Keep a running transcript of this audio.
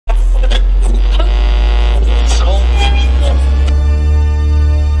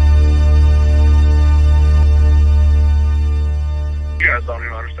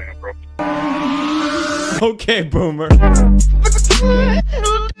Okay, boomer. This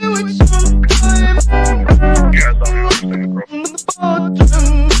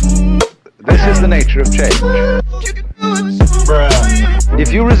is the nature of change.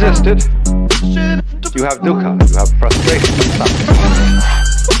 If you resist it, you have dukkha, you have frustration and suffering.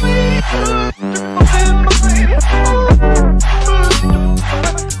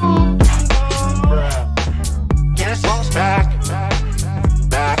 Guess who's back?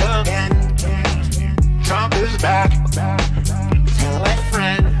 Back again. Trump is back. Tell a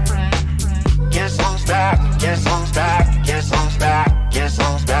friend. Guess who's back? Guess who's back? Guess who's back? Guess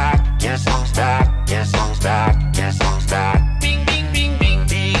who's back? Guess who's back? Guess who's back? Guess who's back? Bing bing bing bing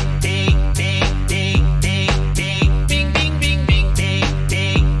bing bing bing bing bing bing bing bing bing bing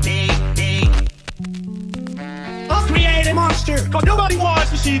bing bing bing. I'll create a monster, cause nobody wants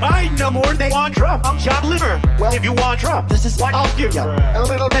to see Biden no more. They want Trump. I'm chopped liver. Well, if you want Trump, this is what I'll give you. A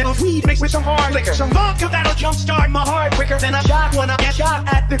little bit of weed mixed with some hard liquor. Some vodka that'll jumpstart my heart quicker than a shot when I get shot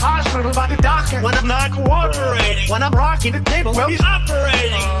at the hospital by the doctor. When I'm not cooperating, when I'm rocking the table, well, he's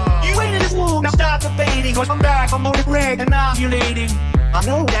operating. You waited this long, now stop debating. Cause I'm back, I'm loaded reg and ovulating. I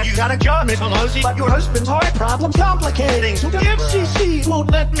know that you got a job, Miss Pelosi, but your husband's heart problem's complicating. So the FCC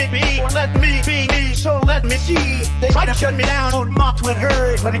won't let me be, or let me be me, so let me see. They try to shut me down on my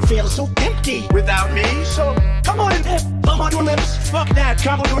Twitter, but it feels so empty without me. So come on, thumb on your lips, fuck that,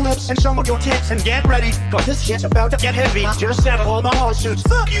 trouble your lips, and some of your tits, and get ready, cause this shit's about to get heavy. I just settled all my lawsuits.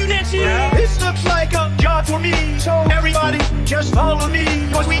 Fuck you, Nancy! This looks like a job for me, so everybody just follow me,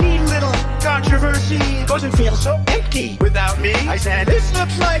 cause we need a little controversy, cause it feels so empty without me. I said, this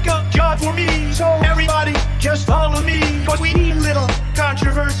looks like a job for me, so everybody just follow me, cause we need a little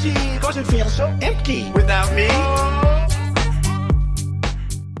controversy, cause it feels so empty without me.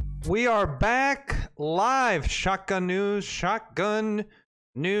 We are back live. Shotgun news.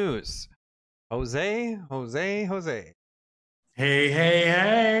 Jose.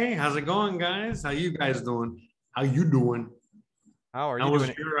 Hey. How's it going, guys? How you guys doing? How you doing? How are you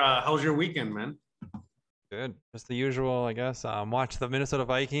doing? How was your weekend, man? Good. Just the usual, I guess. Watch the Minnesota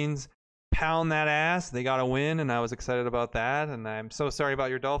Vikings pound that ass. They got a win, and I was excited about that. And I'm so sorry about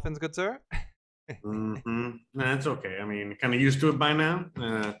your Dolphins, good sir. Nah, it's okay. I mean, kind of used to it by now.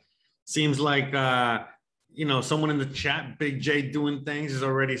 Seems like someone in the chat, Big J doing things, is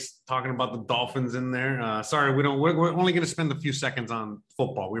already talking about the Dolphins in there. Sorry, we're only going to spend a few seconds on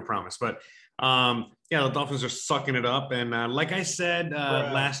football, we promise. But the Dolphins are sucking it up. And like I said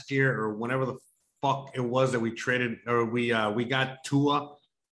last year, or whenever the fuck it was that we traded, or we got Tua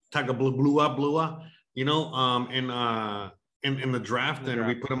Tagovailoa, in the draft, and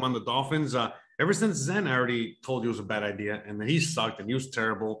we put him on the Dolphins. Ever since then, I already told you it was a bad idea, and then he sucked, and he was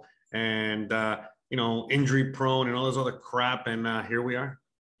terrible, and injury prone, and all this other crap, and here we are.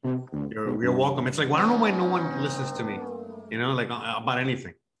 You're welcome. It's like, well, I don't know why no one listens to me, about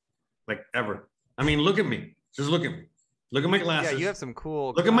anything, like ever. I mean, look at me. Just look at me. Look at my glasses. Yeah, you have some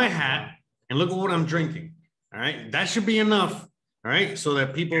cool. Look at my hat. And look at what I'm drinking. All right. That should be enough. All right. So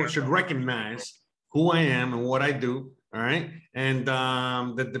that people should recognize who I am and what I do. All right. And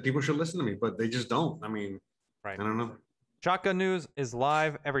that the people should listen to me, but they just don't. I mean, right. I don't know. Shotgun News is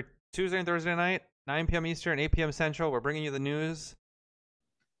live every Tuesday and Thursday night, 9 p.m. Eastern, 8 p.m. Central. We're bringing you the news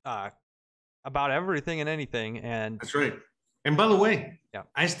about everything and anything. And that's right. And by the way, yeah,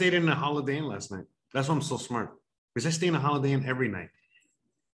 I stayed in a Holiday Inn last night. That's why I'm so smart, because I stay in a Holiday Inn every night.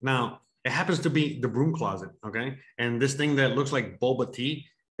 Now, it happens to be the broom closet, okay? And this thing that looks like boba tea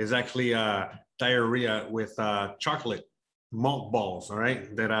is actually diarrhea with chocolate malt balls, all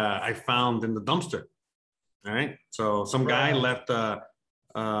right, that I found in the dumpster, all right? So some guy left a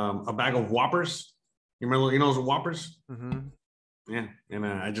bag of Whoppers. You remember, those Whoppers? Mm-hmm. Yeah, and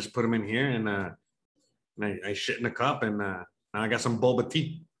I just put them in here, and I shit in a cup, and now I got some boba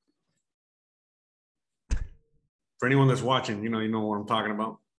tea. For anyone that's watching, you know what I'm talking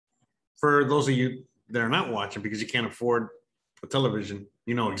about. For those of you that are not watching because you can't afford a television,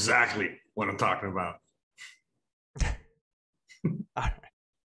 you know exactly what I'm talking about. All right.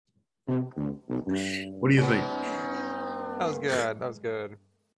 What do you think? That was good.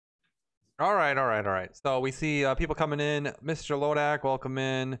 All right. So we see people coming in. Mr. Lodak, welcome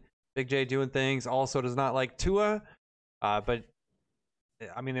in. Big J doing things. Also does not like Tua. But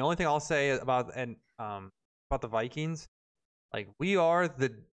I mean, the only thing I'll say about the Vikings, like, we are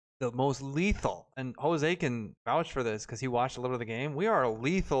the most lethal, and Jose can vouch for this because he watched a little of the game. We are a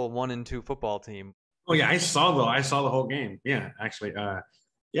lethal 1-2 football team. Oh yeah, I saw the whole game. Yeah, actually,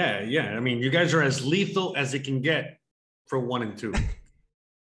 yeah. I mean, you guys are as lethal as it can get for 1-2.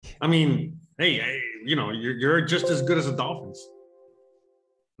 I mean, hey, you're just as good as the Dolphins.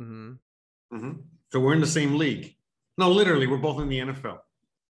 Mm-hmm. Mm-hmm. So we're in the same league. No, literally, we're both in the NFL.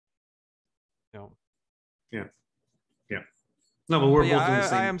 No. Yeah. No, but we're But yeah, both in the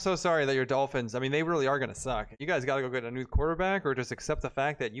same. I am so sorry that your Dolphins. I mean, they really are going to suck. You guys got to go get a new quarterback, or just accept the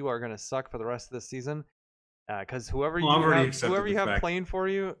fact that you are going to suck for the rest of the season. Because whoever you have playing for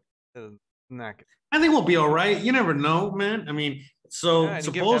you, is not good. I think we'll be all right. You never know, man. I mean, so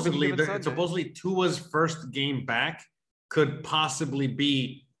supposedly Tua's first game back could possibly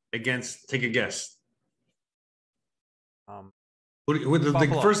be against. Take a guess. With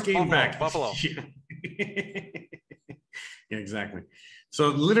the first game back, Buffalo. Yeah, exactly. So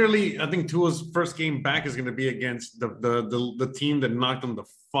literally, I think Tua's first game back is going to be against the team that knocked them the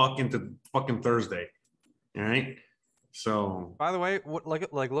fuck into fucking Thursday. All right. So by the way,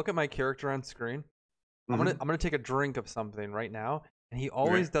 look at my character on screen. Mm-hmm. I'm gonna take a drink of something right now, and he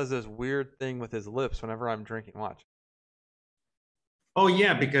always does this weird thing with his lips whenever I'm drinking. Watch. Oh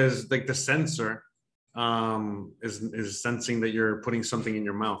yeah, because like the sensor is sensing that you're putting something in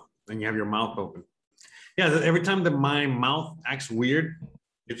your mouth and you have your mouth open. Yeah, every time that my mouth acts weird,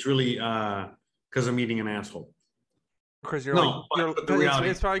 it's really because I'm eating an asshole. Because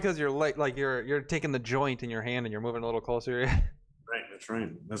it's probably because you're like you're taking the joint in your hand and you're moving a little closer. Right, that's right.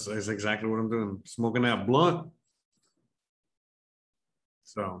 That's exactly what I'm doing. Smoking that blunt.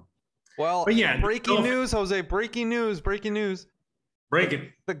 So. Well, but yeah, breaking news, Jose. Breaking news. Break it.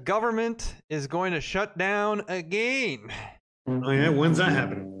 The government is going to shut down again. Oh yeah, when's that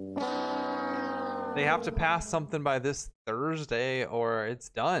happening? They have to pass something by this Thursday, or it's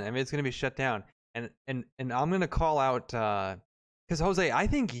done. I mean, it's going to be shut down. And I'm going to call out because Jose, I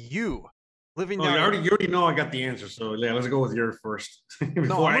think you living down. You already know I got the answer. So yeah, let's go with yours first.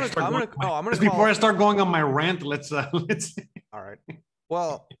 Before I start going on my rant, let's. All right.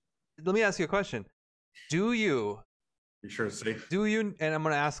 Well, let me ask you a question. Do you? You sure it's safe? Do you? And I'm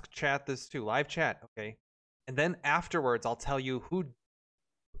going to ask chat this too, live chat. Okay. And then afterwards, I'll tell you who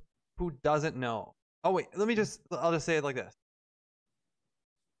doesn't know. Oh wait, I'll just say it like this.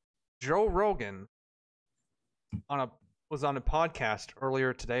 Joe Rogan was on a podcast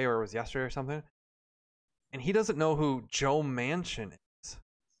earlier today, or it was yesterday or something, and he doesn't know who Joe Manchin is.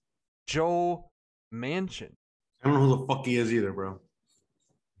 Joe Manchin. I don't know who the fuck he is either, bro.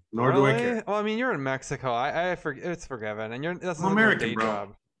 Nor do I care. Well, I mean, you're in Mexico. It's forgiven, and that's an American day bro.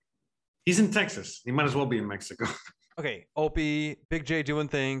 Job. He's in Texas. He might as well be in Mexico. Okay, Opie, Big J doing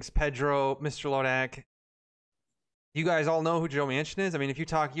things, Pedro, Mr. Lodak. You guys all know who Joe Manchin is? I mean, if you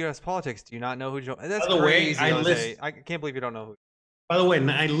talk U.S. politics, do you not know who Joe? That's crazy. I can't believe you don't know who. By the way,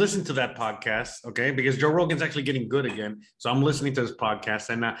 I listened to that podcast, okay, because Joe Rogan's actually getting good again. So I'm listening to his podcast,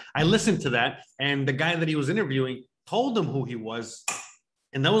 and I listened to that, and the guy that he was interviewing told him who he was,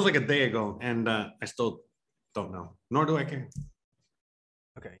 and that was like a day ago, and I still don't know, nor do I care.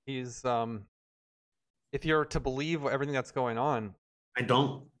 Okay, he's if you're to believe everything that's going on, I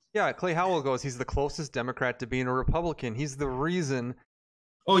don't. Yeah, Clay Howell goes, he's the closest Democrat to being a Republican. He's the reason.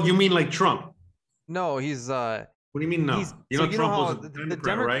 Oh, you mean like Trump? No, he's What do you mean no? Trump was a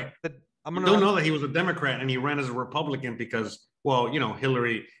Democrat, right? You don't know that he was a Democrat and he ran as a Republican because, well,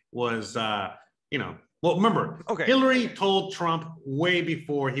 Hillary was, well, remember, okay. Hillary told Trump way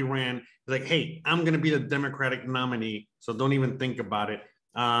before he ran, like, hey, I'm going to be the Democratic nominee, so don't even think about it.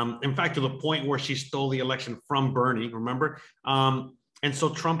 In fact, to the point where she stole the election from Bernie, remember? And so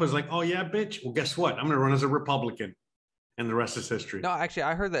Trump is like, oh, yeah, bitch. Well, guess what? I'm going to run as a Republican. And the rest is history. No, actually,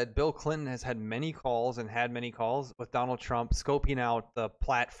 I heard that Bill Clinton has had many calls with Donald Trump scoping out the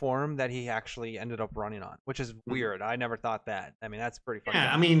platform that he actually ended up running on, which is weird. I never thought that. I mean, that's pretty funny.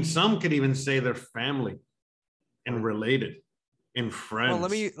 Yeah, I mean, some could even say they're family and related and friends. Well,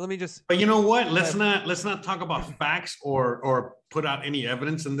 let me just. But you know what? Let's not talk about facts or put out any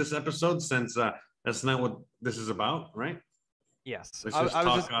evidence in this episode, since that's not what this is about, right? Yes.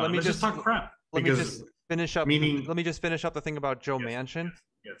 Let me just talk crap. Let me just finish up the thing about Joe Manchin.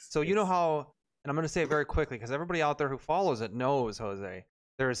 Yes. So you know how, and I'm going to say it very quickly because everybody out there who follows it knows, Jose,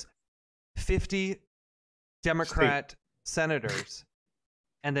 there's 50 Democrat senators,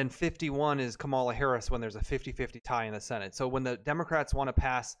 and then 51 is Kamala Harris when there's a 50-50 tie in the Senate. So when the Democrats want to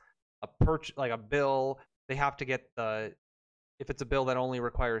pass a bill, they have to get if it's a bill that only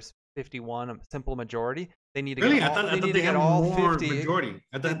requires 51, a simple majority, they need to really? get all, I thought they had all more 50. Majority.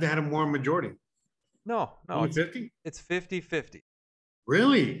 I thought they had a more majority. No, it's 50. It's 50-50.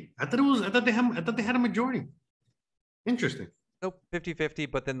 Really? I thought they had a majority. Interesting. Nope, 50-50.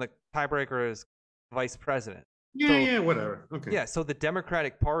 But then the tiebreaker is vice president. Yeah, whatever. Okay. Yeah, so the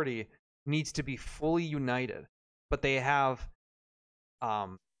Democratic Party needs to be fully united, but they have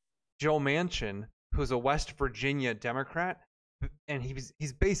Joe Manchin, who's a West Virginia Democrat, and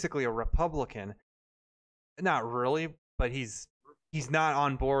he's basically a Republican, not really, but he's not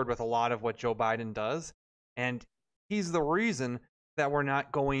on board with a lot of what Joe Biden does, and he's the reason that we're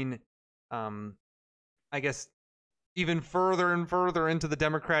not going, I guess, even further and further into the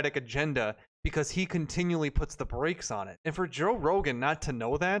Democratic agenda, because he continually puts the brakes on it. And for Joe Rogan not to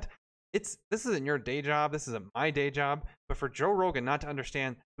know that, this isn't your day job, this isn't my day job, but for Joe Rogan not to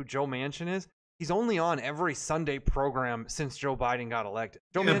understand who Joe Manchin is, he's only on every Sunday program since Joe Biden got elected.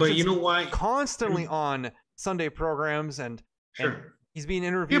 Joe Manchin's but you know why? Constantly on Sunday programs, and he's being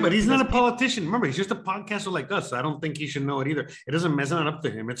interviewed. Yeah, but he's not a politician. Remember, he's just a podcaster like us. So I don't think he should know it either. It's not up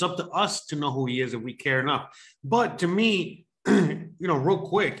to him. It's up to us to know who he is if we care enough. But to me, real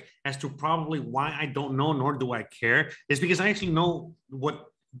quick, as to probably why I don't know, nor do I care, is because I actually know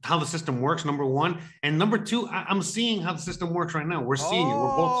how the system works, number one. And number two, I'm seeing how the system works right now. We're seeing it.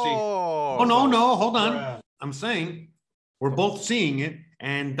 We're both seeing it. Oh, no, hold on. I'm saying we're both seeing it.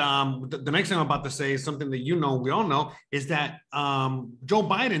 And the next thing I'm about to say is something that we all know, is that Joe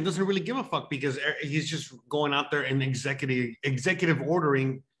Biden doesn't really give a fuck, because he's just going out there and executive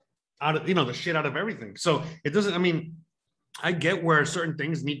ordering out of, the shit out of everything. So it doesn't, I mean, I get where certain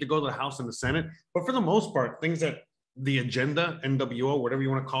things need to go to the House and the Senate, but for the most part, things that the agenda, NWO, whatever you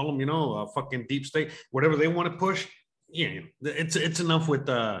want to call them, fucking deep state, whatever they want to push, it's enough with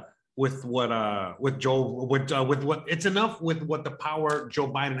what it's enough with what the power Joe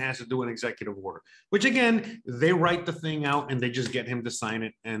Biden has to do an executive order, which again, they write the thing out and they just get him to sign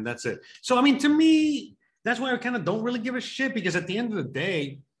it, and that's it. So I mean, to me, that's why I kind of don't really give a shit, because at the end of the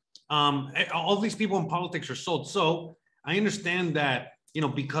day, all these people in politics are sold. So I understand that,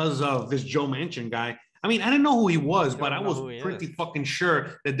 because of this Joe Manchin guy. I mean, I didn't know who he was, but I was pretty fucking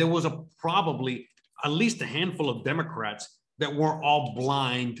sure that there was probably at least a handful of Democrats that were all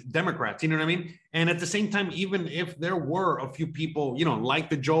blind Democrats. You know what I mean? And at the same time, even if there were a few people, like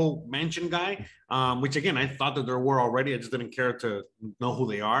the Joe Manchin guy, which again, I thought that there were already, I just didn't care to know who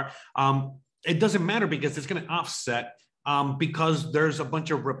they are. It doesn't matter, because it's going to offset, because there's a bunch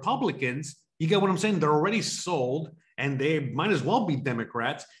of Republicans. You get what I'm saying? They're already sold, and they might as well be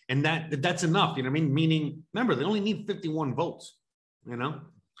Democrats. And that's enough. You know what I mean? Meaning, remember, they only need 51 votes,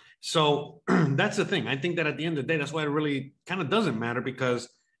 So that's the thing. I think that at the end of the day, that's why it really kind of doesn't matter, because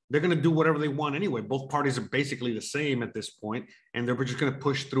they're going to do whatever they want anyway. Both parties are basically the same at this point, and they're just going to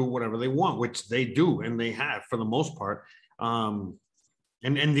push through whatever they want, which they do, and they have for the most part. And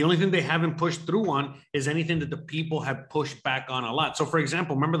the only thing they haven't pushed through on is anything that the people have pushed back on a lot. So, for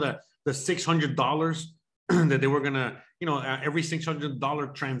example, remember the $600 that they were going to, every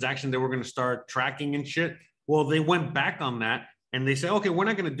 $600 transaction, they were going to start tracking and shit. Well, they went back on that. And they say, okay, we're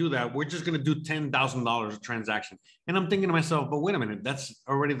not going to do that. We're just going to do $10,000 a transaction. And I'm thinking to myself, but wait a minute, that's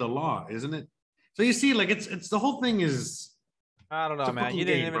already the law, isn't it? So you see, like it's the whole thing is. I don't know, man. You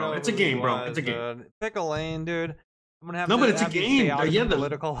didn't even know. It's a game, bro. It's a game. Pick a lane, dude. I'm gonna have. No, but it's a game. Yeah,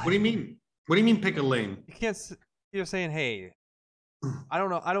 political. What do you mean? What do you mean pick a lane? You can't. You're saying, hey, I don't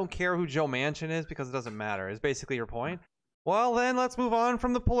know. I don't care who Joe Manchin is, because it doesn't matter. Is basically your point. Well, then let's move on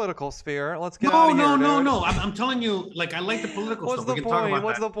from the political sphere. Let's get out of here. No. I'm telling you, like, I like the political stuff. We can talk about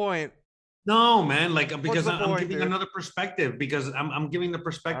What's the point? No, man, like, because I'm giving another perspective, because I'm giving the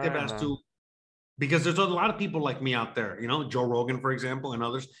perspective because there's a lot of people like me out there, Joe Rogan, for example, and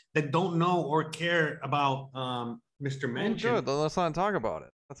others that don't know or care about Mr. Manchin. Good, then let's not talk about it.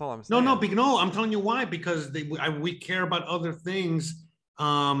 That's all I'm saying. No, I'm telling you why, because we care about other things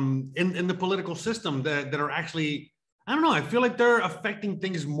in the political system that are actually, I don't know. I feel like they're affecting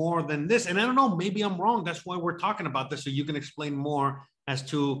things more than this. And I don't know, maybe I'm wrong. That's why we're talking about this, so you can explain more as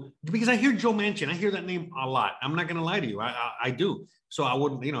to, because I hear Joe Manchin. I hear that name a lot. I'm not going to lie to you. I do. So I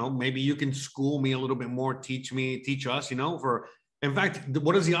would, maybe you can school me a little bit more, teach us, in fact,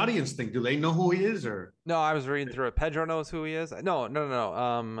 what does the audience think? Do they know who he is, or? No, I was reading through it. Pedro knows who he is. No.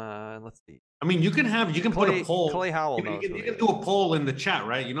 Let's see. I mean, you can put a poll. Clay Howell knows you can do a poll in the chat,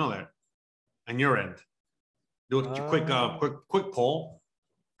 right? You know that on your end. Do a quick poll.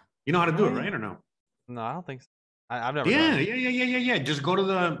 You know how to do it, right, or no? No, I don't think so. I've never. Yeah. Just go to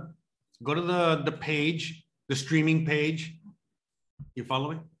the page, the streaming page. You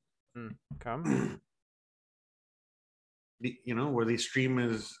follow me? Come. Where the stream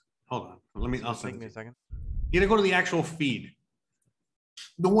is. Hold on. I'll send me a second. You gotta go to the actual feed,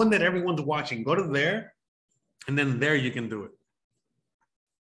 the one that everyone's watching. Go to there, and then there you can do it.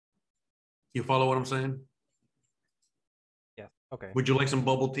 You follow what I'm saying? Okay. Would you like some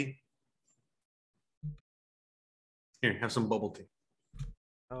bubble tea? Here, have some bubble tea.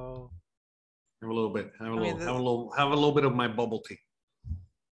 Oh. Have a little bit. Have a little bit of my bubble tea.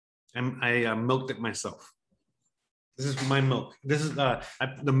 And I milked it myself. This is my milk. This is the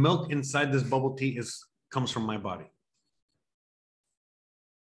milk inside this bubble tea is comes from my body.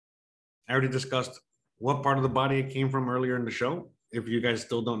 I already discussed what part of the body it came from earlier in the show. If you guys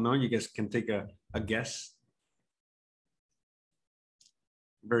still don't know, you guys can take a guess.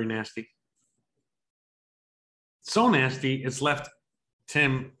 Very nasty. So nasty, it's left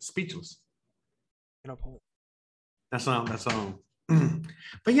Tim speechless. That's all.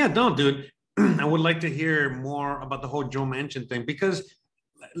 But yeah, don't, dude. I would like to hear more about the whole Joe Manchin thing because,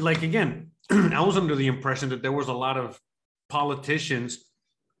 like, again, I was under the impression that there was a lot of politicians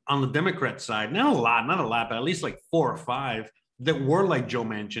on the Democrat side. Not a lot, but at least like 4 or 5 that were like Joe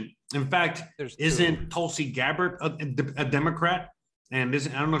Manchin. In fact, isn't Tulsi Gabbard a Democrat? And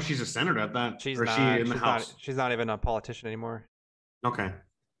I don't know if she's a senator. I thought, she's or not. She in the House. She's not even a politician anymore. Okay.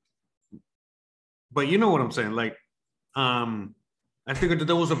 But you know what I'm saying? Like, I figured that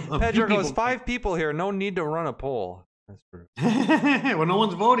there was a Pedro goes, 5 people here. No need to run a poll. That's true. Well, no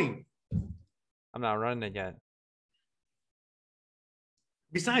one's voting. I'm not running it yet.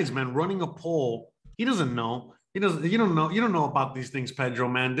 Besides, man, running a poll, he doesn't know. You don't know about these things, Pedro,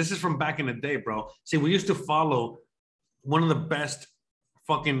 man. This is from back in the day, bro. See, we used to follow one of the best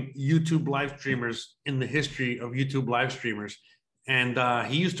fucking YouTube live streamers in the history of YouTube live streamers. And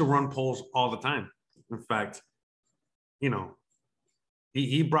he used to run polls all the time. In fact, you know,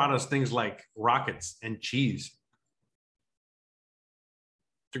 he brought us things like rockets and cheese.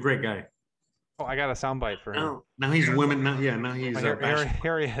 It's a great guy. Oh, I got a soundbite for him. Now he's women. Now he's here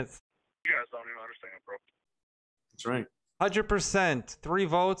he is. You guys don't even understand, bro. That's right. 100%. 3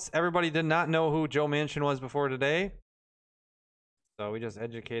 votes. Everybody did not know who Joe Manchin was before today. So we just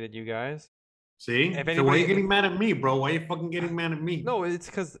educated you guys. See? If anybody, so why are you getting mad at me, bro? Why are you fucking getting mad at me? No, it's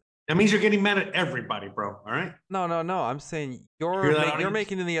because... That means you're getting mad at everybody, bro. All right? No. I'm saying you're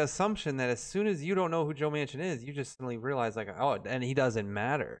making the assumption that as soon as you don't know who Joe Manchin is, you just suddenly realize, like, oh, and he doesn't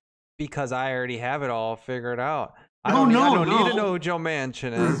matter because I already have it all figured out. I don't need to know who Joe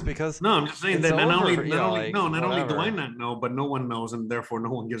Manchin is because no, I'm just saying that not only do I not know, but no one knows, and therefore no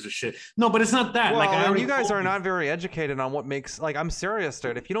one gives a shit. No, but it's not that. Well, like you guys are not very educated on what makes. Like, I'm serious,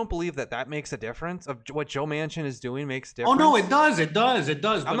 dude. If you don't believe that makes a difference, of what Joe Manchin is doing makes a difference. Oh no, it does.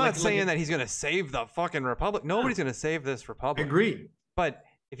 I'm not saying that he's gonna save the fucking republic. Nobody's gonna save this republic. Agreed. But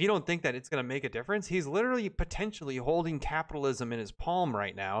if you don't think that it's gonna make a difference, he's literally potentially holding capitalism in his palm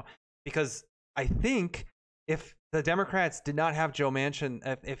right now, because I think if the Democrats did not have Joe Manchin,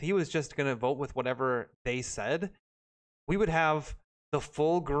 if he was just going to vote with whatever they said, we would have the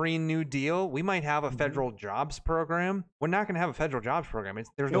full Green New Deal. We might have a federal jobs program. We're not going to have a federal jobs program.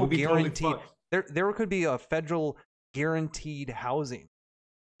 There's no guaranteed. There could be a federal guaranteed housing,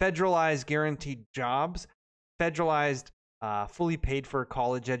 federalized guaranteed jobs, federalized fully paid for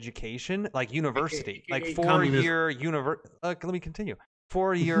college education, like university, like 4-year let me continue.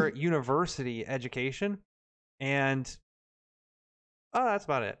 4-year university education. And that's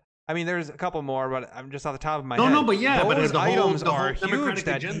about it. I mean, there's a couple more, but I'm just off the top of my head. No, but yeah, those but items are huge.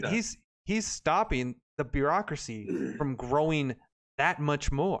 That he's stopping the bureaucracy from growing that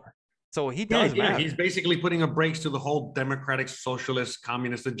much more. So he does. Yeah, he's basically putting a brakes to the whole democratic, socialist,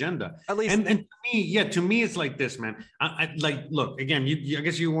 communist agenda. At least, and to me, it's like this, man. I like, look, again, I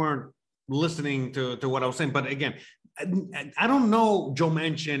guess you weren't listening to what I was saying, but again, I don't know Joe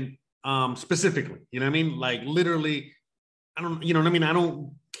Manchin specifically, you know what I mean? Like, literally, I don't, you know what I mean? I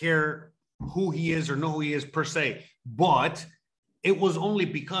don't care who he is or know who he is per se, but it was only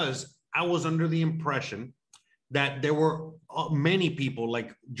because I was under the impression that there were many people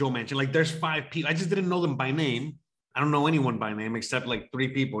like Joe Manchin. Like, there's 5 people. I just didn't know them by name. I don't know anyone by name except like 3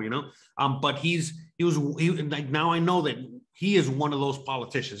 people, you know? But he was like, now I know that he is one of those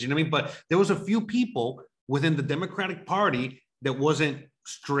politicians, you know what I mean? But there was a few people within the Democratic Party that wasn't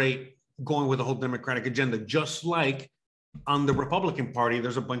straight going with the whole Democratic agenda, just like on the Republican Party,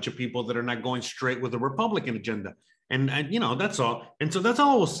 there's a bunch of people that are not going straight with the Republican agenda. And you know, that's all. And so that's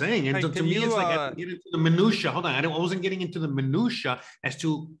all I was saying. And so to me, it's like I didn't get into the minutia. Hold on, I wasn't getting into the minutia as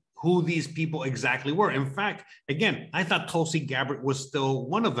to who these people exactly were. In fact, again, I thought Tulsi Gabbard was still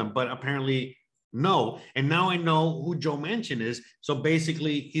one of them, but apparently no. And now I know who Joe Manchin is. So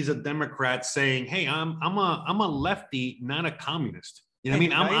basically, he's a Democrat saying, "Hey, I'm a lefty, not a communist." You know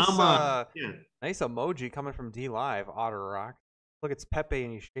what I mean? Nice emoji coming from D Live, Otter Rock. Look, it's Pepe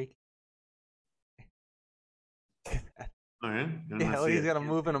and he's shaking. All right. Yeah, he's got a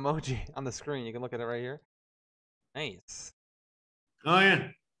moving emoji on the screen. You can look at it right here. Nice. Oh yeah.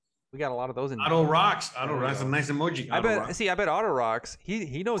 We got a lot of those in Otto Rocks. Otto Rocks, a nice emoji. I bet Otto Rocks.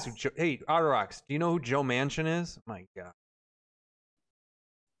 He knows who. Hey, Otto Rocks. Do you know who Joe Manchin is? My God.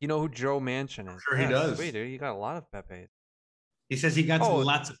 You know who Joe Manchin is? Sure, he does. Sweet, dude. You got a lot of Pepes. He says he got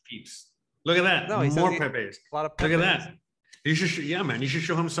lots of peeps. Look at that. No, he More says Pepes. a lot of Look at Pepes. that. You should, yeah, man. You should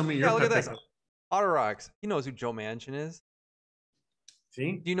show him some of your Yeah, look at Pepes. this. Otterox. He knows who Joe Manchin is.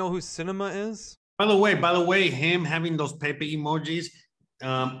 See? Do you know who Cinema is? By the way, him having those Pepe emojis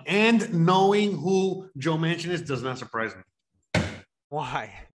and knowing who Joe Manchin is does not surprise me.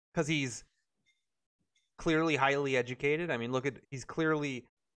 Why? Because he's clearly highly educated. I mean, he's clearly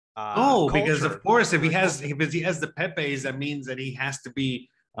because of cultured. course, if he has the Pepes, that means that he has to be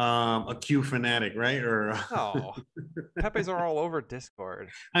a Q fanatic, right? Or No, Pepes are all over Discord.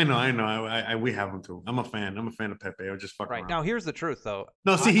 I know. We have them too. I'm a fan of Pepe. I just fucking Right now, here's the truth, though.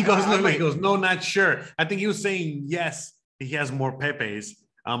 No, see, he goes, he goes, no, not sure. I think he was saying yes, he has more Pepes,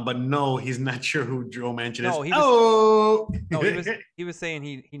 but no, he's not sure who Joe Manchin is. He was saying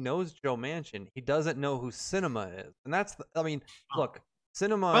he knows Joe Manchin. He doesn't know who Cinema is, and that's look,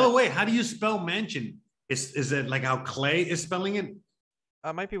 Cinema. By the way, how do you spell Manchin? Is it like how Clay is spelling it?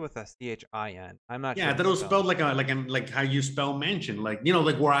 Might be with a CHIN. I'm not sure. Yeah, I thought it was spelled like how you spell mansion, like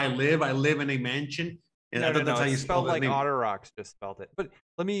like where I live in a mansion. And I thought that's how you spell like it. Otterox just spelled it. But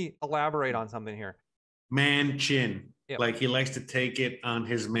let me elaborate on something here. Manchin. Yeah. Like he likes to take it on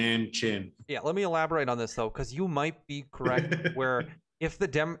his manchin. Yeah, let me elaborate on this though, because you might be correct. Where if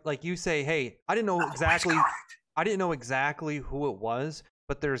the like you say, hey, I didn't know exactly who it was,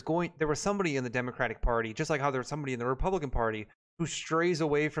 but there was somebody in the Democratic Party, just like how there's somebody in the Republican Party who strays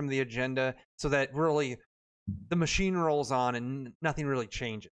away from the agenda, so that really the machine rolls on and nothing really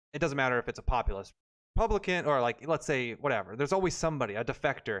changes. It doesn't matter if it's a populist Republican or, like, let's say whatever. There's always somebody, a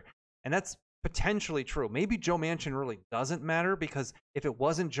defector, and that's potentially true. Maybe Joe Manchin really doesn't matter, because if it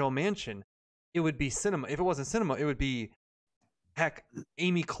wasn't Joe Manchin, it would be Cinema. If it wasn't Cinema, it would be, heck,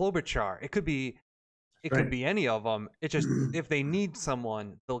 Amy Klobuchar. It could be any of them. It's just if they need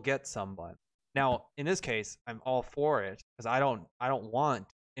someone, they'll get someone. Now, in this case, I'm all for it, because I don't want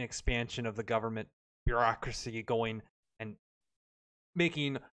an expansion of the government bureaucracy going and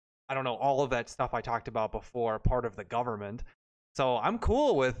making, I don't know, all of that stuff I talked about before part of the government. So I'm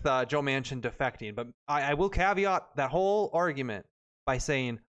cool with Joe Manchin defecting, but I will caveat that whole argument by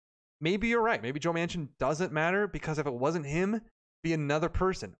saying maybe you're right. Maybe Joe Manchin doesn't matter, because if it wasn't him, it'd be another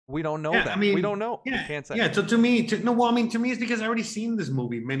person. We don't know that. I mean, we don't know. Yeah, we can't say. Yeah. So to me, to me, it's because I already seen this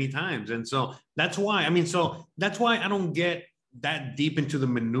movie many times, and so that's why. I mean, so that's why I don't get that deep into the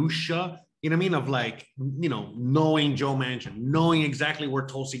minutia. You know what I mean? Of, like, knowing Joe Manchin, knowing exactly where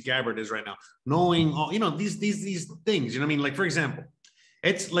Tulsi Gabbard is right now, knowing all, these things. You know what I mean? Like, for example,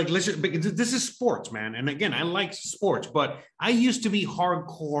 it's like, this is sports, man. And again, I like sports, but I used to be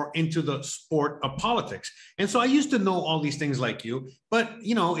hardcore into the sport of politics. And so I used to know all these things like you, but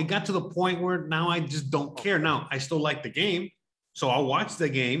it got to the point where now I just don't care. Now I still like the game. So I'll watch the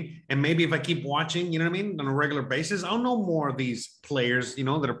game, and maybe if I keep watching, on a regular basis, I'll know more of these players, that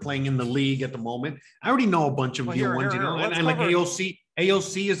are playing in the league at the moment. I already know a bunch of new ones, and like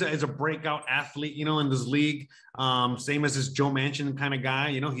AOC is a breakout athlete, in this league. Same as this Joe Manchin kind of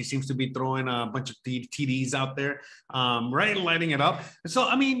guy, he seems to be throwing a bunch of TDs out there, right, lighting it up. So,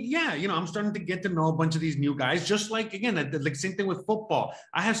 I mean, yeah, I'm starting to get to know a bunch of these new guys, just like, again, like same thing with football.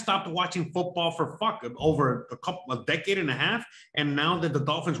 I have stopped watching football for over a decade and a half. And now that the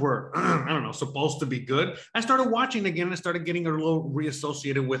Dolphins were, I don't know, supposed to be good, I started watching again and started getting a little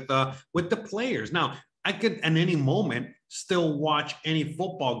reassociated with the players. Now, I could at any moment still watch any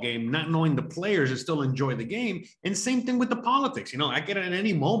football game, not knowing the players, and still enjoy the game. And same thing with the politics. I could at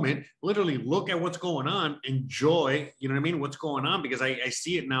any moment literally look at what's going on, enjoy, what's going on, because I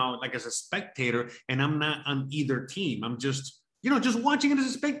see it now like as a spectator, and I'm not on either team. I'm just watching it as a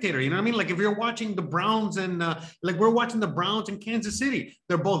spectator. Like if you're watching the Browns and like we're watching the Browns in Kansas City,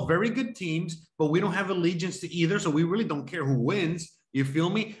 they're both very good teams, but we don't have allegiance to either. So we really don't care who wins. You feel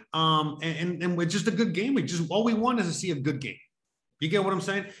me? And it's just a good game. All we want is to see a good game. You get what I'm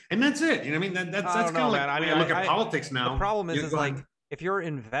saying? And that's it. That's kind of like, I look at politics now. The problem is like, if you're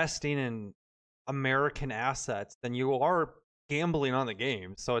investing in American assets, then you are gambling on the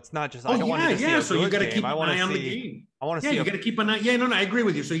game. So it's not just, I don't want to see a so you got to game. keep an eye on the game. I want to see. You got to keep an eye. Yeah, no, I agree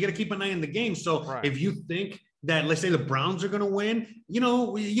with you. So you got to keep an eye on the game. So if you think that, let's say, the Browns are going to win, you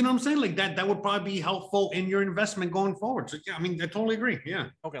know what I'm saying? Like that would probably be helpful in your investment going forward. So yeah, I mean, I totally agree. Yeah.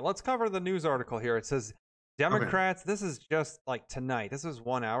 Okay, let's cover the news article here. It says Democrats, this is just like tonight. This was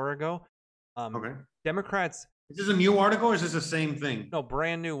 1 hour ago. Democrats. Is this a new article, or is this the same thing? No,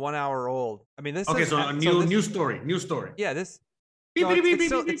 brand new, 1 hour old. I mean, this okay, so a new story. Yeah, this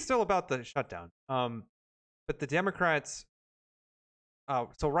it's still about the shutdown. But the Democrats,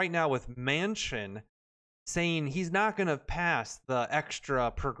 so right now with Manchin saying he's not going to pass the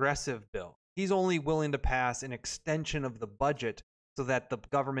extra progressive bill. He's only willing to pass an extension of the budget so that the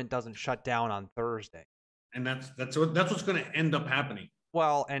government doesn't shut down on Thursday. And that's what's going to end up happening.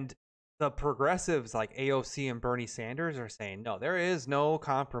 Well, and the progressives like AOC and Bernie Sanders are saying, no, there is no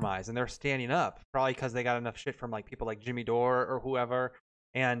compromise. And they're standing up, probably because they got enough shit from like people like Jimmy Dore or whoever.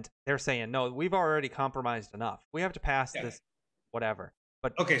 And they're saying, no, we've already compromised enough. We have to pass this, whatever.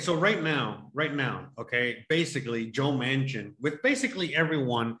 But okay, so right now, okay, basically Joe Manchin with basically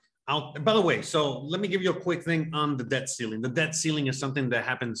everyone out. By the way, so let me give you a quick thing on the debt ceiling. The debt ceiling is something that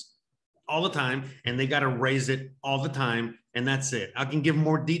happens all the time, and they got to raise it all the time, and that's it. I can give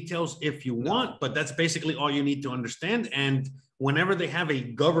more details if you want, but that's basically all you need to understand. And whenever they have a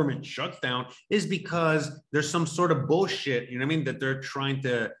government shutdown is because there's some sort of bullshit, you know what I mean, that they're trying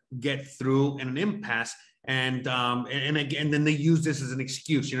to get through in an impasse. And again, then they use this as an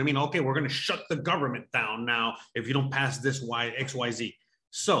excuse, you know what I mean? Okay, we're going to shut the government down now if you don't pass this XYZ.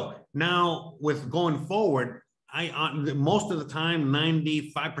 So now with going forward, most of the time,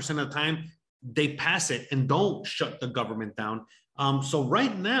 95% of the time, they pass it and don't shut the government down. So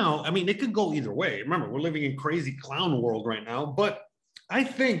right now, I mean, it could go either way. Remember, we're living in crazy clown world right now, but I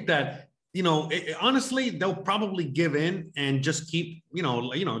think that, you know, honestly, they'll probably give in and just keep, you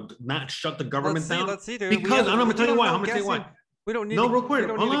know, not shut the government down. Let's see, dude. Because I'm going to tell you why. I'm going to tell you why. We don't need real quick.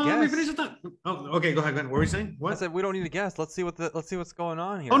 Hold on, let me finish the thought. Oh, okay, go ahead. What were you saying? What? I said we don't need to guess. Let's see what's going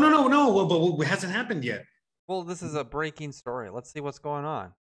on here. Oh no. Well, but it hasn't happened yet. Well, this is a breaking story. Let's see what's going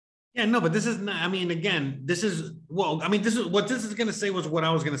on. Yeah, no, but this is not. I mean, again, this is this is what this is going to say was what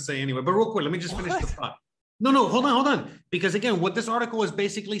I was going to say anyway. But real quick, let me just finish the thought. No, hold on. Because again, what this article is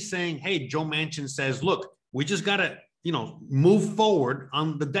basically saying, hey, Joe Manchin says, look, we just got to, move forward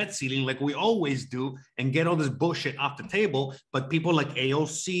on the debt ceiling like we always do and get all this bullshit off the table. But people like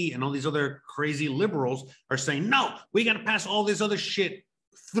AOC and all these other crazy liberals are saying, no, we got to pass all this other shit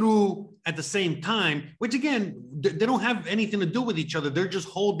through at the same time, which again, they don't have anything to do with each other. They're just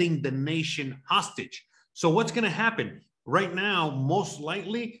holding the nation hostage. So what's going to happen right now, most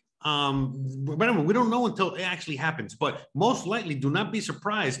likely, but we don't know until it actually happens, but most likely do not be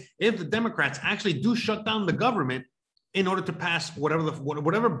surprised if the Democrats actually do shut down the government in order to pass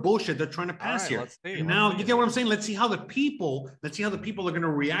whatever bullshit they're trying to pass here. And now you get what I'm saying? Let's see how the people are going to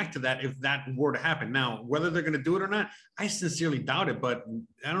react to that if that were to happen. Now, whether they're going to do it or not, I sincerely doubt it, but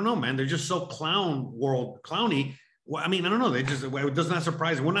I don't know, man. They're just so clowny. Well, I mean, I don't know. It does not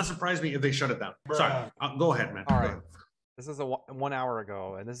surprise me. It would not surprise me if they shut it down. Sorry. Go ahead, man. All right. This is 1 hour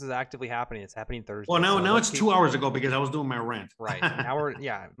ago, and this is actively happening. It's happening Thursday. Well, now it's 2 hours ago because I was doing my rant. Right. Now it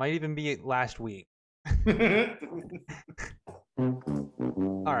might even be last week. All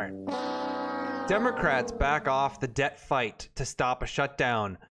right. Democrats back off the debt fight to stop a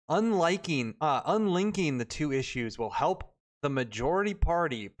shutdown. Unlinking the two issues will help the majority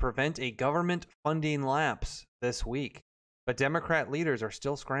party prevent a government funding lapse this week. But Democrat leaders are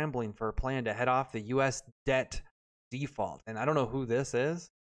still scrambling for a plan to head off the U.S. debt default. And I don't know who this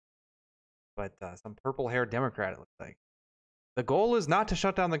is, but some purple-haired Democrat, it looks like. The goal is not to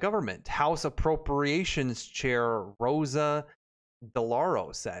shut down the government. House Appropriations Chair Rosa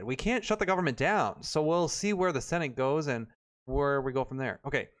DeLauro said, we can't shut the government down, so we'll see where the Senate goes and where we go from there.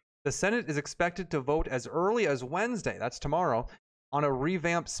 Okay, the Senate is expected to vote as early as Wednesday, that's tomorrow, on a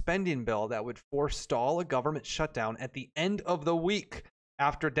revamped spending bill that would forestall a government shutdown at the end of the week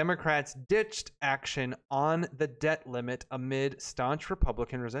after Democrats ditched action on the debt limit amid staunch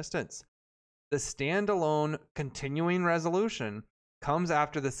Republican resistance. The standalone continuing resolution comes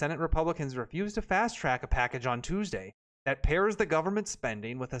after the Senate Republicans refused to fast-track a package on Tuesday that pairs the government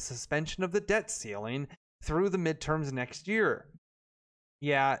spending with a suspension of the debt ceiling through the midterms next year.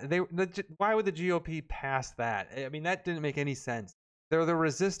 Yeah, why would the GOP pass that? I mean, that didn't make any sense. They're the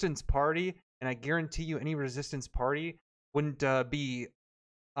resistance party, and I guarantee you any resistance party wouldn't be...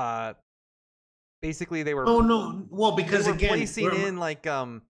 basically, they were... Oh, no. Well, because they were again... placing in, like...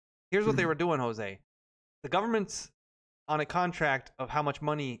 Here's what they were doing, Jose. The government's on a contract of how much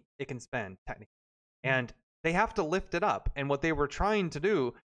money it can spend, technically. And they have to lift it up. And what they were trying to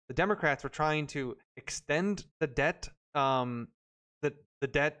do, the Democrats were trying to extend the debt, the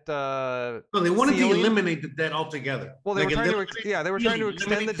debt. No, they wanted to eliminate the debt altogether. Well, they were trying to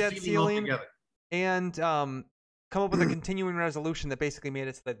extend the debt ceiling and come up with a continuing resolution that basically made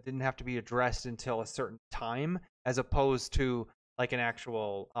it so that it didn't have to be addressed until a certain time, as opposed to like an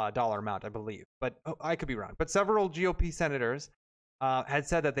actual dollar amount, I believe. But I could be wrong. But several GOP senators had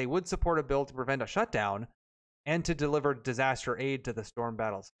said that they would support a bill to prevent a shutdown and to deliver disaster aid to the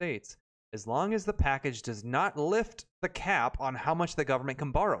storm-battled states, as long as the package does not lift the cap on how much the government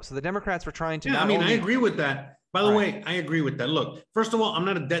can borrow. So the Democrats were trying to... Yeah, I agree with that. By the way, I agree with that. Look, first of all, I'm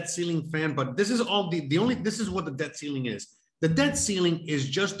not a debt ceiling fan, but this is all this is what the debt ceiling is. The debt ceiling is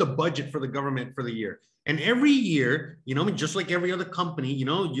just the budget for the government for the year. And every year, just like every other company, you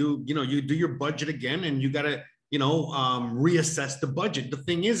do your budget again, and you got to, reassess the budget. The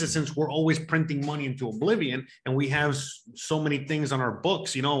thing is since we're always printing money into oblivion, and we have so many things on our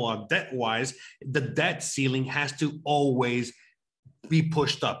books, debt-wise, the debt ceiling has to always be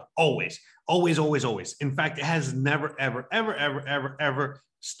pushed up. Always. In fact, it has never, ever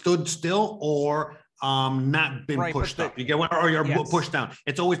stood still or not been pushed up. You get what? Or you're pushed down.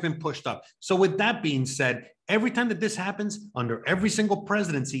 It's always been pushed up. So with that being said, every time that this happens under every single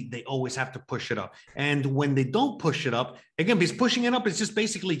presidency, they always have to push it up. And when they don't push it up, again, because pushing it up is just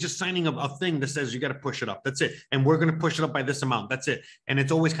basically just signing a thing that says you got to push it up. That's it. And we're going to push it up by this amount. That's it. And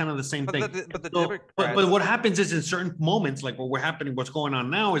it's always kind of the same thing. But what happens is in certain moments, like what's going on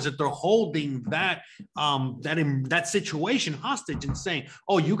now is that they're holding that situation hostage and saying,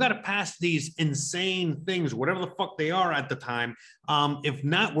 oh, you got to pass these insane things, whatever the fuck they are at the time. If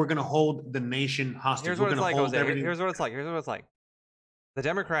not, we're going to hold the nation hostage. Here's what it's like. The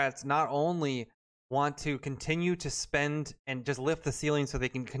Democrats not only want to continue to spend and just lift the ceiling so they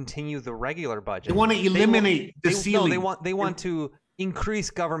can continue the regular budget. They want to eliminate the ceiling. No, they want to increase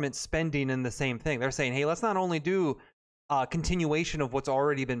government spending in the same thing. They're saying, hey, let's not only do continuation of what's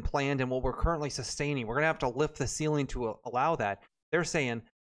already been planned and what we're currently sustaining. We're going to have to lift the ceiling to allow that. They're saying,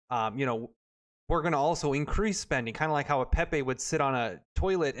 we're going to also increase spending, kind of like how a Pepe would sit on a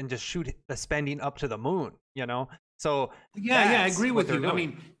toilet and just shoot the spending up to the moon, So yeah, I agree with you. I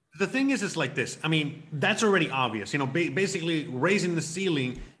mean, the thing is like this. I mean, that's already obvious. Basically raising the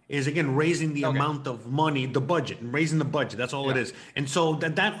ceiling is, again, raising the amount of money, the budget, and raising the budget. That's all it is. And so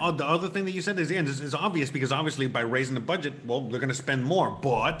the other thing that you said is obvious, because obviously by raising the budget, well, they're going to spend more.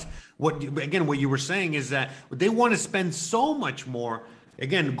 But what you were saying is that they want to spend so much more,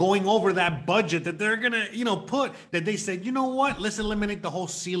 again, going over that budget, that they're going to, put that they said, you know what, let's eliminate the whole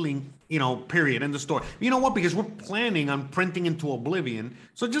ceiling, period, in the store. You know what? Because we're planning on printing into oblivion.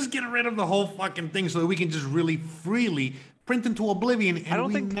 So just get rid of the whole fucking thing so that we can just really freely print into oblivion,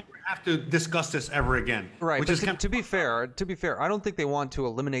 and never have to discuss this ever again. Right. Which is to be fair, I don't think they want to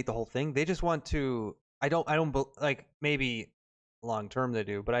eliminate the whole thing. They just want to, maybe long term they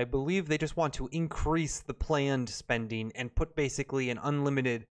do, but I believe they just want to increase the planned spending and put basically an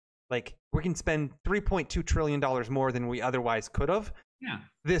unlimited, we can spend $3.2 trillion more than we otherwise could have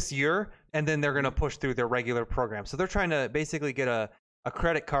this year, and then they're going to push through their regular program. So they're trying to basically get a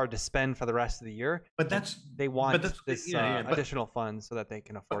credit card to spend for the rest of the year. But they want this additional funds so that they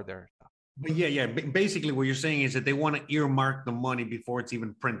can afford their stuff. But basically what you're saying is that they want to earmark the money before it's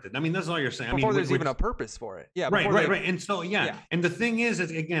even printed. I mean, that's all you're saying. Before there's even a purpose for it. Yeah. Right. And so, and the thing is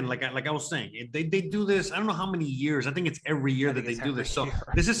again, like I was saying, they do this, I don't know how many years. I think it's every year that they do this. So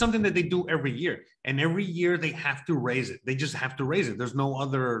this is something that they do every year. And every year they have to raise it. They just have to raise it. There's no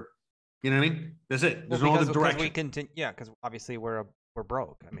other, you know what I mean? That's it. There's no other direction. Because obviously we're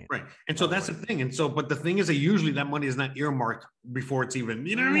broke. I mean, right. And so that's the thing. And so, but the thing is that usually that money is not earmarked before it's even,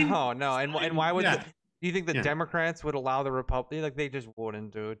 you know what I mean? No. And why would do you think the Democrats would allow the Republicans? They just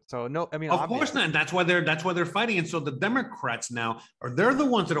wouldn't, dude. So no, I mean, of course not. And that's why they're fighting. And so the Democrats now they're the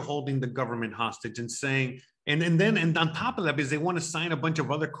ones that are holding the government hostage and saying, and on top of that, because they want to sign a bunch of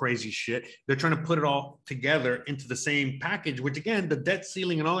other crazy shit, they're trying to put it all together into the same package, which again, the debt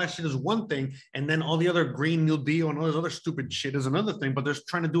ceiling and all that shit is one thing. And then all the other Green New Deal and all this other stupid shit is another thing, but they're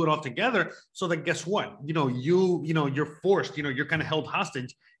trying to do it all together. So that guess what? You're forced, you're kind of held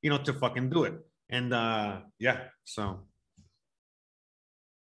hostage, to fucking do it. And so.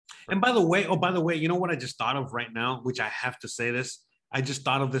 And by the way, you know what I just thought of right now, which I have to say this. I just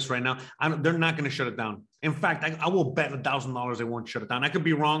thought of this right now. They're not going to shut it down. In fact, I will bet $1,000 they won't shut it down. I could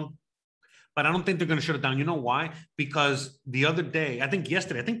be wrong, but I don't think they're going to shut it down. You know why? Because the other day, I think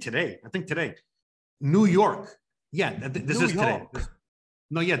today, New York. Yeah,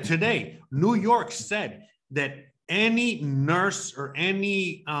 today, New York said that any nurse or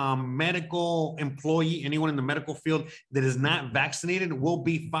any medical employee, anyone in the medical field that is not vaccinated will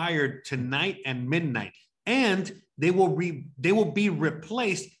be fired tonight and midnight. And they will be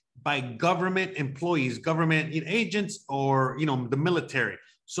replaced by government employees, government agents, or the military.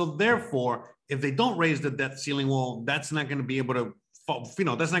 So therefore, if they don't raise the debt ceiling, well, that's not going to be able to fall.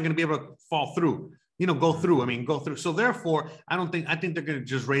 That's not going to be able to fall through. Go through. So therefore, I think they're going to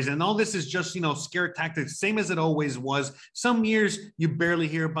just raise it. And all this is just scare tactics, same as it always was. Some years you barely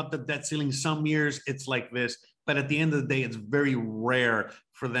hear about the debt ceiling. Some years it's like this. But at the end of the day, it's very rare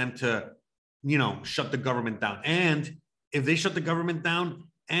for them to shut the government down. And if they shut the government down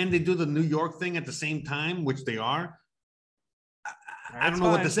and they do the New York thing at the same time, which they are, I don't know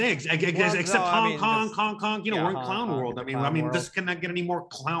what to say except Hong Kong. You know, yeah, we're in Hong clown Kong world. is I the mean, clown this world. cannot get any more All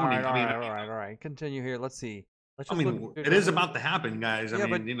clowning. right, all right. Continue here. Let's see. Let's just it is about to happen, guys. I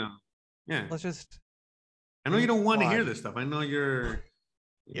mean, you know, yeah. Let's just. I know you don't want to hear this stuff. I know you're.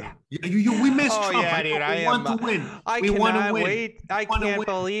 Yeah. We missed Trump. Yeah, dude. We want to win. I cannot wait. I can't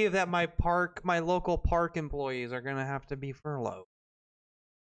believe that my local park employees are gonna have to be furloughed.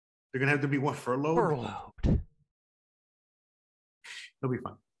 They're gonna have to be what, furloughed? Furloughed. It'll be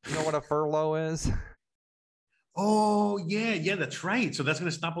fun. You know what a furlough is? Oh yeah, that's right. So that's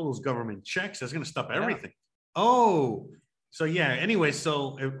gonna stop all those government checks. That's gonna stop everything. Oh, so yeah. Anyway,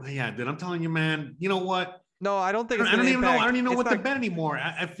 so yeah, dude, I'm telling you, man. You know what? No, I don't think. I don't even know what to bet anymore.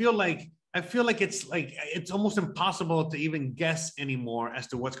 I feel like it's almost impossible to even guess anymore as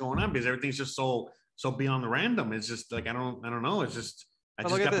to what's going on because everything's just so beyond the random. It's just like I don't know. It's just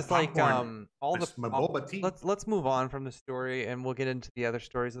look at this, like all the boba tea. Let's move on from the story and we'll get into the other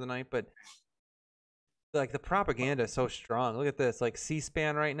stories of the night. But like the propaganda is so strong. Look at this, like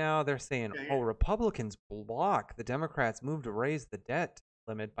C-SPAN right now. They're saying, "Oh, Republicans block the Democrats' move to raise the debt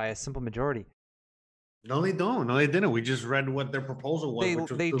limit by a simple majority." No, they don't. No, they didn't. We just read what their proposal was, which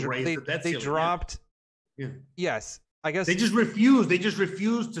was to raise the debt ceiling. They dropped. Yeah. Yes, I guess they just refused. They just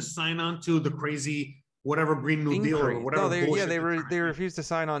refused to sign on to the crazy whatever Green New Deal or whatever. No, they refused to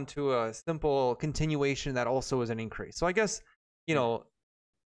sign on to a simple continuation that also is an increase. So I guess in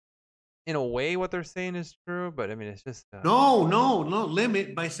a way what they're saying is true, but I mean it's just no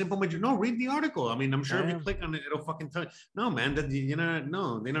limit by simple majority. No, read the article. I mean, I'm sure if you click on it, it'll fucking tell you. No, man, that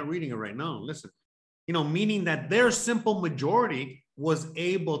they're not reading it right now. Listen. Meaning that their simple majority was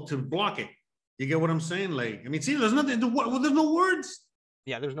able to block it. You get what I'm saying? Like, I mean, see, there's nothing. There's no words.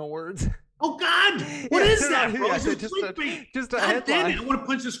 Yeah, there's no words. Oh God, what is that, bro? Yeah, just a headline. Damn it, I want to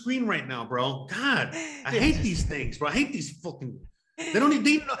punch the screen right now, bro. God, I hate these things, bro. I hate these fucking. They don't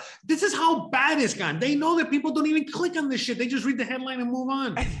even know. This is how bad it's gone. They know that people don't even click on this shit. They just read the headline and move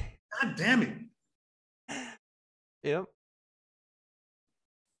on. God damn it. Yep.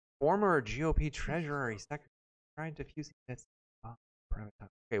 Former GOP Treasury Secretary trying to fuse debt.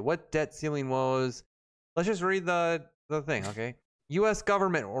 Okay, what debt ceiling was? Let's just read the thing, okay? U.S.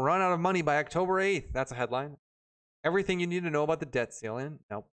 government will run out of money by October 8th. That's a headline. Everything you need to know about the debt ceiling.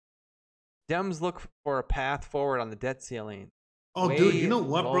 Nope. Dems look for a path forward on the debt ceiling. Oh, dude, you know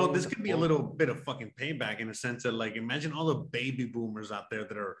what, bro? This could be a little bit of fucking payback in the sense that, like, imagine all the baby boomers out there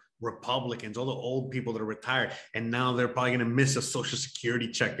that are Republicans, all the old people that are retired, and now they're probably gonna miss a Social Security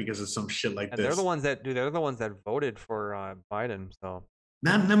check because of some shit like this. They're the ones that voted for Biden. So.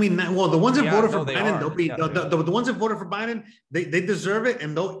 Well, the ones that voted for Biden, they'll be the ones that voted for Biden. They deserve it,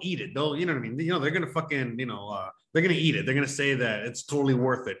 and they'll eat it. They'll, you know what I mean? They're gonna fucking, they're gonna eat it. They're gonna say that it's totally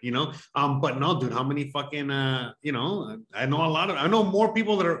worth it, But no, dude, how many fucking, I know more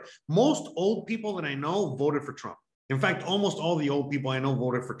people most old people that I know voted for Trump. In fact, almost all the old people I know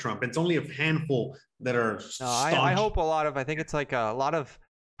voted for Trump. It's only a handful that are. No, I hope I think it's like a lot of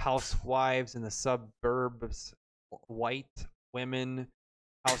housewives in the suburbs, white women.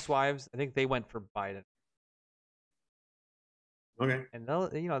 Housewives, I think they went for Biden. Okay. And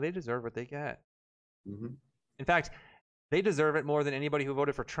they deserve what they get. Mm-hmm. In fact, they deserve it more than anybody who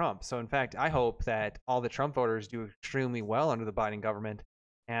voted for Trump. So in fact, I hope that all the Trump voters do extremely well under the Biden government.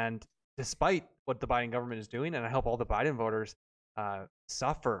 And despite what the Biden government is doing, and I hope all the Biden voters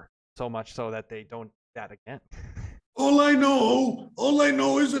suffer so much so that they don't do that again. All I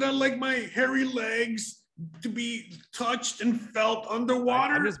know is that I like my hairy legs to be touched and felt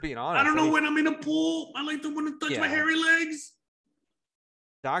underwater. I'm just being honest. I don't know when I'm in a pool. I like to want to touch my hairy legs.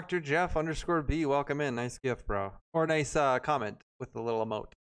 Dr. Jeff _B, welcome in. Nice gift, bro. Or nice comment with the little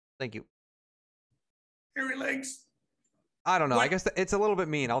emote. Thank you. Hairy legs. I don't know. I guess it's a little bit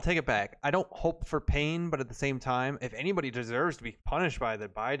mean. I'll take it back. I don't hope for pain, but at the same time, if anybody deserves to be punished by the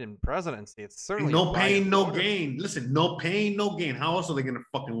Biden presidency, it's certainly no pain, no gain. Listen, no pain, no gain. How else are they going to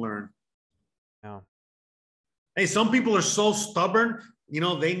fucking learn? No. Hey, some people are so stubborn,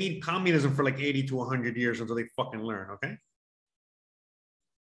 they need communism for like 80 to 100 years until they fucking learn, okay?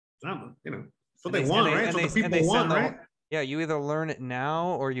 That's what they want, right? That's what the people want, right? Yeah, you either learn it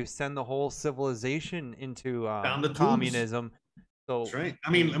now or you send the whole civilization into down the communism. So that's right.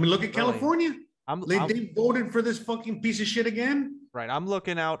 I mean, look at California. They voted for this fucking piece of shit again. Right. I'm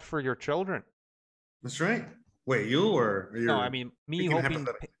looking out for your children. That's right. Wait, you or no? I mean,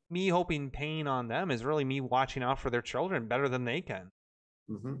 me hoping pain on them is really me watching out for their children better than they can.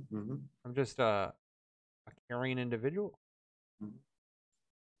 Mm-hmm, mm-hmm. I'm just a caring individual. Mm-hmm.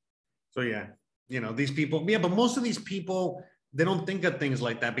 So yeah, these people. Yeah, but most of these people, they don't think of things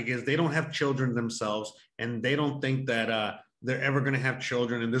like that because they don't have children themselves, and they don't think that they're ever going to have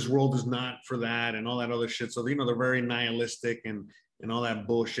children, and this world is not for that, and all that other shit. So they're very nihilistic and all that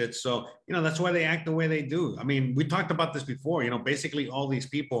bullshit. So that's why they act the way they do. I mean, we talked about this before. Basically all these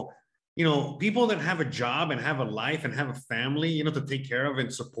people, people that have a job and have a life and have a family, to take care of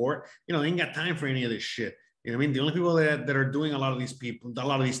and support, they ain't got time for any of this shit. You know what I mean? The only people that are doing a lot of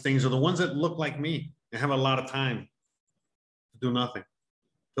these things are the ones that look like me and have a lot of time to do nothing.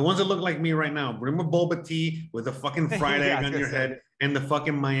 The ones that look like me right now, bring a boba tea with a fucking fried egg on your head and the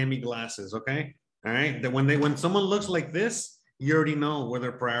fucking Miami glasses, okay? All right? That when someone looks like this, you already know where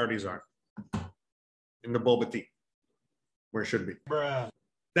their priorities are. In the boba tea, where it should be. Bruh.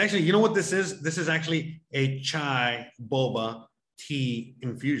 Actually, you know what this is? This is actually a chai boba tea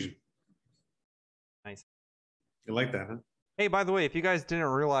infusion. Nice. You like that, huh? Hey, by the way, if you guys didn't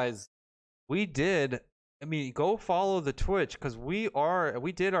realize, we did. I mean, go follow the Twitch because we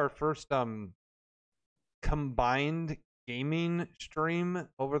did our first combined gaming stream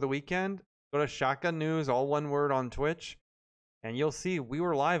over the weekend. Go to Shotgun News, all one word on Twitch, and you'll see we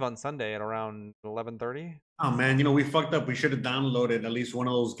were live on Sunday at around 11:30. Oh man, we fucked up. We should have downloaded at least one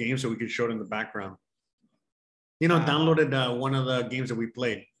of those games so we could show it in the background. Downloaded one of the games that we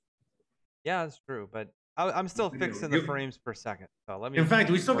played. Yeah, that's true, but I'm still fixing the frames per second. So let me. In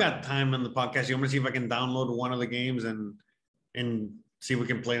fact, we still got time in the podcast. You want me to see if I can download one of the games and see if we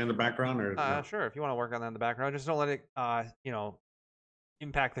can play it in the background, or no? Sure. If you want to work on that in the background, just don't let it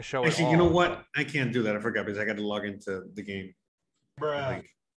impact the show. Actually, you know what? I can't do that. I forgot because I got to log into the game. Bruh.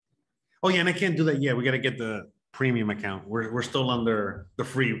 Oh yeah, and I can't do that yet. We got to get the premium account. We're still under the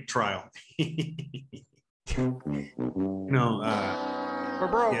free trial. We're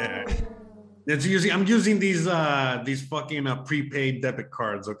broke. Yeah. I'm using these fucking prepaid debit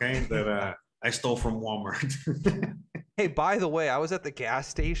cards, okay? That I stole from Walmart. Hey, by the way, I was at the gas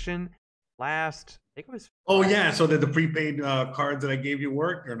station last. I think it was. Oh yeah, so did the prepaid cards that I gave you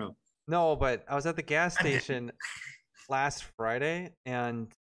work or no? No, but I was at the gas station last Friday,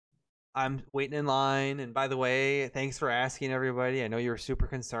 and I'm waiting in line. And by the way, thanks for asking, everybody. I know you were super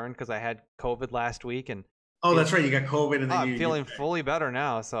concerned because I had COVID last week, and oh, that's right, you got COVID, and then I'm feeling fully better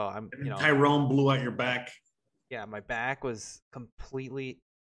now. So I'm, Tyrone blew out your back. Yeah, my back was completely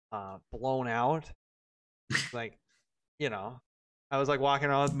blown out. Like, I was like walking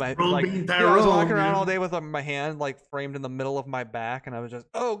around with my I was walking around all day with my hand like framed in the middle of my back, and I was just,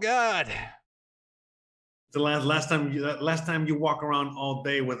 oh god. The last time you walk around all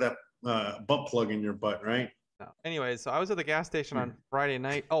day with that butt plug in your butt, right? No. Anyways, so I was at the gas station on Friday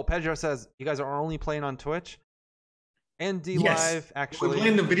night. Oh, Pedro says you guys are only playing on Twitch and D Live. Actually, we're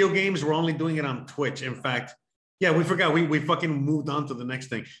playing the video games. We're only doing it on Twitch. In fact, yeah, we forgot. We fucking moved on to the next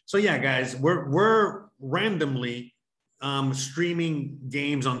thing. So yeah, guys, we're randomly streaming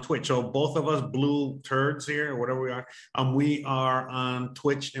games on Twitch. So both of us blue turds here, or whatever we are on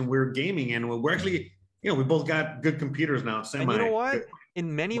Twitch, and we're gaming, and we're actually, we both got good computers now. And you know what?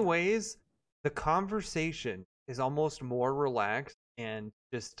 In many ways, the conversation is almost more relaxed and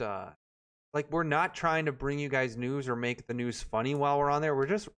just like we're not trying to bring you guys news or make the news funny while we're on there. We're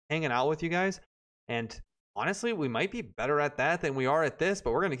just hanging out with you guys, and honestly, we might be better at that than we are at this,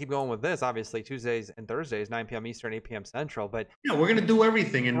 but we're going to keep going with this. Obviously, Tuesdays and Thursdays, 9 p.m. Eastern, 8 p.m. Central. But yeah, we're going to do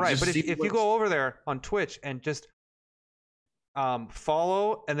everything. And right, but if you go over there on Twitch and just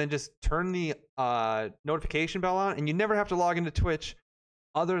follow and then just turn the notification bell on, and you never have to log into Twitch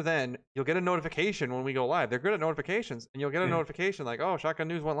other than you'll get a notification when we go live. They're good at notifications, and you'll get a notification like, oh, Shotgun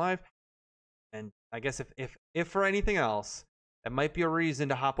News went live. And I guess if for anything else, that might be a reason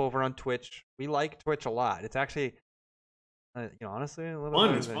to hop over on Twitch. We like Twitch a lot. It's actually, honestly, a little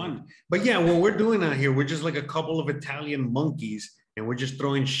fun. It's fun. But yeah, what we're doing out here, we're just like a couple of Italian monkeys, and we're just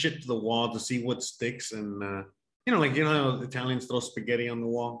throwing shit to the wall to see what sticks. And how Italians throw spaghetti on the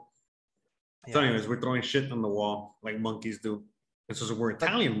wall. Yeah. So, anyways, we're throwing shit on the wall like monkeys do. And so we're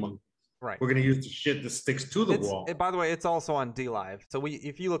Italian monkeys. Right. We're gonna use the shit that sticks to the wall. By the way, it's also on D Live. So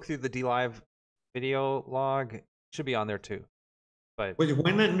if you look through the D Live video log, it should be on there too. But wait,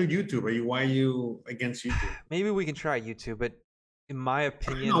 why not YouTube? Why are you against YouTube? Maybe we can try YouTube, but in my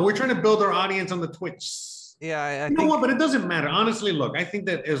opinion, no, we're trying to build our audience on the Twitch. Yeah, you know what? But it doesn't matter. Honestly, look, I think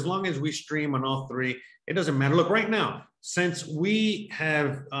that as long as we stream on all three, it doesn't matter. Look, right now, since we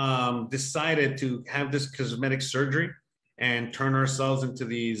have decided to have this cosmetic surgery and turn ourselves into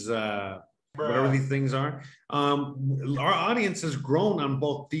these whatever these things are, our audience has grown on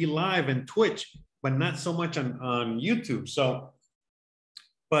both D Live and Twitch, but not so much on YouTube. So.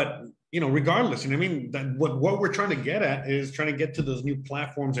 But regardless, that what we're trying to get at is trying to get to those new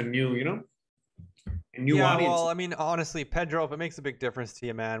platforms and new, and new audiences. Well, I mean, honestly, Pedro, if it makes a big difference to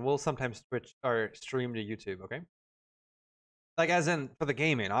you, man, we'll sometimes switch or stream to YouTube. Okay. Like as in for the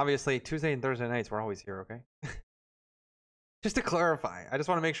gaming. Obviously, Tuesday and Thursday nights we're always here. Okay. Just to clarify, I just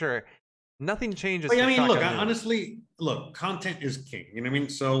want to make sure nothing changes. But, I mean, look, Shotgun News. honestly, look, content is king. You know what I mean?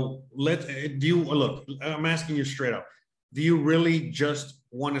 So look, I'm asking you straight up. Do you really just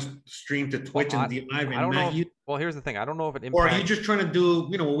want to stream to Twitch and DLive and I don't know. not Well, here's the thing. I don't know if it impacts. or are you just trying to do,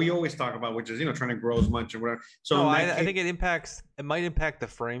 what we always talk about, which is, trying to grow as much and whatever. So No, in I that think it impacts. It might impact the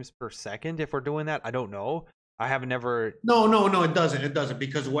frames per second if we're doing that. I don't know. I have never. No, it doesn't. It doesn't,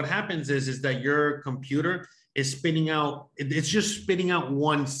 because what happens is that your computer is spitting out. It's just spitting out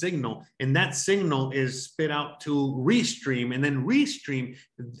one signal, and that signal is spit out to restream, and then restream.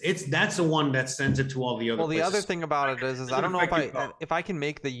 That's the one that sends it to all the other. Well, the places. other thing about it is I don't know if I can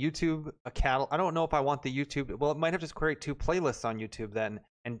make the YouTube a catalog. I don't know if I want the YouTube. Well, it might have to create 2 playlists on YouTube then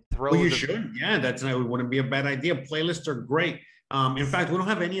and throw. Well, you should. Yeah, it wouldn't be a bad idea. Playlists are great. In fact, we don't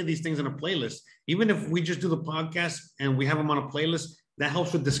have any of these things in a playlist. Even if we just do the podcast and we have them on a playlist, that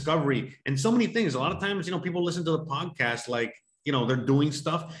helps with discovery and so many things. A lot of times, people listen to the podcast like, they're doing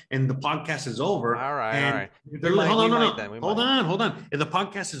stuff and the podcast is over. All right. Hold on. If the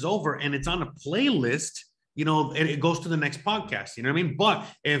podcast is over and it's on a playlist, it goes to the next podcast. You know what I mean? But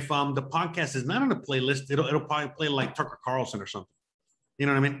if the podcast is not on a playlist, it'll probably play like Tucker Carlson or something. You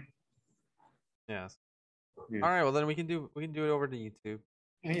know what I mean? Yes. Yeah. All right. Well, then we can do it over to YouTube.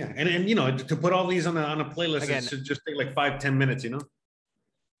 Yeah. And to put all these on a playlist, Again, it should just take like 5-10 minutes.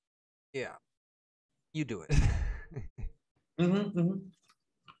 Yeah. You do it. Mm-hmm.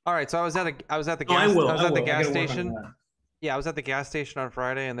 All right. So I was at the No, gas. I will. I was at the I gas gotta work on station. that. Yeah, I was at the gas station on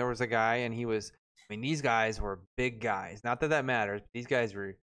Friday, and there was a guy, and he was. I mean, these guys were big guys. Not that matters. But these guys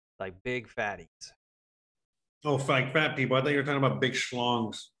were like big fatties. Oh, like fat people. I thought you were talking about big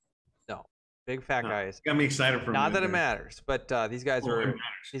schlongs. No, big fat guys. Got me excited for a Not minute that it there. matters, but these guys Oh, it were. matters.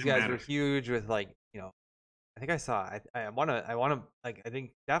 These It guys matters. were huge with like I think I saw. I want to like I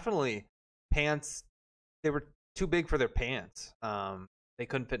think definitely pants. They were too big for their pants. They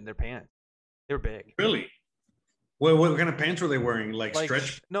couldn't fit in their pants. They were big. Really? What kind of pants were they wearing? Like Like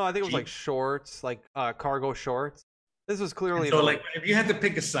stretch? no, I think it was jeans? like shorts, like cargo shorts. This was clearly So the, like, if you had to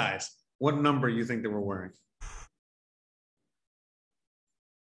pick a size, what number you think they were wearing?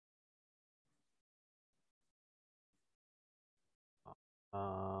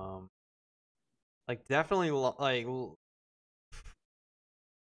 like definitely like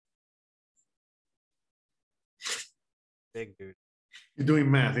big dude. You're doing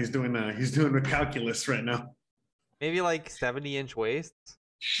math. He's doing the calculus right now. Maybe like 70-inch waists.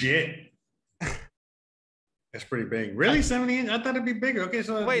 Shit. That's pretty big. Really? 70 inch? I thought it'd be bigger. Okay,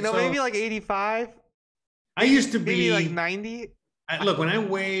 so Wait, no, maybe like 85. I used to Maybe be like 90. look, when I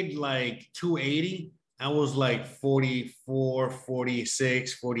weighed like 280, I was like 44,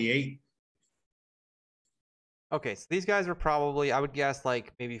 46, 48. Okay, so these guys were probably, I would guess,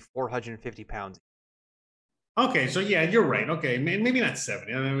 like maybe 450 pounds. Okay, so yeah, you're right. Okay, maybe not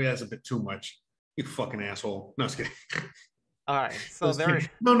 70. Maybe that's a bit too much. You fucking asshole. No, just kidding. All right, so they're yeah,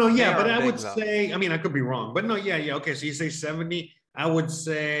 they but are I big, would though. say, I mean, I could be wrong, but no, yeah. Okay, so you say 70. I would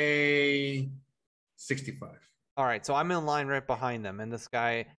say 65. all right. So I'm in line right behind them, and this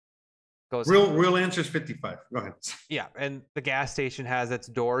guy goes, Real answer is 55. Go ahead. yeah. And the gas station has its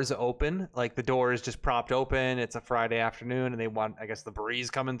doors open, like the door is just propped open. It's a Friday afternoon, and they want, I guess, the breeze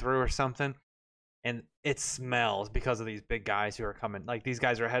coming through or something, and it smells because of these big guys who are coming. Like these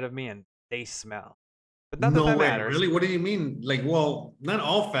guys are ahead of me, and they smell. But not No that way, matters. really? What do you mean? Like, well, not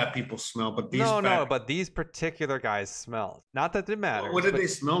all fat people smell, but these. No, but these particular guys smell. Not that it matters. What did but, they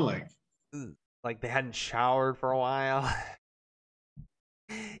smell like? like they hadn't showered for a while.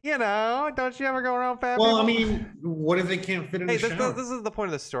 Don't you ever go around fat Well, I people? mean, what if they can't fit in hey, the shower? this is the point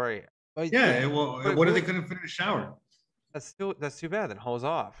of the story. Yeah, well, but what if they really- couldn't fit in the shower? That's too bad. Then hose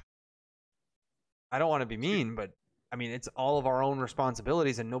off. I don't want to be mean, but I mean it's all of our own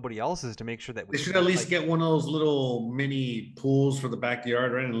responsibilities and nobody else's to make sure that we They should at least like, get one of those little mini pools for the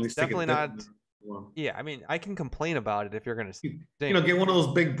backyard, right? And at least take a Definitely dip not- in the- well, Yeah, I mean I can complain about it if you're gonna. get one of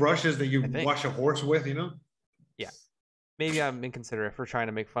those big brushes that you I think. wash a horse with, Maybe I'm inconsiderate for trying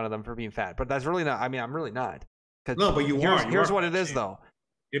to make fun of them for being fat, but that's really not. I mean I'm really not. 'Cause No, but here's are what it fat is shaming. though.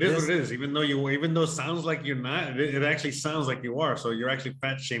 It is what it is. Even though it sounds like you're not, it actually sounds like you are. So you're actually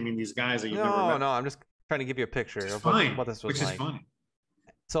fat shaming these guys that you never met. No, I'm just trying to give you a picture Which is of fine. what this was Which like. is funny.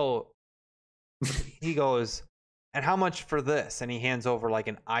 So he goes, and how much for this? And he hands over like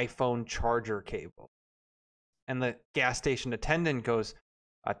an iPhone charger cable. And the gas station attendant goes,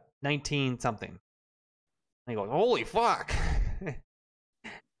 19 something. And he goes, holy fuck.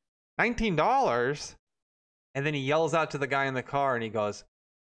 $19? And then he yells out to the guy in the car and he goes,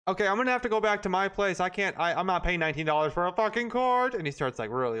 okay, I'm gonna have to go back to my place. I'm not paying $19 for a fucking cord. And he starts like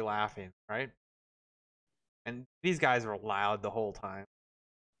really laughing, right? And these guys were loud the whole time.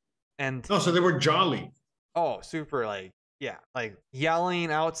 And Oh, so they were jolly. oh, super like, yeah, like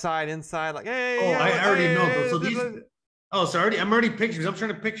yelling outside, inside, like, hey. Oh, yeah, I already know. hey, So these. Oh, so I'm already picturing. I'm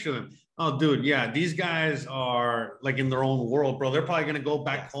trying to picture them. Oh, dude, yeah, these guys are like in their own world, bro. They're probably gonna go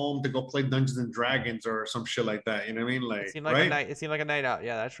back home to go play Dungeons and Dragons or some shit like that. You know what I mean? Like, it seemed like right? a night. It seemed like a night out.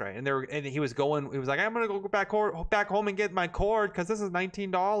 Yeah, that's right. And he was going. He was like, I'm gonna go back home and get my cord because this is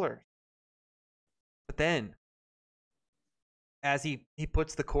 $19. But then, as he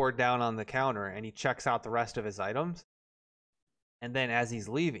puts the cord down on the counter and he checks out the rest of his items, and then as he's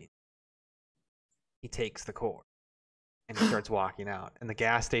leaving, he takes the cord and he starts walking out. And the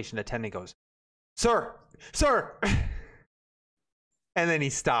gas station attendant goes, "Sir, sir," and then he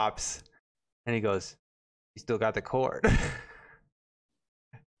stops and he goes, "You still got the cord?"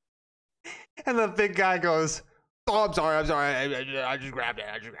 And the big guy goes, "Oh, I'm sorry. I just grabbed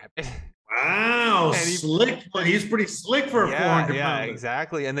it. Wow, And slick. But he's pretty slick for a 400 yeah, pounder.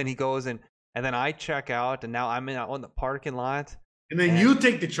 exactly. And then he goes and then I check out, and now I'm on the parking lot. And then you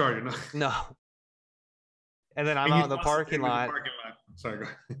take the charger. No. No. And then I'm And out you in the toss it parking in with the lot, parking lot. Sorry, go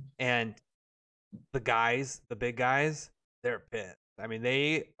ahead. and the big guys, they're pissed. I mean,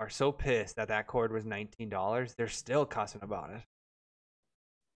 they are so pissed that that cord was $19. They're still cussing about it.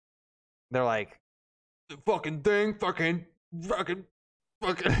 They're like, "The fucking thing, fucking." If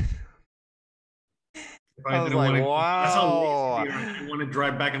I was didn't like, wanna- That's how wow. lazy they are. You want to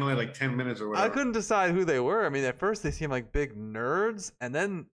drive back in only like 10 minutes or whatever. I couldn't decide who they were. I mean, at first they seemed like big nerds, and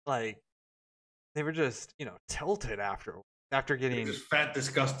then like they were just, tilted after They're getting just fat,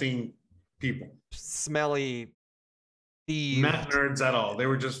 disgusting people. smelly thieves. Not nerds at all. They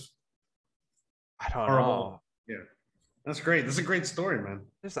were just I don't horrible. know. Yeah. That's great. That's a great story, man.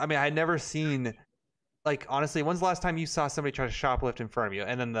 I mean, I'd never seen, like, honestly, when's the last time you saw somebody try to shoplift in front of you,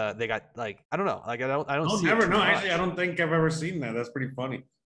 and then they got like, I don't know, like I don't No, see it never. too No, much. actually, I don't think I've ever seen that. That's pretty funny.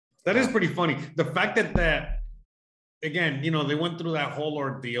 That is pretty funny. The fact that again, they went through that whole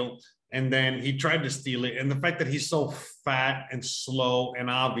ordeal, and then he tried to steal it, and the fact that he's so fat and slow and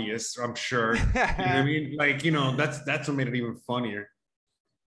obvious, I'm sure. You know what I mean? Like, that's what made it even funnier.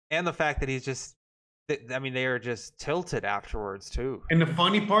 And the fact that he's just, I mean, they are just tilted afterwards too. And the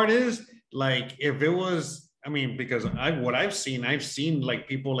funny part is, like, if it was, I mean, because I've seen like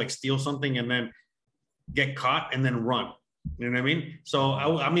people like steal something and then get caught and then run. You know what I mean? So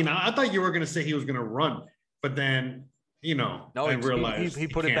I thought you were gonna say he was gonna run, but then No, I realized he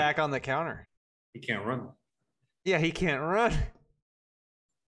put it back on the counter. He can't run. Yeah, he can't run.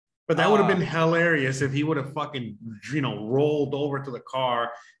 But that would have been hilarious if he would have fucking, rolled over to the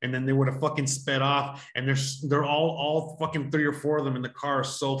car, and then they would have fucking sped off, and they're all fucking 3 or 4 of them in the car are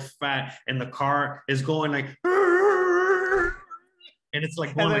so fat, and the car is going like, and it's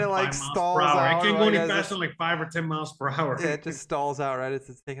like going And then like it, 5 miles stalls per hour. out, It can't go any like, as faster than like 5 or 10 miles per hour. Yeah, it just stalls out, right?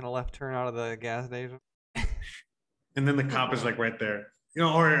 It's taking a left turn out of the gas station. And then the cop is like right there,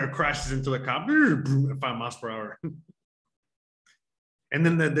 or it crashes into the cop at 5 miles per hour. And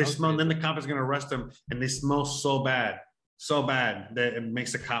then they smell. And then the cop is gonna arrest them, and they smell so bad that it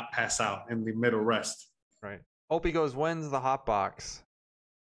makes the cop pass out in the mid arrest. Right. Opie goes, "When's the hot box?"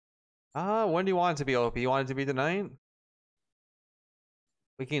 When do you want it to be, Opie? You want it to be tonight?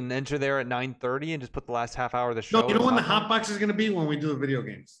 We can enter there at 9:30 and just put the last half hour of the show. No, you know as when the hot hot box is gonna be? When we do the video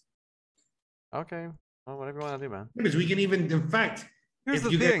games. box? Okay. Well, whatever you want to do, man. Because we can even, in fact, Here's if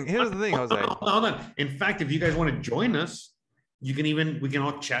the you guys- thing. Here's the thing, Jose. Hold on. In fact, if you guys want to join us, we can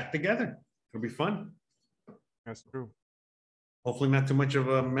all chat together. It'll be fun. That's true. Hopefully, not too much of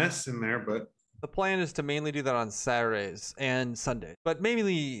a mess in there, but The plan is to mainly do that on Saturdays and Sundays, but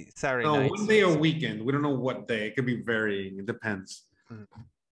maybe Saturday no, nights. one day a weekend. We don't know what day. It could be varying. It depends. Mhm.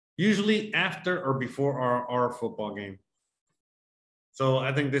 Usually after or before our football game. So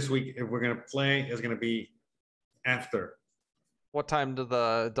I think this week, if we're gonna play, it's gonna be after What time do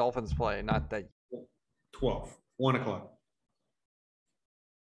the Dolphins play? Not that. 12, 1 o'clock.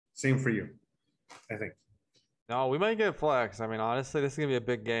 Same for you, I think. No, we might get flex. I mean, honestly, this is gonna be a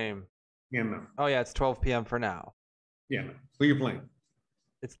big game. Yeah, no. Oh yeah, it's 12 p.m. for now. Yeah, no. Who you playing?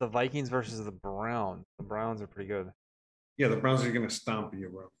 It's the Vikings versus the Browns. The Browns are pretty good. Yeah, the Browns are gonna stomp you,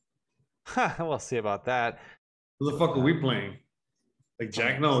 bro. We'll see about that. Who the fuck are we playing? Like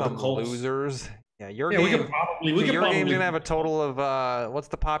Jack? No, Some the Colts. losers. Yeah, your Yeah, game. we could probably. Your game's gonna have a total of what's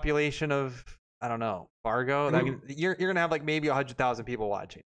the population of? I don't know. Fargo. You're gonna have like maybe 100,000 people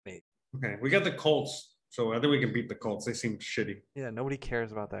watching. Maybe. Okay, we got the Colts, so I think we can beat the Colts. They seem shitty. Yeah, nobody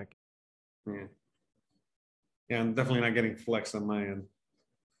cares about that. Yeah. Yeah, I'm definitely not getting flex on my end.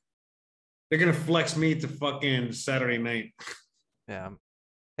 They're gonna flex me to fucking Saturday night. Yeah.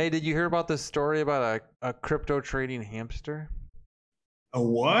 Hey, did you hear about this story about a crypto trading hamster? A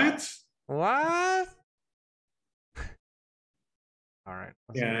what? What? All right.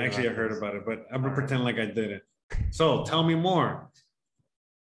 Yeah, actually, I heard about it, but I'm gonna All right. pretend like I did it. So tell me more.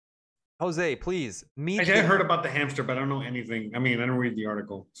 Jose, please meet. Actually, I heard about the hamster, but I don't know anything. I mean, I didn't read the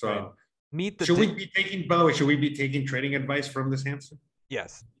article. So Right. Meet the. should we be taking? By the way, should we be taking trading advice from this hamster?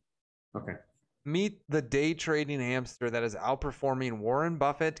 Yes. Okay. Meet the day trading hamster that is outperforming Warren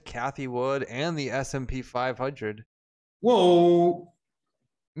Buffett, Cathie Wood, and the S&P 500. Whoa.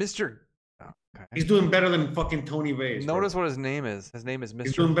 Mr. Oh, okay. He's doing better than fucking Tony Vase. Notice what his name is. His name is Mr.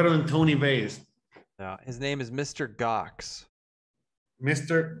 He's doing better than Tony Vase. No, his name is Mr. Gox.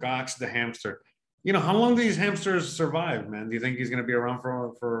 Mr. Gox the hamster. You know, how long do these hamsters survive, man? Do you think he's going to be around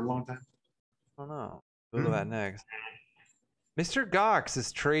for a long time? I don't know. Google that next. Mr. Gox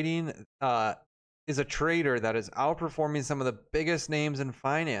is trading. Is a trader that is outperforming some of the biggest names in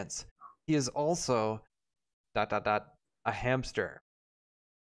finance. He is also a hamster.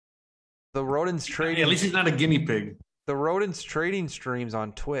 The rodents trading. Hey, at least he's not a guinea pig. The rodents trading streams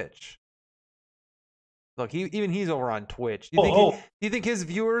on Twitch. Look, even he's over on Twitch. Do you think his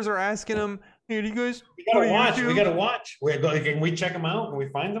viewers are asking him, "Hey, do you guys We gotta go to watch. YouTube? We gotta watch. Can we check them out? Can we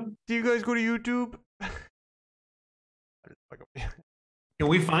find them? Do you guys go to YouTube?" Can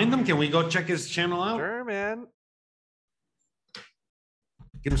we find them? Can we go check his channel out? Sure, man.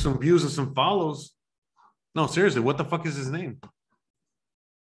 Give him some views and some follows. No, seriously, what the fuck is his name?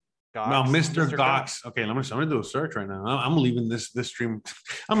 Gox, No, Mr. Gox. Okay, let me do a search right now. I'm leaving this stream.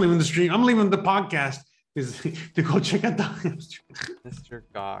 I'm leaving the stream. I'm leaving the podcast to go check out the Mr.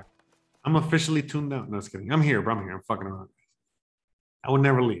 Gox. I'm officially tuned out. No, just kidding. I'm here, bro. I'm here. I'm fucking around. I would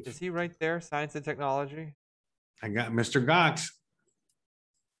never leave. Is he right there? Science and technology. I got Mr. Gox.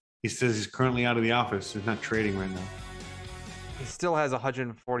 He says he's currently out of the office. He's not trading right now. He still has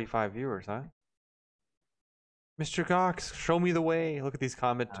 145 viewers, huh? Mr. Gox, show me the way. Look at these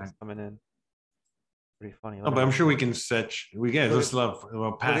comments coming in. Pretty funny. No, but I'm sure we can set. We get this love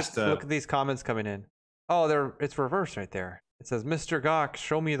past. Look at these comments coming in. Oh, it's reversed right there. It says, "Mr. Gox,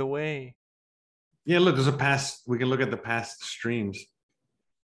 show me the way." Yeah, look, there's a past. We can look at the past streams.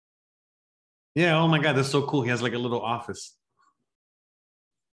 Yeah. Oh my God, that's so cool. He has like a little office.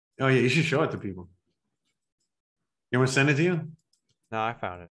 Oh yeah, you should show it to people. You want to send it to you? No, I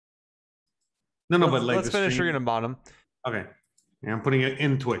found it. No, but like let's finish stream... reading the bottom. Okay. Yeah, I'm putting it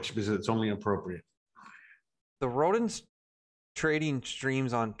in Twitch because it's only appropriate. The rodents trading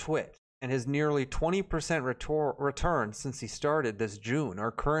streams on Twitch and his nearly 20% return since he started this June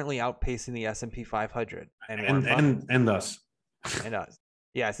are currently outpacing the S&P 500 and us. And us.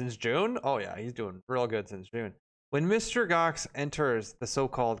 Yeah, since June? Oh yeah, he's doing real good since June. When Mr. Gox enters the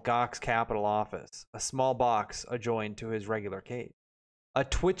so-called Gox Capital office, a small box adjoined to his regular cage, a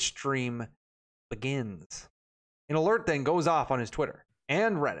Twitch stream begins. An alert then goes off on his Twitter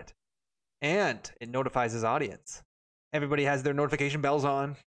and Reddit, and it notifies his audience. Everybody has their notification bells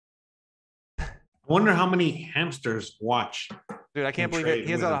on. I wonder how many hamsters watch. Dude, I can't believe it.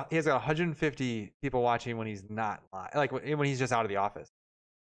 He has got 150 people watching when he's not live, like when he's just out of the office.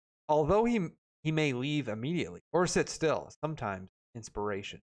 Although he may leave immediately or sit still, sometimes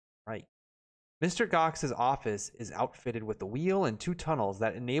inspiration, right? Mr. Gox's office is outfitted with the wheel and 2 tunnels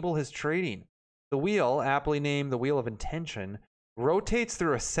that enable his trading. The wheel, aptly named the Wheel of Intention, rotates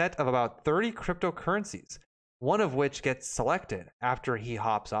through a set of about 30 cryptocurrencies, one of which gets selected after he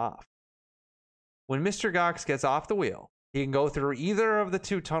hops off. When Mr. Gox gets off the wheel, he can go through either of the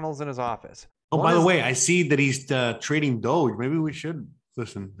 2 tunnels in his office. Oh, by the way, I see that he's trading Doge. Maybe we should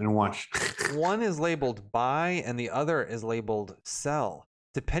listen and watch. One is labeled buy and the other is labeled sell.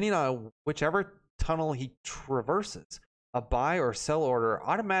 Depending on whichever tunnel he traverses, a buy or sell order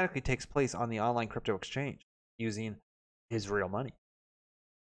automatically takes place on the online crypto exchange using his real money.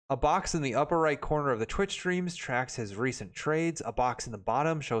 A box in the upper right corner of the Twitch streams tracks his recent trades. A box in the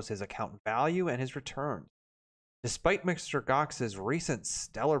bottom shows his account value and his returns. Despite Mr. Gox's recent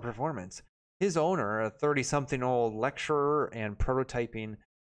stellar performance, his owner, a 30-something-old lecturer and prototyping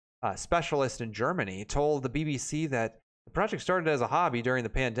specialist in Germany, told the BBC that the project started as a hobby during the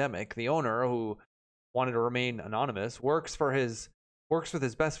pandemic. The owner, who wanted to remain anonymous, works with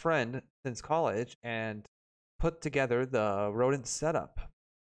his best friend since college and put together the rodent setup.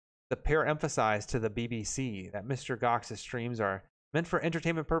 The pair emphasized to the BBC that Mr. Gox's streams are meant for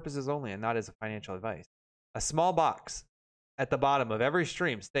entertainment purposes only and not as a financial advice. A small box at the bottom of every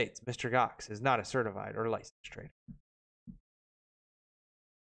stream states Mr. Gox is not a certified or licensed trader.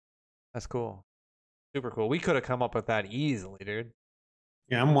 That's cool. Super cool. We could have come up with that easily, dude.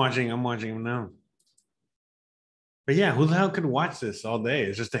 Yeah, I'm watching him now. But yeah, who the hell could watch this all day?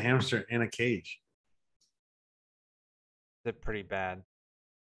 It's just a hamster in a cage. It's pretty bad.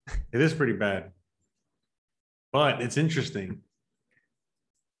 It is pretty bad. But it's interesting.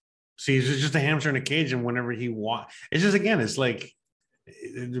 See, it's just a hamster in a cage, and whenever he walks, it's just, again, it's like,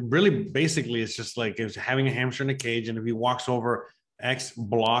 really, basically, it's just like it's having a hamster in a cage, and if he walks over X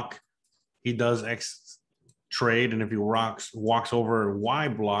block, he does X trade, and if he walks over Y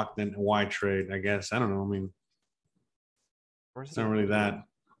block, then Y trade, I guess. I don't know. I mean, it's not really that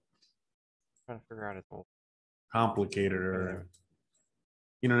Trying to figure out its whole complicated, or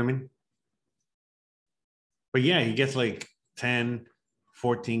you know what I mean? But yeah, he gets like 10,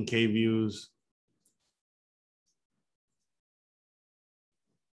 14K views.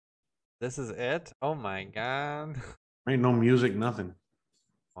 This is it? Oh my god. Right? No music, nothing.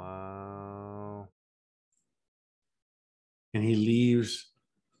 Wow. And he leaves.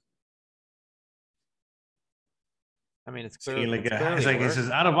 I mean, it's See, clear. like, it's like, he says,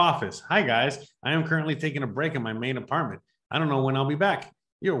 out of office. Hi, guys. I am currently taking a break in my main apartment. I don't know when I'll be back.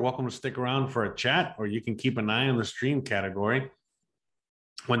 You're welcome to stick around for a chat, or you can keep an eye on the stream category.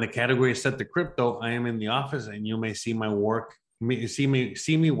 When the category is set to crypto, I am in the office, and you may see my work, see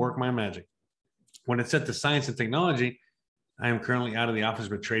me work my magic. When it's set to science and technology, I am currently out of the office,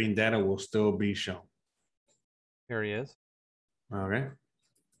 but trading data will still be shown. Here he is. Okay.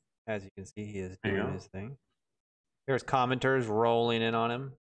 As you can see, he is There you doing go. his thing. There's commenters rolling in on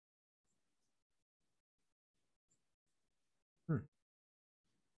him.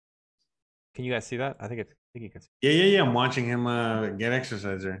 Can you guys see that? I think you can see. Yeah. I'm watching him get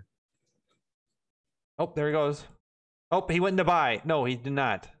exercise there. Oh, there he goes. Oh, he went into buy. No, he did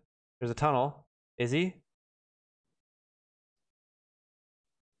not. There's a tunnel. Is he?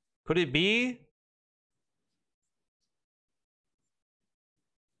 Could it be?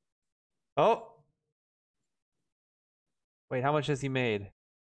 Oh. Wait, how much has he made?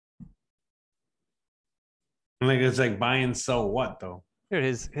 Like, it's like buy and sell what though? Dude,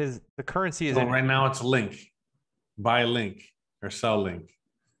 the currency is So in. right now it's link, buy link or sell link.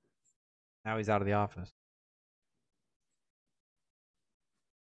 Now he's out of the office.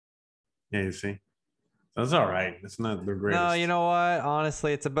 Yeah, you see, that's all right. It's not the greatest. No, you know what?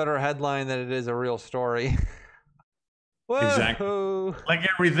 Honestly, it's a better headline than it is a real story. Exactly. Whoa. Like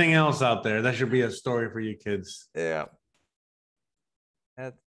everything else out there, that should be a story for you kids. Yeah.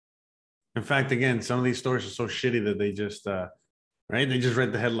 That's In fact, again, some of these stories are so shitty that they just right, they just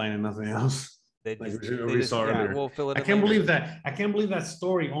read the headline and nothing else. they Like just, we saw earlier. we'll fill it I in can't later. believe that. I can't believe that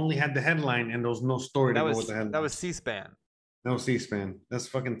story only had the headline and there was no story to go with the headline. That was C-SPAN. No C-SPAN. That's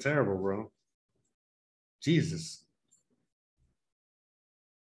fucking terrible, bro. Jesus.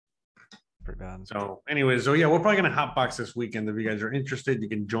 Pretty bad. So, anyways, yeah, we're probably gonna hotbox this weekend. If you guys are interested, you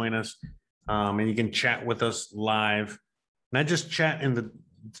can join us, and you can chat with us live. Not just chat in the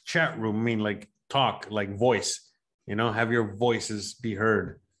chat room. I mean, like talk, like voice. You know, have your voices be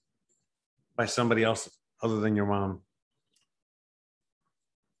heard by somebody else other than your mom.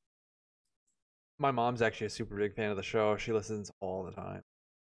 My mom's actually a super big fan of the show. She listens all the time.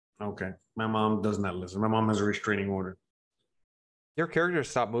 Okay, my mom does not listen. My mom has a restraining order. Your character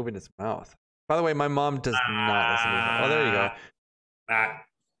stopped moving its mouth. By the way, my mom does not listen to me. Oh, there you go.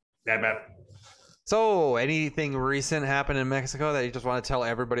 Bad. So, anything recent happened in Mexico that you just want to tell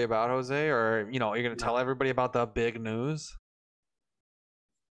everybody about, Jose? Or, you're going to tell everybody about the big news?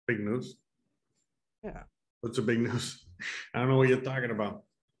 Big news. Yeah. What's the big news? I don't know what you're talking about.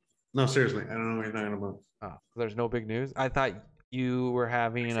 No, seriously, I don't know what you're talking about. Oh, there's no big news? I thought you were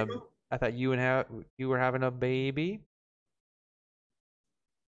having Mexico? you were having a baby.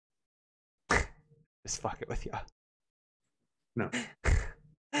 Just fuck it with you. No.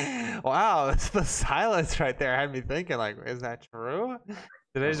 Wow, that's the silence right there. Had me thinking, like, is that true?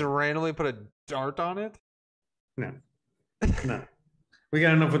 Did I just randomly put a dart on it? No. No. We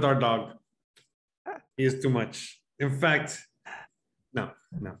got enough with our dog. He is too much. In fact, no.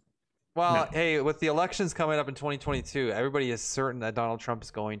 Well, No. hey, with the elections coming up in 2022, everybody is certain that Donald Trump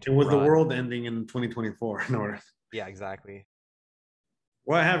is going to And with the run. world ending in 2024. No. Yeah, exactly.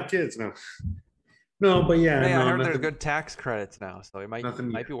 Well, I have kids. No, but yeah. Hey, I no, heard there's nothing- good tax credits now, so it might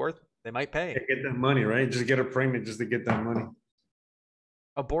be worth. They might pay. Get that money, right? Just get her pregnant just to get that money.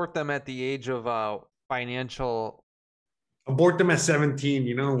 Abort them at the age of financial. Abort them at 17,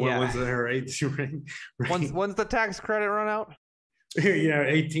 you know, Yeah. once her age, right? When's the tax credit run out? Yeah,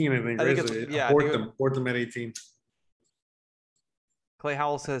 18, I think. I think Right? it's- yeah, I abort think them at 18. Clay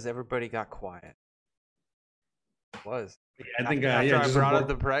Howell says everybody got quiet. It was. Yeah, I think after, yeah, I just brought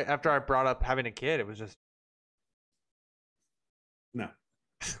abort- up after I brought up having a kid, it was just No.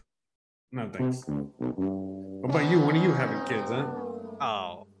 No, thanks. What about you? When are you having kids, huh?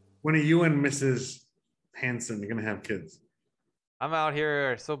 Oh, When are you and Mrs. Hanson gonna have kids? I'm out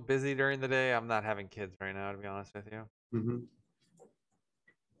here so busy during the day. I'm not having kids right now, to be honest with you. Mm-hmm.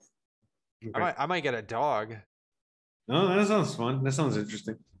 I might get a dog. Oh, that sounds fun. That sounds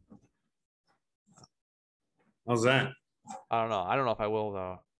interesting. How's that? I don't know. I don't know if I will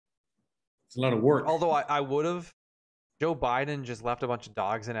though. It's a lot of work. Although I would have. Joe Biden just left a bunch of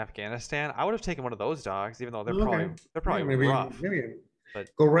dogs in Afghanistan. I would have taken one of those dogs, even though they're probably maybe, rough. Maybe But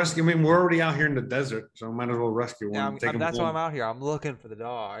go rescue. I mean, we're already out here in the desert, so I might as well rescue one. yeah, that's why I'm out here. I'm looking for the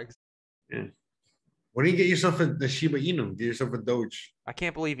dogs. Yeah. Why don't you get yourself the Shiba Inu? Get yourself a Doge. I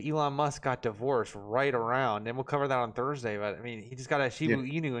can't believe Elon Musk got divorced right around, and we'll cover that on Thursday. But I mean, he just got a Shiba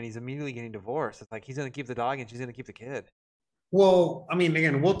Inu, and he's immediately getting divorced. It's like he's gonna keep the dog, and she's gonna keep the kid. Well, I mean,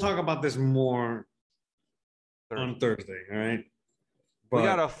 again, we'll talk about this more on Thursday. All right. But we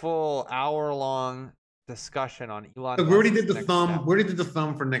got a full hour-long discussion on Elon. Look, we already did the next thumb. step. We already did the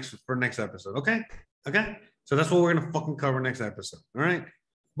thumb for next episode. Okay. Okay. So that's what we're gonna fucking cover next episode. All right.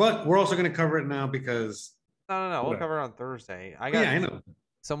 But we're also gonna cover it now because No. We'll cover it on Thursday. I know.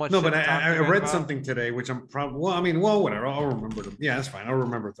 So much. No, but I read something today, which I'm probably. Well, I mean, whatever. I'll remember them. Yeah, that's fine. I'll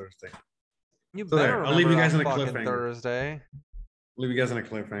remember Thursday. You So better I'll leave you guys in a fucking cliffhanger. Thursday. Leave you guys in a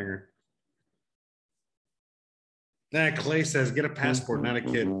cliffhanger. That Clay says, "Get a passport, not a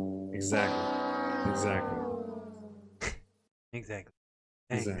kid." Exactly. That's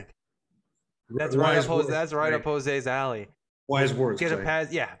right. That's right up Jose's alley. Wise words. Get a Clay.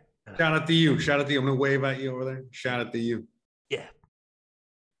 pass. Yeah. Shout out to you. Shout out to you. I'm gonna wave at you over there. Shout out to you. Yeah.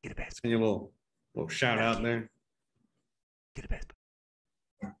 Get a pass. Send you a little shout out there. Get a pass.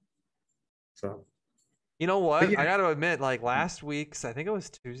 So. You know what? Yeah. I got to admit, like last week's, I think it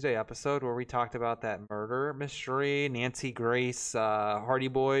was Tuesday episode where we talked about that murder mystery, Nancy Grace, Hardy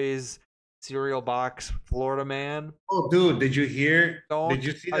Boys, cereal box, Florida man. Oh, dude, did you hear? Don't. Did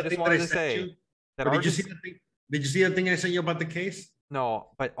you see I that just thing that wanted I to sent say you? that Or our did you see that thing? Did you see that thing I sent you about the case? No,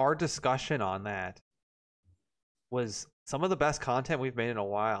 but our discussion on that was some of the best content we've made in a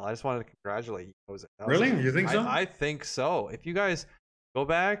while. I just wanted to congratulate you, Jose. Really? You think so? I think so. If you guys go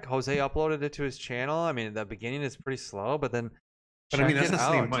back, Jose uploaded it to his channel. I mean, the beginning is pretty slow, but then But I mean, check that's it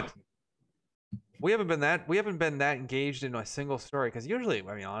not saying out. much. We haven't been that engaged in a single story because usually,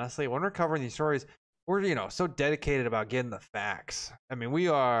 I mean, honestly, when we're covering these stories, we're so dedicated about getting the facts. I mean, we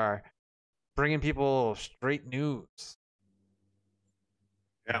are bringing people straight news.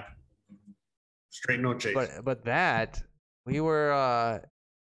 Yeah. Straight no chase. But that we were on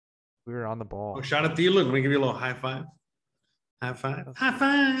the ball. Oh, shout out to you. Look, let me give you a little high five. High five. High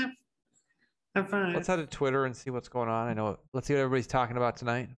five. High five. Let's head to Twitter and see what's going on. I know. Let's see what everybody's talking about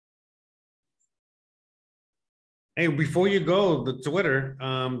tonight. Hey, before you go, the Twitter,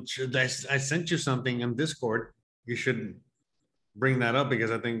 I sent you something on Discord. You should bring that up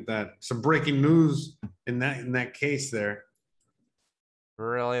because I think that some breaking news in that case there.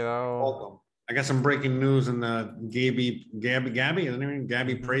 Really though. I got some breaking news in the Gabby, is her name?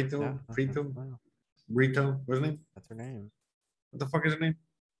 Gabby Preto? Yeah, Preto? wow. Brito? What's her name? That's her name. What the fuck is her name?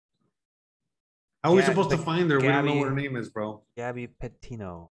 How are we supposed to find her? We don't know Gabby- what her name is, bro. Gabby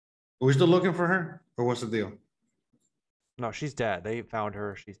Petino. Are we still looking for her? Or what's the deal? No, she's dead. They found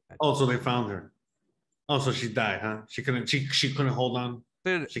her. She's dead. Oh, so they found her. Oh, so she died, huh? She couldn't hold on.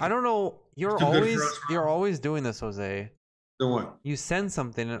 Dude, she- I don't know. You're too good for us, bro. you're always doing this, Jose. Then what? You send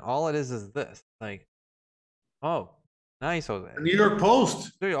something and all it is this. Like, oh, nice, Jose. The New York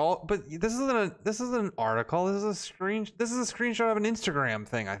Post. Dude, but this isn't an article. This is a screenshot of an Instagram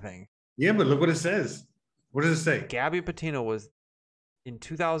thing, I think. Yeah, but look what it says. What does it say? Gabby Petino was in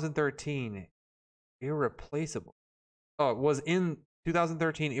 2013 irreplaceable. Oh, it was in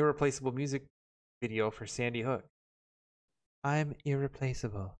 2013 irreplaceable music video for Sandy Hook. I'm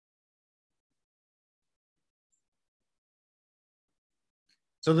irreplaceable.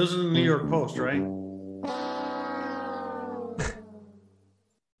 So this is the New York Post, right?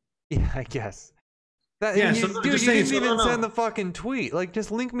 Yeah, I guess. That, Yeah, you, so I'm dude, just you saying, didn't so even no. send the fucking tweet. Like,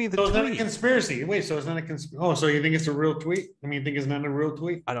 just link me the So it's not a tweet. conspiracy. Wait, so it's not a conspiracy. Oh, so you think it's a real tweet? I mean, you think it's not a real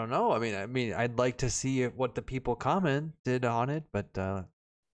tweet? I don't know. I mean, I'd like to see what the people commented on it, but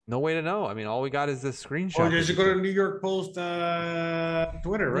no way to know. I mean, all we got is this screenshot. Or you should go to New York Post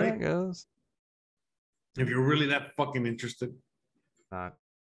Twitter, Yeah, I right? guess. If you're really that fucking interested. Not.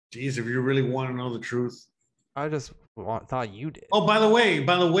 Jeez, if you really want to know the truth. I just thought you did. Oh, by the way,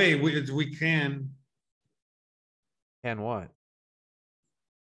 we can. And what?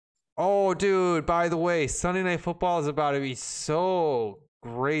 Oh, dude, by the way, Sunday Night Football is about to be so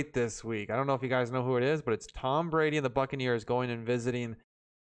great this week. I don't know if you guys know who it is, but it's Tom Brady and the Buccaneers going and visiting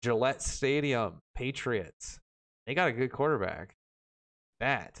Gillette Stadium, Patriots. They got a good quarterback.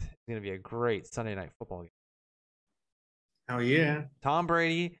 That is going to be a great Sunday night football game. Oh yeah. Tom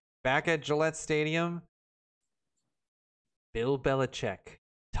Brady back at Gillette Stadium. Bill Belichick,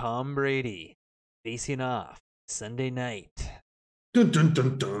 Tom Brady facing off Sunday night. Dun, dun,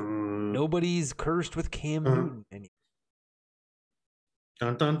 dun, dun. Nobody's cursed with Cam Newton anymore.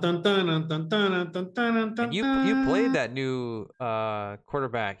 Dun, dun, dun, dun, dun, dun, dun, dun, dun, dun, And you played that new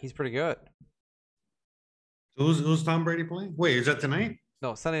quarterback. He's pretty good. Who's Tom Brady playing? Wait, is that tonight?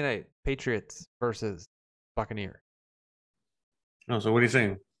 No, Sunday night. Patriots versus Buccaneers. Oh, so what are you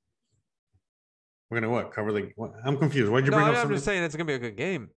saying? We're gonna what? Cover the what? I'm confused. Why'd you bring up I'm something? just saying it's gonna be a good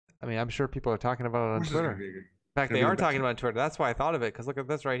game. I mean, I'm sure people are talking about it on Of course it's Twitter. gonna be a good- In fact, gonna they be are a talking bet. about it on Twitter. That's why I thought of it, because look at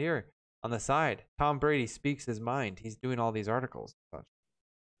this right here on the side. Tom Brady speaks his mind. He's doing all these articles.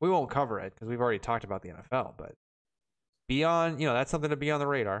 We won't cover it because we've already talked about the NFL, but that's something to be on the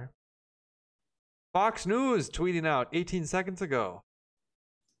radar. Fox News tweeting out 18 seconds ago.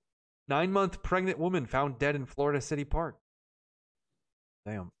 9-month pregnant woman found dead in Florida City Park.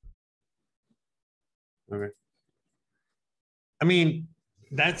 Damn. Okay. I mean,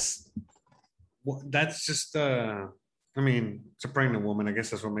 that's just I mean, it's a pregnant woman. I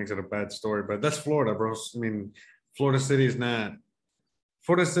guess that's what makes it a bad story. But that's Florida, bro. I mean, Florida City is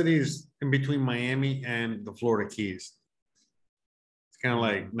in between Miami and the Florida Keys. It's kind of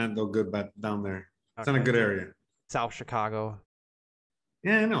like not no good but down there. It's in a good area. South Chicago.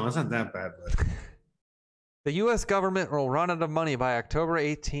 Yeah, no, it's not that bad. But The U.S. government will run out of money by October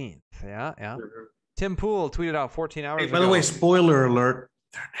 18th. Yeah. Tim Pool tweeted out 14 hours hey, ago. by the way, spoiler alert: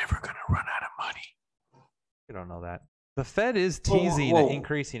 they're never gonna run out of money. You don't know that. The Fed is teasing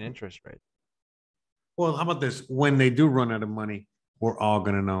increasing interest rates. Well, how about this? When they do run out of money, we're all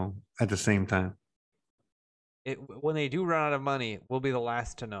gonna know at the same time. When they do run out of money, we'll be the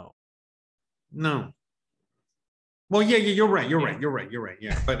last to know. No. Well, yeah, you're right. You're right.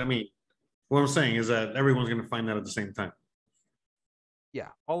 Yeah, but I mean, what I'm saying is that everyone's gonna find out at the same time. Yeah,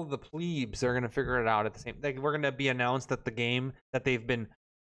 all of the plebes are going to figure it out at the same. Like, we're going to be announced that the game that they've been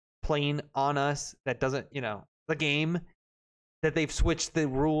playing on us that doesn't, the game that they've switched the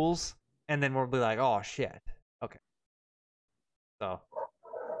rules, and then we'll be like, oh shit, okay. So,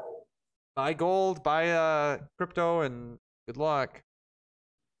 buy gold, buy crypto, and good luck.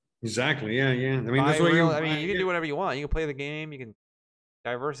 Exactly. Yeah. I mean, Buy that's what you you can do whatever you want. You can play the game. You can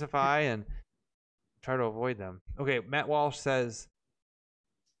diversify and try to avoid them. Okay, Matt Walsh says.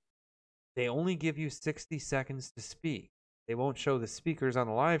 They only give you 60 seconds to speak. They won't show the speakers on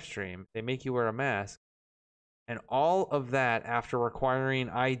the live stream. They make you wear a mask. And all of that after requiring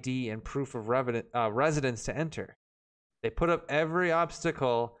ID and proof of residence to enter. They put up every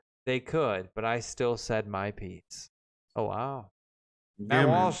obstacle they could, but I still said my piece. Oh, wow. Matt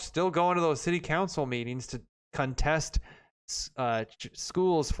Walsh still going to those city council meetings to contest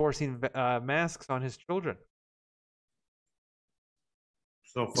schools forcing masks on his children.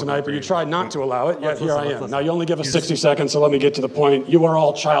 Tonight, but you tried not to allow it, yet here I am. Now, you only give us 60 seconds, so let me get to the point. You are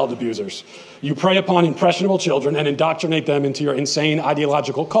all child abusers. You prey upon impressionable children and indoctrinate them into your insane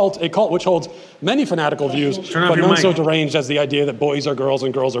ideological cult, a cult which holds many fanatical views, but none so deranged as the idea that boys are girls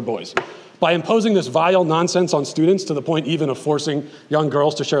and girls are boys. By imposing this vile nonsense on students to the point even of forcing young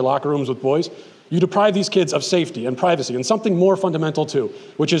girls to share locker rooms with boys, you deprive these kids of safety and privacy and something more fundamental too,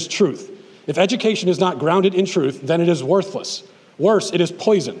 which is truth. If education is not grounded in truth, then it is worthless. Worse, it is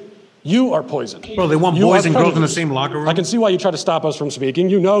poison. You are poison. Bro, they want boys and girls in the same locker room? I can see why you try to stop us from speaking.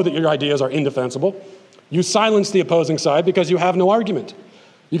 You know that your ideas are indefensible. You silence the opposing side because you have no argument.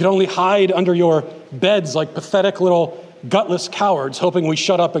 You can only hide under your beds like pathetic little gutless cowards hoping we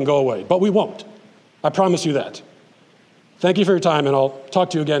shut up and go away. But we won't. I promise you that. Thank you for your time, and I'll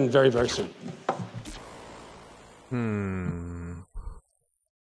talk to you again very, very soon. I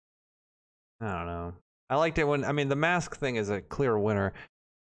don't know. I liked it when, the mask thing is a clear winner.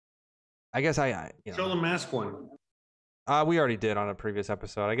 I guess Show the mask one. We already did on a previous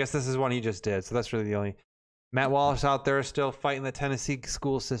episode. I guess this is one he just did, so that's really the only. Matt Walsh out there still fighting the Tennessee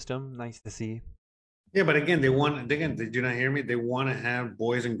school system. Nice to see. Yeah, but again, did you not hear me? They want to have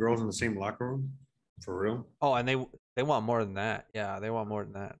boys and girls in the same locker room? For real? Oh, and they want more than that. Yeah, they want more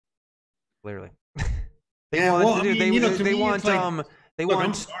than that. Clearly. They want.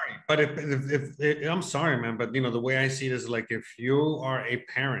 I'm sorry, but if I'm sorry, man, but the way I see it is like if you are a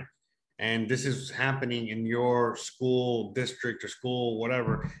parent and this is happening in your school district or school,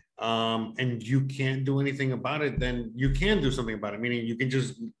 whatever, and you can't do anything about it, then you can do something about it. Meaning you can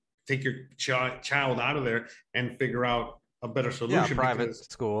just take your child out of there and figure out a better solution. Yeah, private because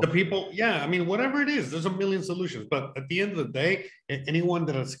school. The people, yeah, I mean, whatever it is, there's a million solutions. But at the end of the day, anyone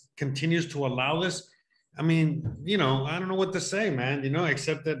that continues to allow this, I mean, you know, I don't know what to say, man. You know,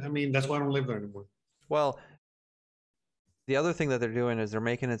 except that, I mean, that's why I don't live there anymore. Well, the other thing that they're doing is they're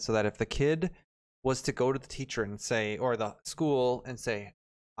making it so that if the kid was to go to the teacher and say, or the school and say,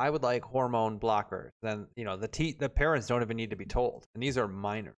 I would like hormone blockers, then, you know, the parents don't even need to be told. And these are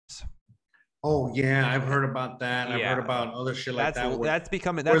minors. Oh yeah, I've heard about that. I've Yeah. heard about other shit like that. That's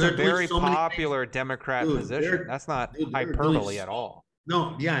becoming, that's a very popular Democrat position. That's not hyperbole at all.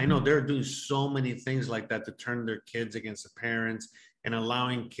 No, yeah, I know. They're doing so many things like that to turn their kids against the parents and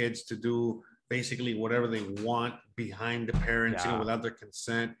allowing kids to do basically whatever they want behind the parents, you know, without their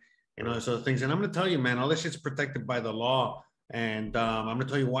consent and all those other things. And I'm going to tell you, man, all this shit's protected by the law. And I'm going to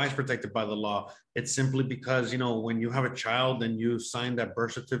tell you why it's protected by the law. It's simply because, you know, when you have a child and you sign that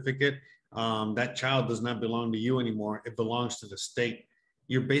birth certificate, that child does not belong to you anymore. It belongs to the state.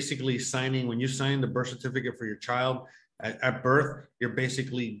 You're basically signing, when you sign the birth certificate for your child at birth, you're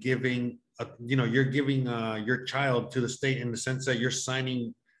basically giving, you're giving your child to the state in the sense that you're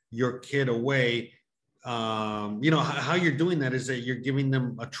signing your kid away. You know, how you're doing that is that you're giving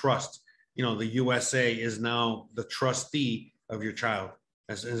them a trust. You know, the USA is now the trustee of your child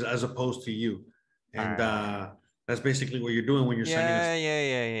as opposed to you. And that's basically what you're doing when you're signing.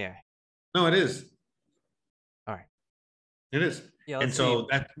 Yeah. No, it is. All right. It is. Yeah, and so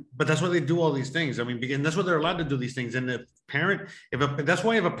but that's why they do all these things. I mean, and that's why they're allowed to do these things. And the parent, that's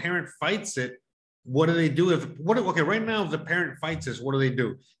why if a parent fights it, what do they do? Okay, right now, if the parent fights this, what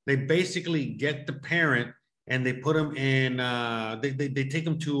do? They basically get the parent and they put them in, they take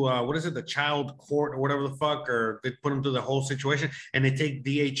them to, the child court or whatever the fuck, or they put them through the whole situation, and they take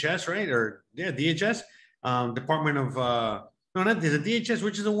DHS, right? Or, yeah, DHS, Department of, no, not the DHS,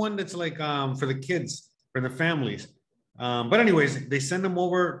 which is the one that's like for the kids, for the families. But anyways, they send them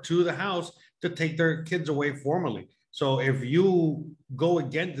over to the house to take their kids away formally. So if you go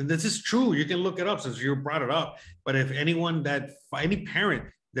against, and this is true, you can look it up since you brought it up. But if any parent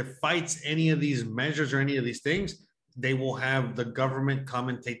that fights any of these measures or any of these things, they will have the government come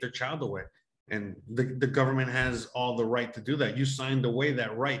and take their child away. And the government has all the right to do that. You signed away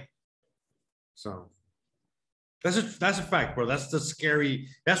that right. So that's a fact, bro. That's the scary,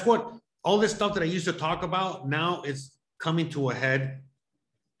 that's what all this stuff that I used to talk about now is coming to a head,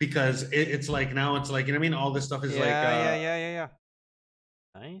 because it's like, now it's like, you know what I mean? All this stuff is yeah.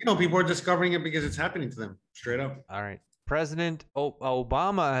 You know, people are discovering it because it's happening to them, straight up. All right. President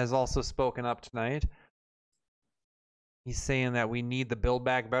Obama has also spoken up tonight. He's saying that we need the Build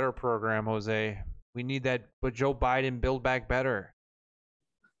Back Better program, Jose. We need that, but Joe Biden Build Back Better.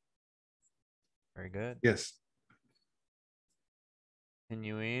 Very good. Yes.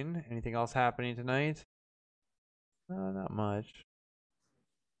 Continuing. Anything else happening tonight? Not much.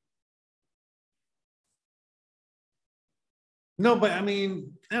 No, but I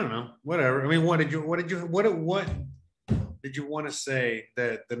mean, I don't know. Whatever. I mean, what did you want to say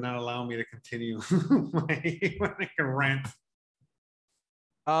that did not allow me to continue my rant?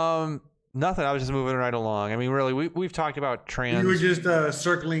 Nothing. I was just moving right along. I mean, really, we've talked about trans. You were just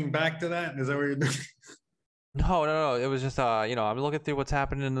circling back to that. Is that what you're doing? No. It was just I'm looking through what's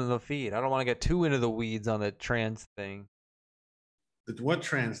happening in the feed. I don't want to get too into the weeds on the trans thing. What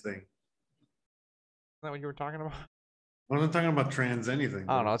trans thing? Is that what you were talking about? I wasn't talking about trans anything.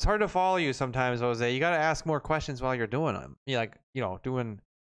 I don't know. It's hard to follow you sometimes, Jose. You got to ask more questions while you're doing them. You're like, doing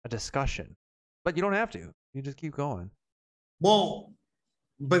a discussion, but you don't have to. You just keep going. Well,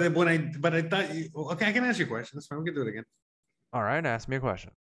 but I thought okay, I can ask you a question. That's fine. We can do it again. All right, ask me a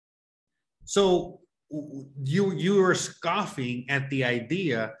question. So you were scoffing at the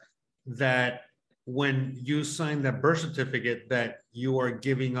idea that when you sign that birth certificate that you are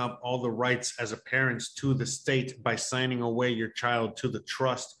giving up all the rights as a parent to the state by signing away your child to the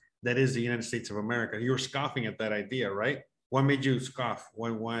trust that is the United States of America. You were scoffing at that idea, right? What made you scoff?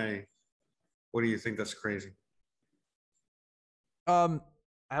 Why? What do you think that's crazy? I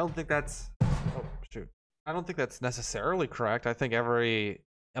don't think that's, I don't think that's necessarily correct. I think every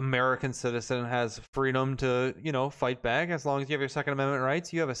American citizen has freedom to, fight back. As long as you have your Second Amendment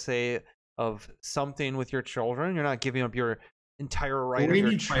rights, you have a say of something with your children. You're not giving up your entire right of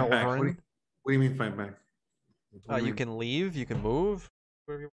your children. What do you mean fight back? You can leave, you can move.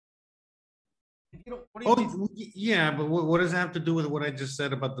 Yeah, but what does it have to do with what I just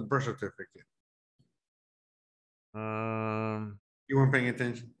said about the birth certificate? You weren't paying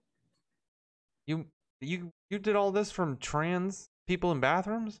attention. You did all this from trans people in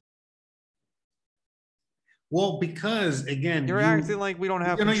bathrooms? Well, because again, you're acting like we don't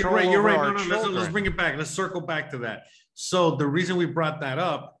have control. You're right. Over our let's bring it back. Let's circle back to that. So the reason we brought that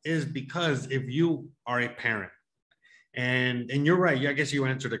up is because if you are a parent, and you're right, I guess you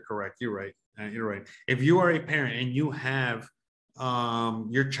answered it correct. You're right. You're right. If you are a parent and you have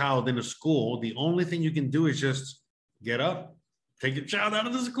your child in a school, the only thing you can do is just get up, take your child out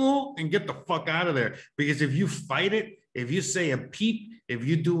of the school, and get the fuck out of there. Because if you fight it, if you say a peep, if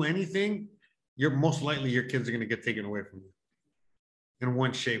you do anything, you're most likely your kids are going to get taken away from you in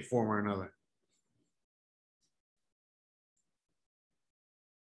one shape, form, or another.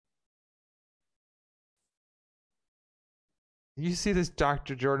 You see this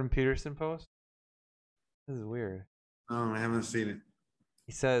Dr. Jordan Peterson post? This is weird. Oh, I haven't seen it.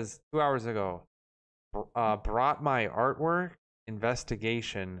 He says 2 hours ago, brought my artwork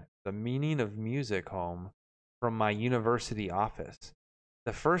investigation, the meaning of music home from my university office.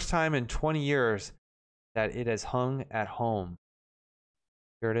 The first time in 20 years that it has hung at home.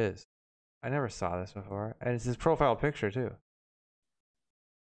 Here it is. I never saw this before. And it's his profile picture too.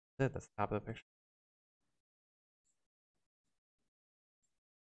 That's the top of the picture.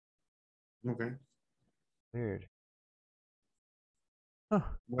 Okay. Weird. Huh.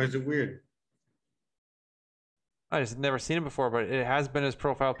 Why is it weird? I just never seen it before, but it has been his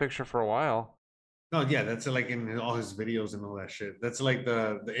profile picture for a while. No, yeah, that's like in all his videos and all that shit. That's like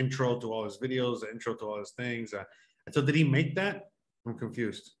the intro to all his videos, the intro to all his things. So did he make that? I'm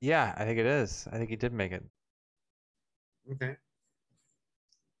confused. Yeah, I think it is. I think he did make it. Okay.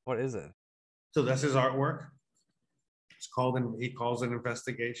 What is it? So that's his artwork. It's called, he calls it an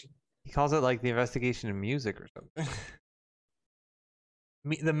investigation. He calls it like the investigation of music or something.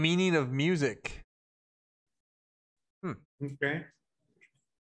 The meaning of music. Okay.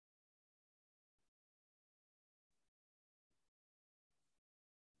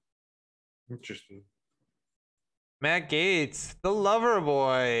 Interesting. Matt Gaetz, the lover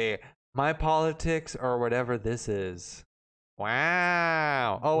boy. My politics or whatever this is.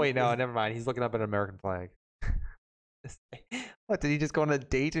 Wow. Oh, wait, no, never mind. He's looking up at an American flag. What, did he just go on a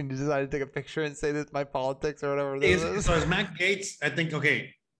date and decide to take a picture and say this is my politics or whatever this is? So is Matt Gaetz, I think,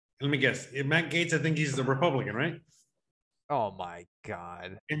 okay, let me guess. Matt Gaetz, I think he's a Republican, right? Oh, my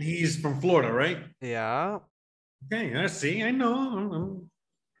God. And he's from Florida, right? Yeah. Okay, I see. I know.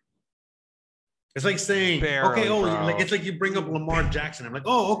 It's like saying, Barely, okay, oh, bro. like it's like you bring up Lamar Jackson. I'm like,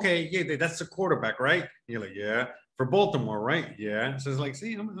 oh, okay, yeah, that's the quarterback, right? And you're like, yeah, for Baltimore, right? Yeah. So it's like,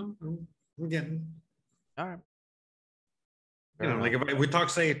 see, I'm getting. All right. You know, like if we talk,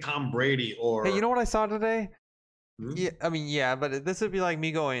 say, Tom Brady or. Hey, you know what I saw today? Hmm? Yeah, I mean, yeah, but this would be like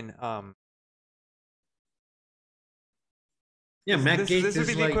me going, Yeah, Matt Gaetz this would is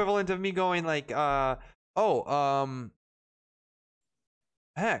be the like, equivalent of me going like,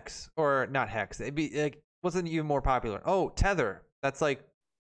 Hex, or not Hex. It'd be like, wasn't even more popular. Oh, Tether. That's like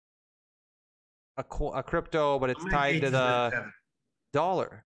a crypto, but it's Matt tied Gaetz to is not the Tether.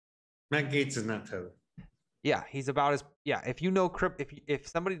 dollar. Matt Gaetz is not Tether. Yeah, he's about as if you know if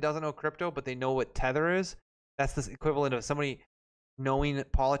somebody doesn't know crypto but they know what Tether is, that's the equivalent of somebody knowing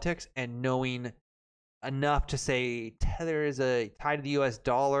politics and knowing enough to say Tether is tied to the US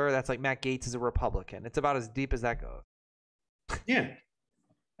dollar. That's like Matt Gaetz is a Republican. It's about as deep as that goes. Yeah.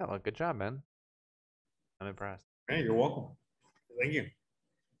 Yeah, well, good job, man. I'm impressed. Hey, you're welcome. Thank you.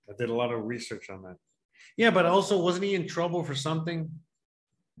 I did a lot of research on that. Yeah, but also, wasn't he in trouble for something?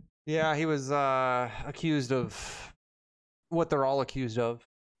 Yeah, he was accused of what they're all accused of,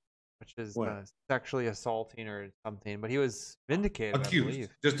 which is sexually assaulting or something. But he was vindicated, I Accused. believe.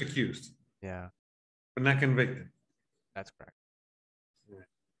 Just accused. Yeah, But not convicted. that's correct.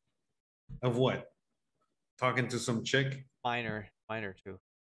 Of what? Talking to some chick? Minor too.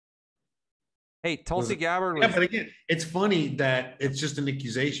 Hey, Tulsi Gabbard was. Yeah, but again, it's funny that it's just an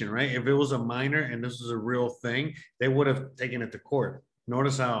accusation, right? If it was a minor and this was a real thing, they would have taken it to court.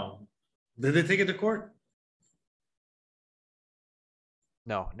 Notice how. Did they take it to court?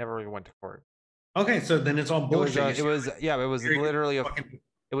 No, never even went to court. Okay, so then it's all bullshit. It was literally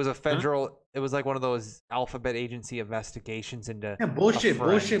it was a federal. Huh? It was like one of those alphabet agency investigations into. Yeah, bullshit. You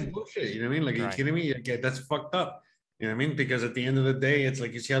know what I mean? Like, are you Right. kidding me? Yeah, that's fucked up. You know what I mean? Because at the end of the day, it's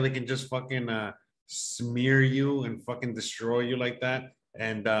like, you see how they can just fucking smear you and fucking destroy you like that,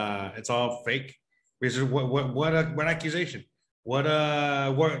 and it's all fake. Because what accusation? What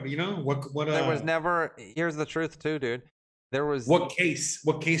There was never. Here's the truth, too, dude. There was. What case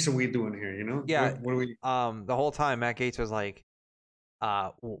are we doing here? You know? Yeah. What are we? The whole time Matt Gaetz was like,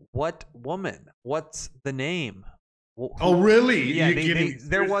 what woman? What's the name? Oh, really? Yeah, You're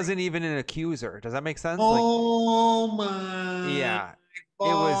there wasn't even an accuser. Does that make sense? Oh my. Yeah. It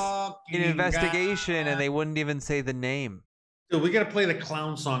was an investigation, and they wouldn't even say the name. Dude, we gotta play the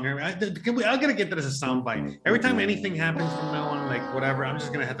clown song. I gotta get that as a sound bite. Every time anything happens from now on, like whatever, I'm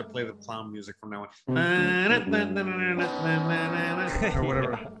just gonna have to play the clown music from now on. Or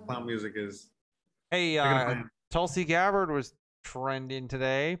whatever clown music is. Hey, Tulsi Gabbard was trending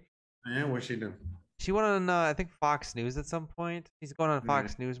today. Yeah, what's she doing? She went on, I think, Fox News at some point. She's going on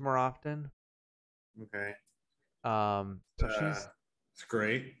Fox News more often. Okay. So it's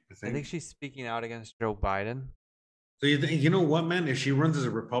great. I think she's speaking out against Joe Biden. So you know what, man? If she runs as a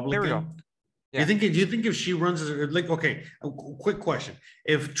Republican, Here we go. Yeah. do you think if she runs as okay, a quick question.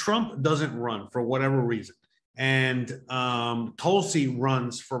 If Trump doesn't run for whatever reason and Tulsi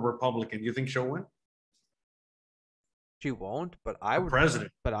runs for Republican, do you think she'll win? She won't, but I would.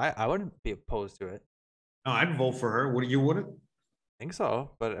 President. But I wouldn't be opposed to it. No, I'd vote for her. You wouldn't? I think so,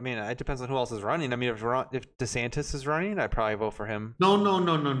 but I mean, it depends on who else is running. I mean, if DeSantis is running, I'd probably vote for him. No.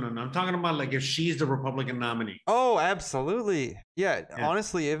 I'm talking about like if she's the Republican nominee. Oh, absolutely. Yeah.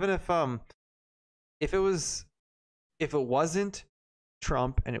 Honestly, even if it wasn't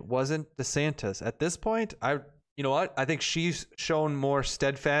Trump and it wasn't DeSantis at this point, you know what? I think she's shown more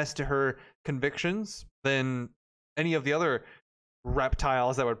steadfast to her convictions than any of the other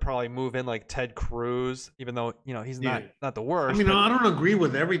reptiles that would probably move in, like Ted Cruz, even though he's not the worst. I mean, I don't agree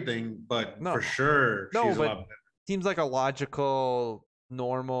with everything, but for sure she's a lot better. Seems like a logical,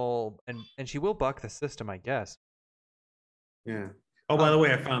 normal, and she will buck the system, I guess. Yeah. Oh, by the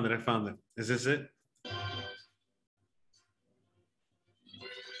way, I found it. Is this it?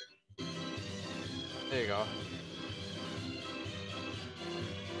 There you go.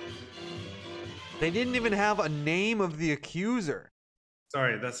 They didn't even have a name of the accuser.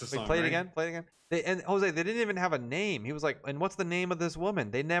 Sorry, that's the song. Play it again. And Jose, they didn't even have a name. He was like, "And what's the name of this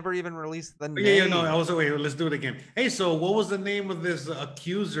woman?" They never even released the name. Yeah, no. Wait, let's do it again. Hey, so what was the name of this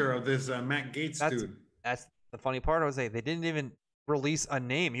accuser of this Matt Gaetz dude? That's the funny part, Jose. They didn't even release a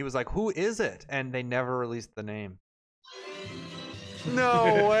name. He was like, "Who is it?" And they never released the name.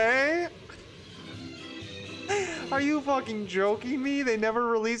 No way. Are you fucking joking me? They never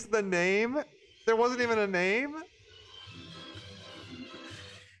released the name? There wasn't even a name?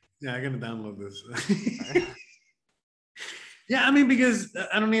 Yeah, I gotta download this. Yeah, I mean, because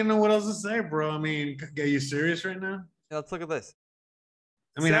I don't even know what else to say, bro. I mean, are you serious right now? Yeah, let's look at this.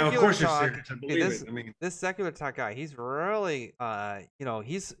 I mean, of course Talk, you're serious. I believe it. I mean, this Secular Talk guy, he's really,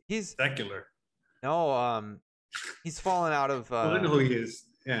 he's secular. No, he's fallen out of. Well, I know who he is.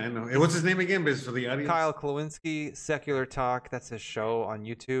 Yeah, I know. What's his name again? But for the audience, Kyle Klawinski, Secular Talk. That's his show on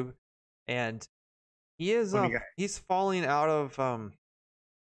YouTube, and he is he's falling out of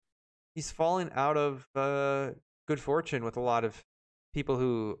good fortune with a lot of people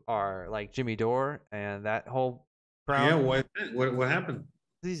who are like Jimmy Dore and that whole crowd. Yeah, what happened?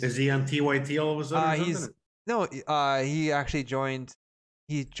 Is he on TYT all of a sudden? He actually joined.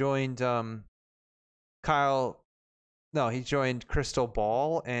 He joined Kyle. No, he joined Crystal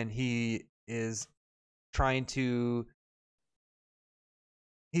Ball, and he is trying to.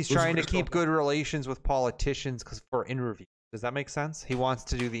 He's trying to keep good relations with politicians for interviews. Does that make sense? He wants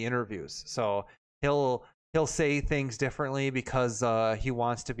to do the interviews, so he'll say things differently because he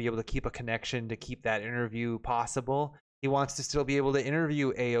wants to be able to keep a connection to keep that interview possible. He wants to still be able to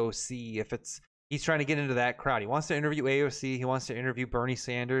interview AOC he's trying to get into that crowd. He wants to interview AOC. He wants to interview Bernie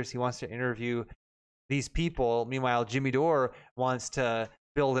Sanders. He wants to interview these people. Meanwhile, Jimmy Dore wants to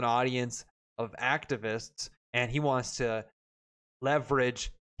build an audience of activists, and he wants to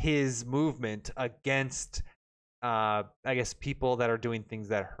leverage his movement against, I guess, people that are doing things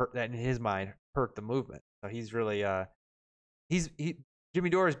that in his mind hurt the movement. So he's really, Jimmy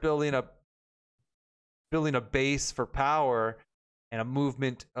Dore is building a base for power and a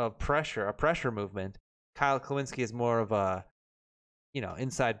movement of pressure, a pressure movement. Kyle Klawinski is more of a,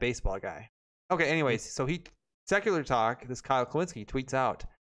 inside baseball guy. Okay, anyways, so Secular Talk, this Kyle Klawinski tweets out,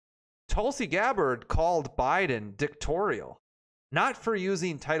 Tulsi Gabbard called Biden dictatorial, not for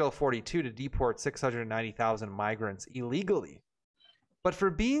using Title 42 to deport 690,000 migrants illegally, but for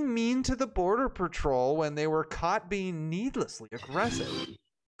being mean to the Border Patrol when they were caught being needlessly aggressive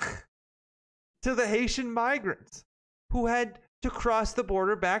to the Haitian migrants who had to cross the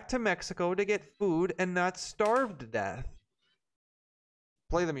border back to Mexico to get food and not starve to death.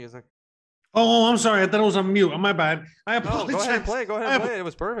 Play the music. Oh, I'm sorry. I thought it was on mute. My bad. I apologize. No, go ahead and play it. Go ahead and play it. It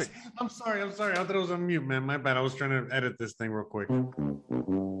was perfect. I'm sorry. I thought it was on mute, man. My bad. I was trying to edit this thing real quick. Sorry.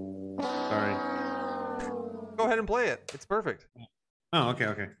 Go ahead and play it. It's perfect. Oh,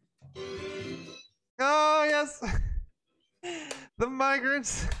 okay. Oh, yes. The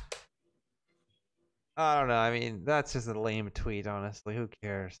migrants. I don't know. I mean, that's just a lame tweet, honestly. Who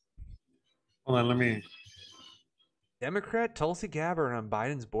cares? Hold on. Let me. Democrat Tulsi Gabbard on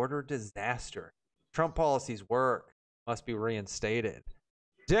Biden's border disaster. Trump policies work. Must be reinstated.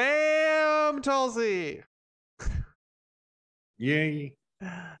 Damn, Tulsi. Yay.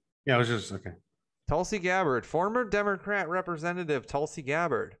 Yeah, I was just okay. Tulsi Gabbard, former Democrat Representative Tulsi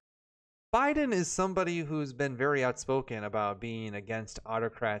Gabbard. Biden is somebody who's been very outspoken about being against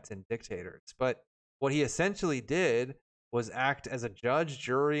autocrats and dictators, but what he essentially did was act as a judge,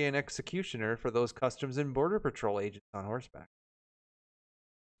 jury, and executioner for those Customs and Border Patrol agents on horseback.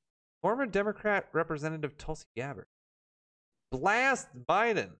 Former Democrat Representative Tulsi Gabbard blast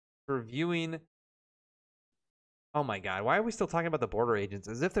Biden for viewing. Oh my God, why are we still talking about the border agents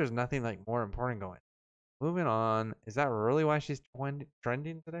as if there's nothing like more important going? Moving on. Is that really why she's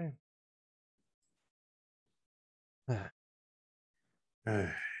trending today?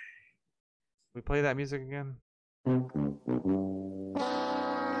 We play that music again? Hold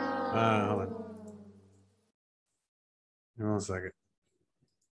on. Give me 1 second.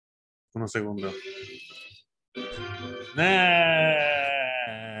 I'm gonna say one more.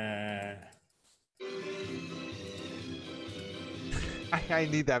 I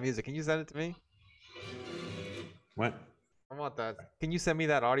need that music. Can you send it to me? What? I want that. Can you send me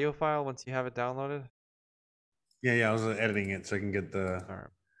that audio file once you have it downloaded? Yeah, I was editing it so I can get the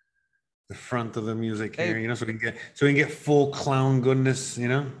front of the music Hey. here, you know, so we can get full clown goodness, you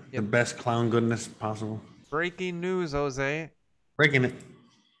know, the best clown goodness possible. Breaking news, Jose. Breaking it.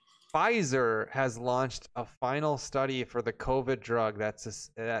 Pfizer has launched a final study for the COVID drug that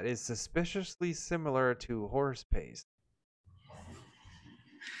is suspiciously similar to horse paste.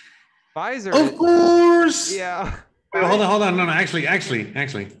 Pfizer. Of course. Yeah. Wait, hold on. No, actually.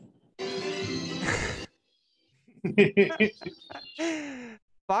 Pfizer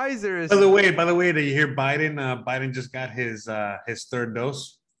is. By the way, did you hear Biden? Biden just got his third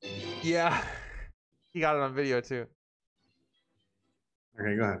dose. Yeah, he got it on video too.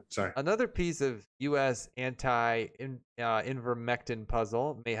 Okay, go ahead. Sorry. Another piece of U.S. anti-ivermectin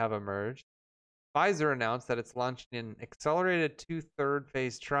puzzle may have emerged. Pfizer announced that it's launching an accelerated 2/3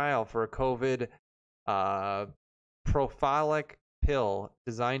 phase trial for a COVID prophylactic pill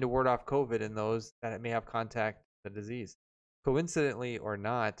designed to ward off COVID in those that may have contact with the disease. Coincidentally or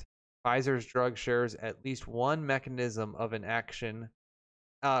not, Pfizer's drug shares at least one mechanism of an action.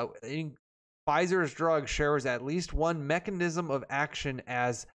 Pfizer's drug shares at least one mechanism of action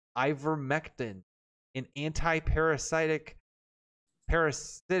as ivermectin, an anti-parasitic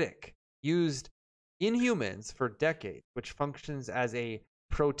used in humans for decades, which functions as a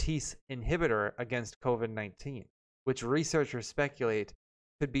protease inhibitor against COVID-19, which researchers speculate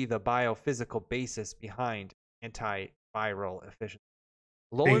could be the biophysical basis behind antiviral efficiency.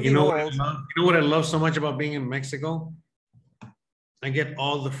 Hey, you know what I love so much about being in Mexico? I get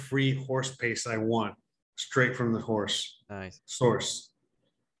all the free horse paste I want straight from the horse. Nice. Source.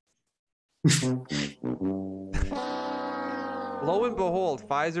 Lo and behold,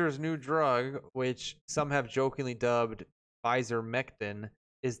 Pfizer's new drug, which some have jokingly dubbed Pfizer-mectin,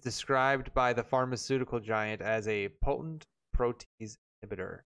 is described by the pharmaceutical giant as a potent protease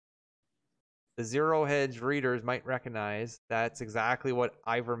inhibitor. The Zero Hedge readers might recognize that's exactly what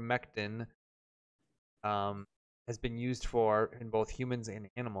ivermectin has been used for in both humans and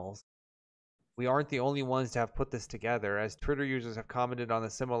animals. We aren't the only ones to have put this together, as Twitter users have commented on the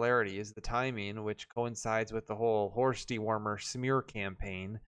similarities. The timing, which coincides with the whole horse dewormer smear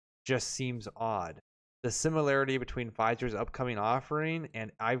campaign, just seems odd. The similarity between Pfizer's upcoming offering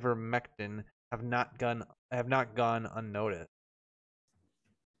and ivermectin have not gone unnoticed.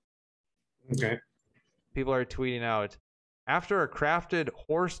 Okay. People are tweeting out, after a crafted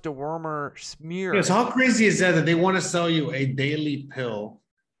horse dewormer smear. Yes, how crazy is that they want to sell you a daily pill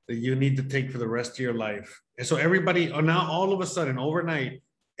that you need to take for the rest of your life? And so everybody, now all of a sudden, overnight,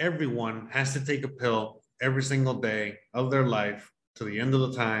 everyone has to take a pill every single day of their life to the end of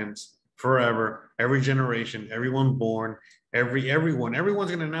the times, forever, every generation, everyone born,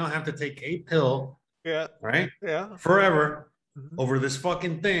 everyone's going to now have to take a pill, right? Yeah. Forever over this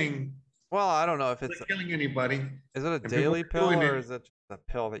fucking thing. Well, I don't know if it's not killing anybody. Is it a daily pill or is it just a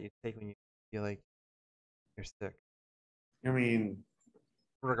pill that you take when you feel like you're sick? I mean,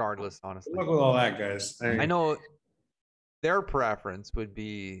 regardless, honestly. Look with all that, guys. I know their preference would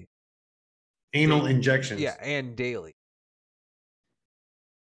be anal injections. Yeah, and daily.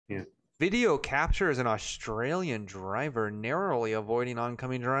 Yeah. Video captures an Australian driver narrowly avoiding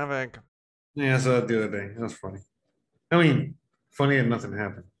oncoming traffic. Yeah, I saw that the other day. That was funny. I mean, funny and nothing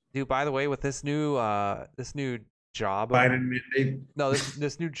happened. Dude, by the way, with this new job, this new job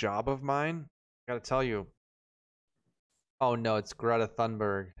of mine, I gotta tell you. Oh no, it's Greta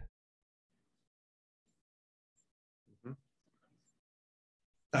Thunberg.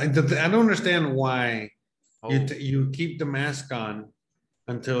 I don't understand why Oh, you keep the mask on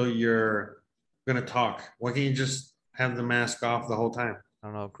until you're gonna talk. Why can't you just have the mask off the whole time? I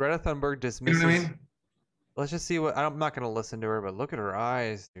don't know. Greta Thunberg You know what I dismisses. mean? Let's just see what. I'm not gonna listen to her, but look at her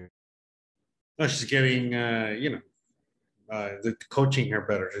eyes, dude. No, she's getting, the coaching her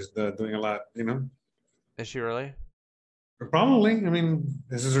better. She's doing a lot, Is she really? Probably. I mean,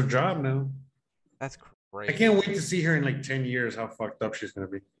 this is her job now. That's I crazy. can't wait to see her in like 10 years, how fucked up she's going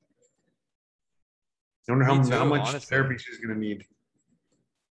to be. I wonder Me how too, much honestly. therapy she's going to need.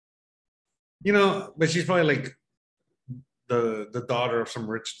 But she's probably like the daughter of some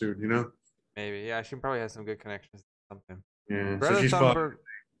rich dude. Maybe. Yeah, she probably has some good connections to something. Yeah. So Greta Thunberg.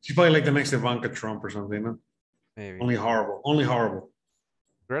 she's probably like the next Ivanka Trump or something. Maybe. Only horrible. Only horrible.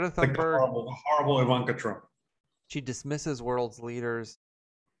 Greta Like Thunberg. the horrible Ivanka Trump. She dismisses world's leaders'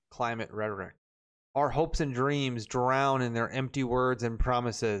 climate rhetoric. Our hopes and dreams drown in their empty words and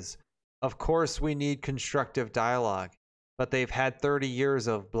promises. Of course, we need constructive dialogue, but they've had 30 years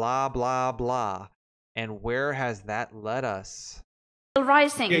of blah, blah, blah. And where has that led us?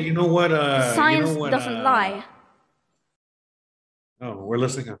 Rising. Yeah, you know what? Science doesn't lie. Oh, we're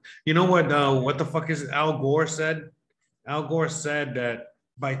listening. You know what? What the fuck is it? Al Gore said? Al Gore said that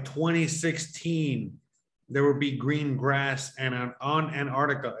by 2016, there will be green grass and on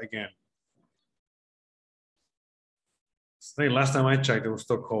Antarctica again. Hey, last time I checked, it was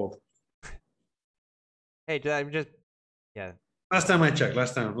still cold. Hey, yeah. Last time I checked,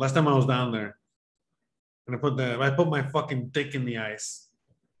 last time I was down there, and I put my fucking dick in the ice,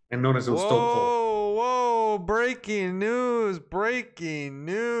 and noticed it was still cold. Whoa, breaking news, breaking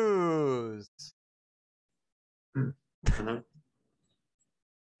news. Uh-huh.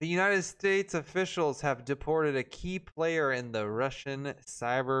 The United States officials have deported a key player in the Russian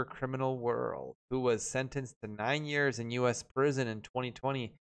cyber criminal world who was sentenced to 9 years in U.S. prison in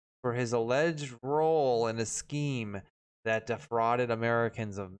 2020 for his alleged role in a scheme that defrauded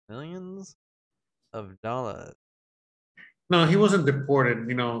Americans of millions of dollars. No, he wasn't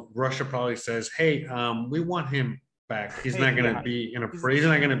deported. Russia probably says, "Hey, we want him back. He's not going to be in a prison. He's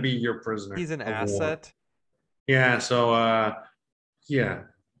not going to be your prisoner. He's an of war." asset. Yeah. So, yeah.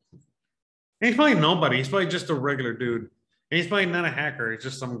 And he's probably nobody. He's probably just a regular dude. And he's probably not a hacker. He's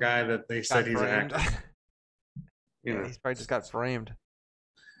just some guy that they said he's a hacker. Yeah, he's probably just got framed.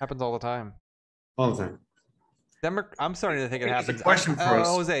 Happens all the time. All the time. I'm starting to think it happens. A question for us.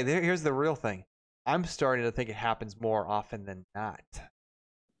 Jose, here's the real thing. I'm starting to think it happens more often than not.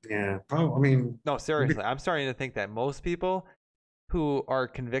 Yeah, probably. I mean, no, seriously. I'm starting to think that most people who are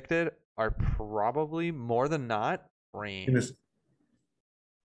convicted are probably more than not framed.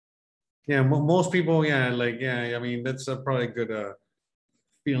 Yeah, most people, I mean, that's probably a good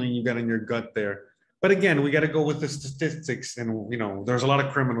feeling you got in your gut there. But again, we got to go with the statistics, and there's a lot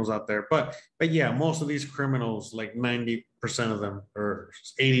of criminals out there. But yeah, most of these criminals, like 90% of them, or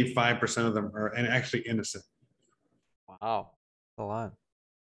 85% of them, are actually innocent. Wow, a lot.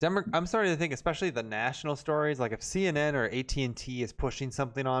 I'm starting to think, especially the national stories, like if CNN or AT&T is pushing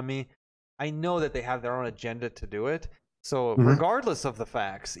something on me, I know that they have their own agenda to do it. So regardless of the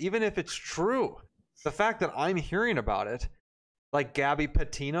facts, even if it's true, the fact that I'm hearing about it, like Gabby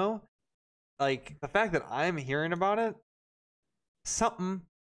Petito, like the fact that I'm hearing about it, something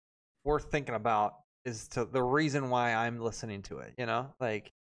worth thinking about is to the reason why I'm listening to it,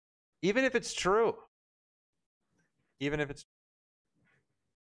 like even if it's true, how is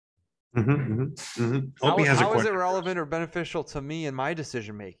it relevant or beneficial to me in my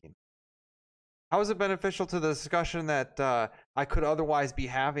decision making? How is it beneficial to the discussion that I could otherwise be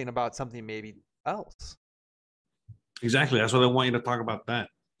having about something maybe else? Exactly. That's why they want you to talk about that.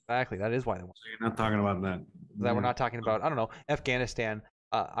 Exactly. That is why they want. So you're not talking about that. That we're not talking about, I don't know, Afghanistan,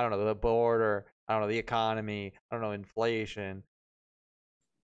 I don't know, the border, I don't know, the economy, I don't know, inflation,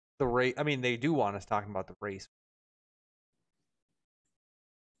 the rate. I mean, they do want us talking about the race.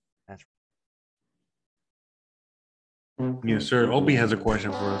 That's right. Yes, sir. Opie has a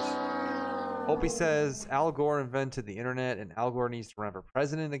question for us. Opie says Al Gore invented the internet and Al Gore needs to run for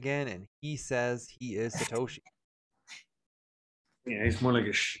president again, and he says he is Satoshi. Yeah, he's more like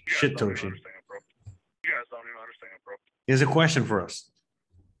a shit Toshi. You guys don't even understand, bro. He has a question for us.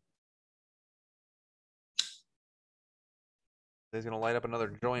 He's gonna light up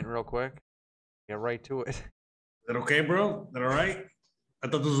another joint real quick. Get right to it. Is that okay, bro? Is that all right? I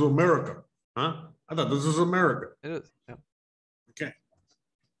thought this was America. Huh? I thought this was America. It is. Yeah. Okay.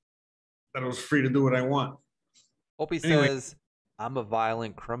 That I was free to do what I want. Opie says, I'm a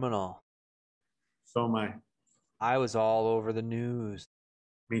violent criminal. So am I. I was all over the news.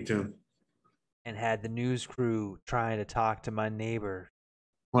 Me too. And had the news crew trying to talk to my neighbor.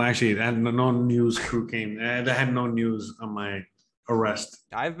 Well, actually, no news crew came. They had no news on my arrest.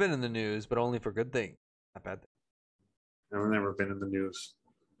 I've been in the news, but only for good things. Not bad things. I've never been in the news.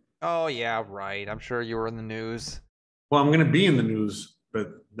 Oh, yeah, right. I'm sure you were in the news. Well, I'm going to be in the news, but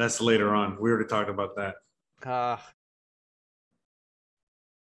that's later on. We already talked about that.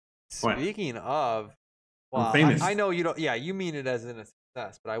 Speaking of, well, I'm famous. I know you don't. Yeah, you mean it as in a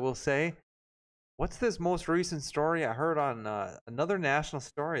success, but I will say, what's this most recent story I heard on another national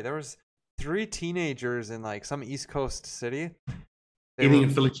story? There was 3 teenagers in like some East Coast city. Eating a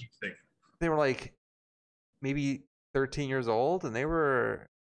Philly cheesesteak. They were like maybe 13 years old, and they were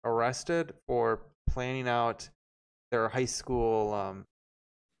arrested for planning out their high school,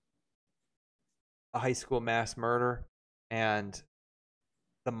 a high school mass murder, and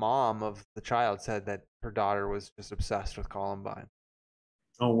the mom of the child said that her daughter was just obsessed with Columbine.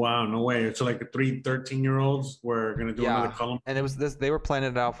 Oh, wow. No way. So like the 3 13-year-olds were going to do another Columbine. And it was this, they were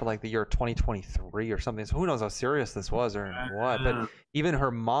planning it out for like the year 2023 or something. So who knows how serious this was or what. But even her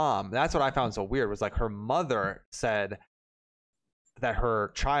mom, that's what I found so weird, was like her mother said that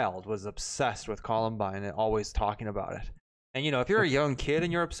her child was obsessed with Columbine and always talking about it. And, you know, if you're a young kid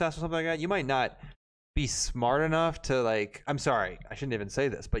and you're obsessed with something like that, you might not be smart enough to like, I'm sorry, I shouldn't even say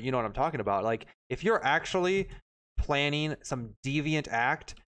this, but you know what I'm talking about. Like if you're actually planning some deviant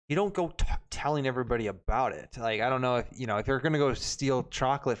act, you don't go telling everybody about it. Like, I don't know if, you know, if you're going to go steal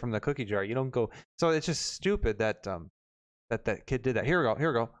chocolate from the cookie jar, you don't go. So it's just stupid that, that kid did that. Here we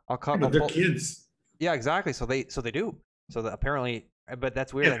go. I'll cut. They're kids. Yeah, exactly. So they do. So that apparently, but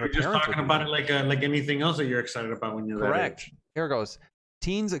that's weird. Yeah, that her we're just parents talking about it like anything else that you're excited about when you're correct. That age. Here goes.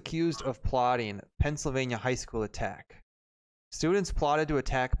 Teens accused of plotting Pennsylvania high school attack. Students plotted to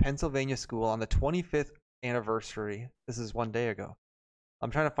attack Pennsylvania school on the 25th anniversary. This is 1 day ago. I'm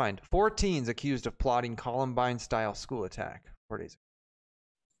trying to find 4 teens accused of plotting Columbine-style school attack. 4 days ago.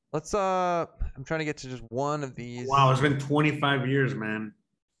 Let's I'm trying to get to just one of these. Wow, it's been 25 years, man.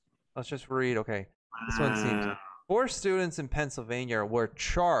 Let's just read. Okay, this one seems. 4 students in Pennsylvania were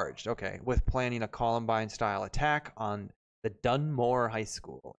charged, with planning a Columbine-style attack on the Dunmore High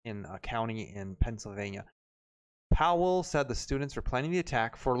School in a county in Pennsylvania. Powell said the students were planning the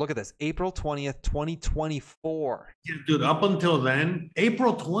attack for, look at this, April 20th, 2024. Yeah, dude, up until then,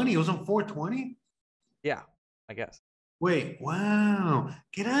 April 20, it was on 420? Yeah, I guess. Wait, wow.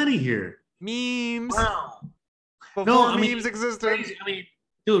 Get out of here. Memes. Wow. Before memes existed. I mean,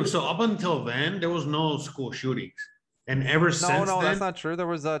 dude, so up until then, there was no school shootings. And ever since then... No, that's not true. There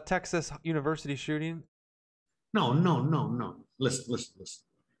was a Texas University shooting. No. Listen.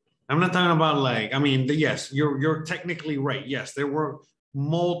 I'm not talking about like, I mean, yes, you're technically right. Yes, there were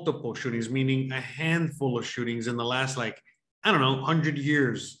multiple shootings, meaning a handful of shootings in the last, like, I don't know, 100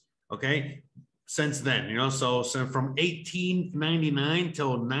 years, okay? Since then, you know, so from 1899 till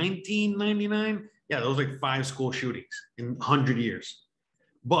 1999, yeah, those like 5 school shootings in 100 years.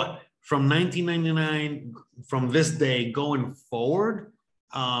 But from 1999, from this day going forward,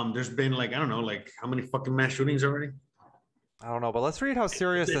 there's been like, I don't know, like how many fucking mass shootings already? I don't know, but let's read how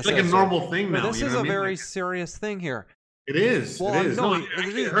serious this is. It's like a normal thing now. This is a very serious thing here. It is. Well, it is. No, I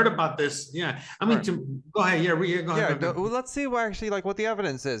actually heard about this. Yeah. I mean, go ahead. Yeah, go ahead. Yeah, let's see what actually, like, what the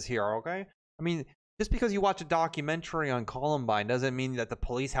evidence is here, okay? I mean, just because you watch a documentary on Columbine doesn't mean that the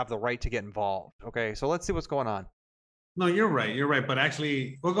police have the right to get involved, okay? So let's see what's going on. No, you're right. But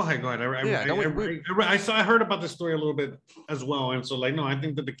actually, well, go ahead. I heard about this story a little bit as well. And so, like, no, I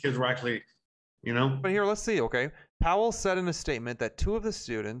think that the kids were actually, you know. But here, let's see, okay? Powell said in a statement that 2 of the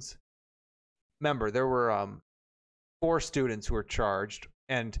students, remember, there were 4 students who were charged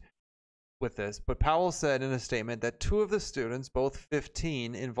and with this, but Powell said in a statement that 2 of the students, both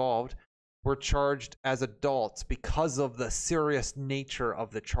 15 involved, were charged as adults because of the serious nature of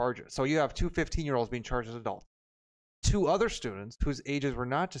the charges. So you have 2 15-year-olds being charged as adults. 2 other students whose ages were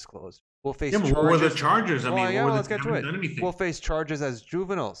not disclosed will face charges. What were the charges? Let's get to it. Will face charges as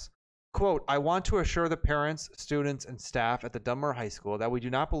juveniles. Quote, I want to assure the parents, students, and staff at the Dunmore High School that we do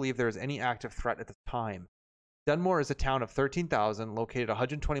not believe there is any active threat at the time. Dunmore is a town of 13,000 located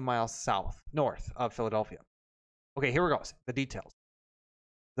 120 miles north of Philadelphia. Okay, here we go. The details.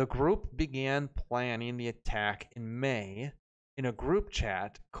 The group began planning the attack in May in a group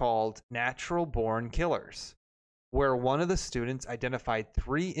chat called Natural Born Killers, where one of the students identified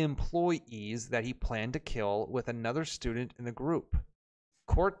 3 employees that he planned to kill with another student in the group.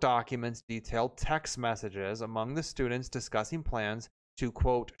 Court documents detailed text messages among the students discussing plans to,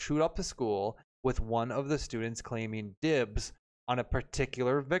 quote, shoot up the school, with one of the students claiming dibs on a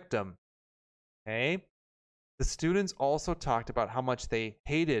particular victim. Okay? The students also talked about how much they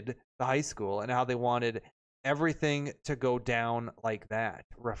hated the high school and how they wanted everything to go down like that,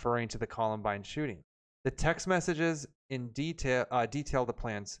 referring to the Columbine shooting. The text messages in detail the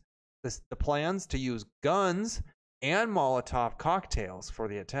plans to use guns and Molotov cocktails for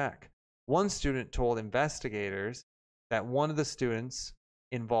the attack. One student told investigators that one of the students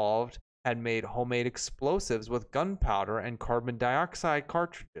involved had made homemade explosives with gunpowder and carbon dioxide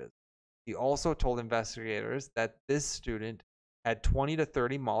cartridges. He also told investigators that this student had 20 to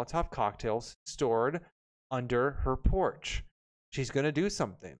 30 Molotov cocktails stored under her porch. She's going to do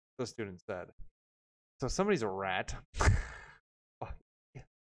something, the student said. So somebody's a rat.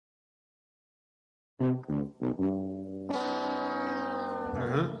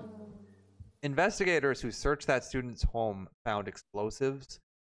 Investigators who searched that student's home found explosives,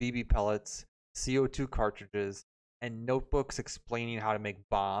 BB pellets, CO2 cartridges, and notebooks explaining how to make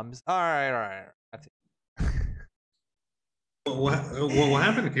bombs. All right. That's it. What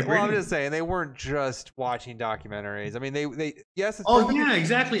happened? Well, I'm just saying they weren't just watching documentaries. I mean, they yes. It's yeah,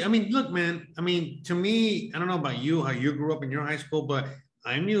 exactly. I mean, look, man. I mean, to me, I don't know about you, how you grew up in your high school, but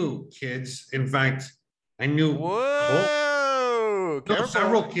I knew kids. In fact, I knew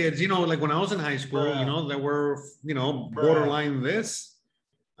several kids. You know, like when I was in high school, you know, that were borderline this.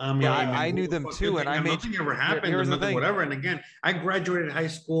 I knew them too, and nothing ever happened or nothing, whatever. And again, I graduated high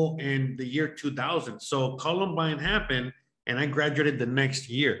school in the year 2000, so Columbine happened, and I graduated the next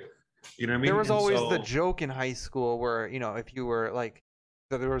year. You know what I mean? There was always the joke in high school where, you know, if you were like,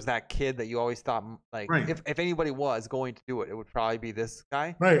 so there was that kid that you always thought, like, if anybody was going to do it, it would probably be this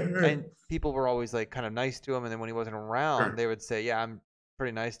guy. Right. And people were always like kind of nice to him, and then when he wasn't around, they would say, "Yeah, I'm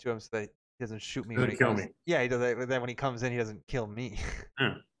pretty nice to him, so that he doesn't shoot me when he comes." Yeah, he does. Then when he comes in, he doesn't kill me.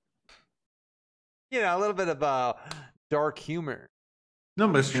 You know, a little bit of dark humor. No,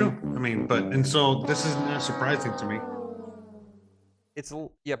 but it's true. I mean, and so this is not surprising to me.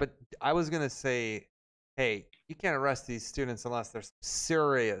 But I was gonna say, hey, you can't arrest these students unless there's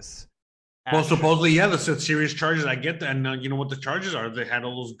serious action. Well, supposedly, yeah, there's serious charges. I get that, and you know what the charges are? They had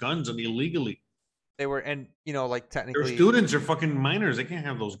all those guns and illegally. They were, and you know, like technically, their students are fucking minors. They can't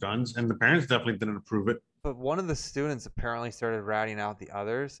have those guns, and the parents definitely didn't approve it. But one of the students apparently started ratting out the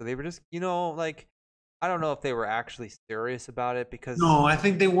others, so they were just, you know, like. I don't know if they were actually serious about it because no, I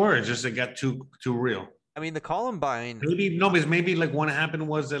think they were. It's just it got too real. I mean, the Columbine. Maybe like what happened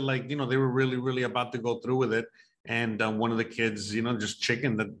was that, like, you know, they were really about to go through with it, and one of the kids, you know, just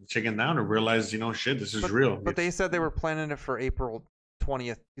chickened down and realized, you know, shit, this is real. But they said they were planning it for April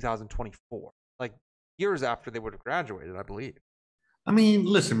 20th, 2024, like years after they would have graduated, I believe. I mean,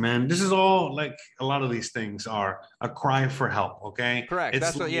 listen, man, this is all like a lot of these things are a cry for help. Okay, correct.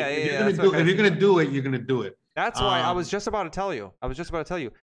 That's what. Yeah. If you're gonna do it, you're gonna do it. That's why I was just about to tell you.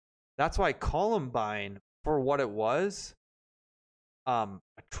 That's why Columbine, for what it was, a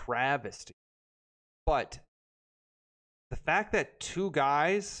travesty. But the fact that two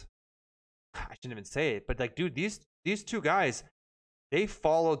guys, I shouldn't even say it, but like, dude, these two guys, they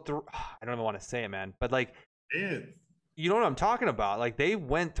followed through. I don't even want to say it, man, but like, you know what I'm talking about? Like they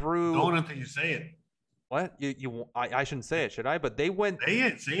went through. Don't until you say it. What I shouldn't say it, should I? But they went. Say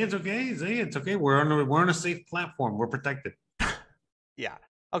it. Say it's okay. Say it's okay. We're on a safe platform. We're protected. Yeah.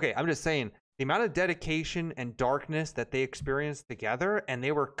 Okay. I'm just saying the amount of dedication and darkness that they experienced together, and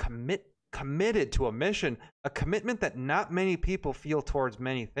they were committed to a mission, a commitment that not many people feel towards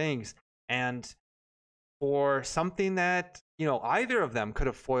many things, and for something that, you know, either of them could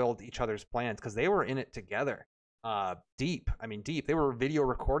have foiled each other's plans because they were in it together. Deep. They were video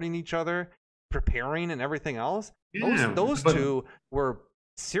recording each other, preparing, and everything else. Yeah, those two were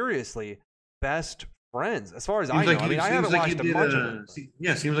seriously best friends, as far as I know. I mean, I haven't watched a bunch of them.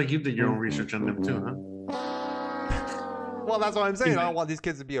 Yeah, seems like you did your own research on them too, huh? Well, that's what I'm saying. I don't want these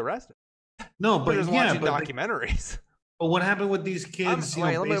kids to be arrested. No, but just watching documentaries. But what happened with these kids?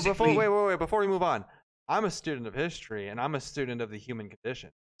 Before we move on, I'm a student of history, and I'm a student of the human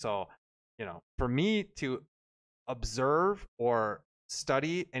condition. So, you know, for me to observe or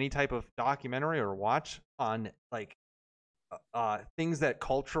study any type of documentary or watch on like things that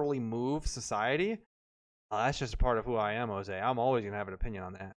culturally move society, that's just a part of who I am, Jose. I'm always gonna have an opinion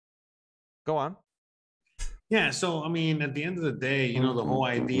on that. Go on. Yeah, so I mean, at the end of the day, you know, the whole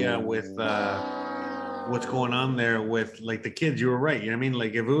idea with what's going on there with like the kids, you were right. You know what I mean?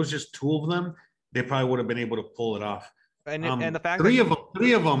 Like if it was just two of them, they probably would have been able to pull it off. And the fact three of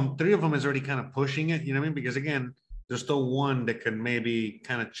them is already kind of pushing it, you know what I mean? Because again, there's still one that could maybe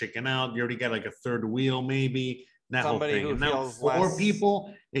kind of chicken out. You already got like a third wheel, maybe. That somebody whole thing. who And now feels 4 less...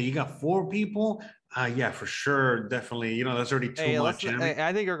 people. Yeah, you got 4 people. Yeah, for sure, definitely. You know, that's already too much.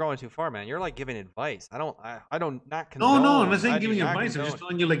 I think you're going too far, man. You're like giving advice. I don't not No, condone. I'm not saying giving advice. Condone. I'm just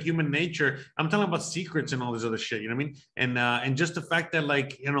telling you like human nature. I'm talking about secrets and all this other shit. You know what I mean? And just the fact that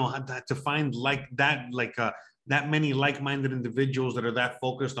like, you know, to find like that, like that many like-minded individuals that are that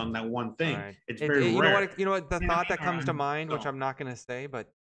focused on that one thing. Right. It's very rare. You know what? The thought that comes to mind, which I'm not going to say,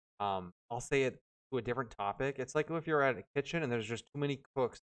 but I'll say it to a different topic. It's like if you're at a kitchen and there's just too many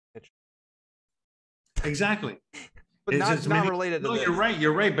cooks in the kitchen. Exactly. But it's not related to no, this.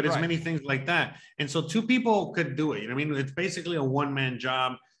 You're right, but it's many things like that. And so 2 people could do it. You know what I mean? It's basically a one-man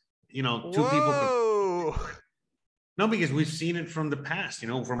job. You know, 2 people could... No, because we've seen it from the past, you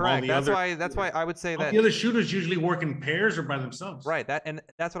know, from all the that's why I would say that the other shooters usually work in pairs or by themselves. Right. And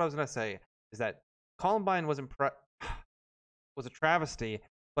that's what I was gonna say, is that Columbine was a travesty,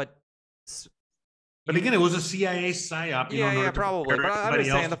 but again, it was a CIA psyop. Yeah, probably. But I'm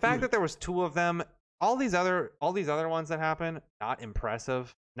just saying the fact that there was 2 of them. All these other ones that happen, not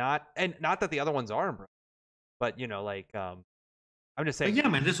impressive. Not that the other ones are impressive, but you know, like I'm just saying. But yeah,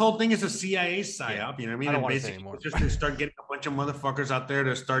 man, this whole thing is a CIA psyop. Yeah. You know what I mean? I don't want to say anymore. Just to start getting a bunch of motherfuckers out there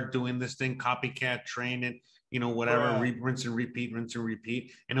to start doing this thing, copycat, train it, you know, whatever, rinse and repeat,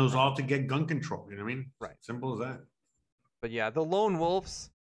 and it was all to get gun control. You know what I mean? Right. Simple as that. But yeah, the lone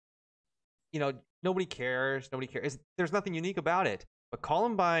wolves. You know, nobody cares. There's nothing unique about it. But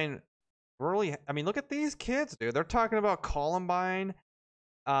Columbine. Really, I mean, look at these kids, dude. They're talking about Columbine,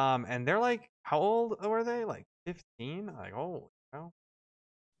 and they're like, how old were they? Like 15? Like, oh, well,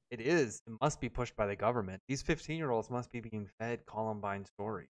 it must be pushed by the government. These 15-year-olds must be being fed Columbine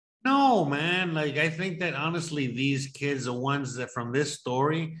story. No, man. Like, I think that honestly, these kids, the ones that from this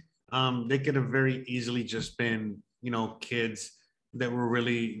story, they could have very easily just been, you know, kids that were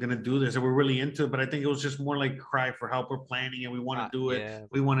really gonna do this and we're really into it. But I think it was just more like cry for help. We're planning and we want to do it. Yeah.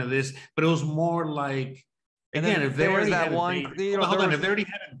 We wanted this, but it was more like, again, if they already had a date, if they already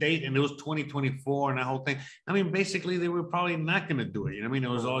had a date and it was 2024 and that whole thing, I mean, basically they were probably not gonna do it. You know what I mean?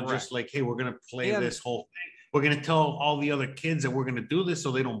 It was all just like, hey, we're gonna play this whole thing. We're gonna tell all the other kids that we're gonna do this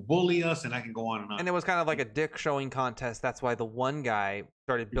so they don't bully us, and I can go on and on. And it was kind of like a dick showing contest. That's why the one guy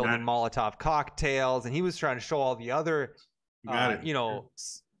started building Molotov cocktails, and he was trying to show all the other. You know,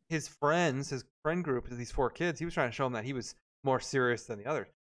 his friend group, these 4 kids, he was trying to show them that he was more serious than the others.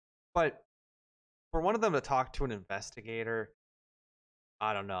 But for one of them to talk to an investigator,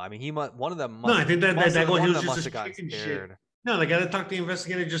 I don't know. I mean, one of them must. No, I think that he was just a chicken shit. No, the guy that talked to the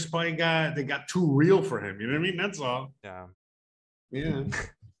investigator just probably got too real for him. You know what I mean? That's all. Yeah. Yeah.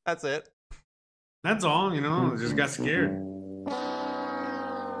 That's it. That's all. You know, just got scared.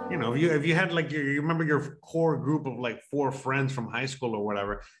 You know, if you had like you remember your core group of like 4 friends from high school or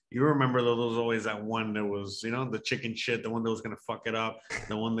whatever, you remember there was always that one that was, you know, the chicken shit, the one that was gonna fuck it up,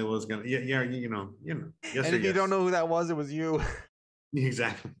 the one that was gonna you know. Yes, and if you don't know who that was, it was you.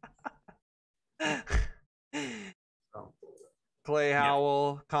 Exactly. Clay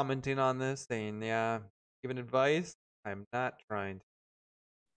Howell commenting on this, saying, "Yeah, giving advice. I'm not trying to."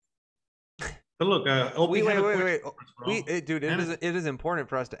 But look, wait. Dude, it is important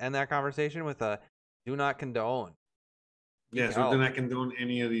for us to end that conversation with a do not condone. Yes, we do not condone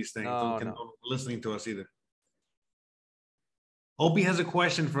any of these things. Don't condone listening to us either. Opie has a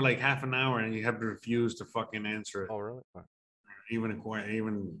question for like half an hour and you have refused to fucking answer it. Oh, really? Even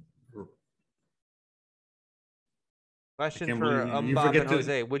question for Mbop and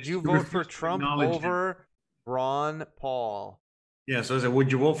Jose. Would you vote for Trump over Ron Paul? Yeah, so is it,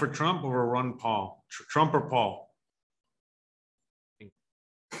 would you vote for Trump over Ron Paul? Trump or Paul?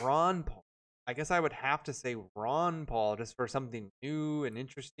 Ron Paul. I guess I would have to say Ron Paul just for something new and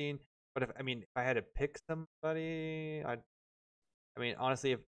interesting. But if I had to pick somebody, I mean,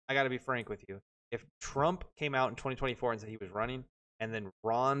 honestly, if I got to be frank with you, if Trump came out in 2024 and said he was running, and then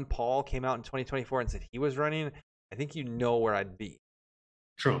Ron Paul came out in 2024 and said he was running, I think you know where I'd be.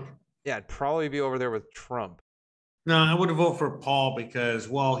 Trump. Yeah, I'd probably be over there with Trump. No, I would vote for Paul because,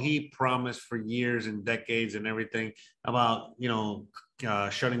 well, he promised for years and decades and everything about, you know,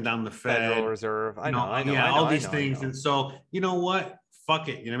 shutting down the Federal Reserve. I know, all these things. And so, you know what? Fuck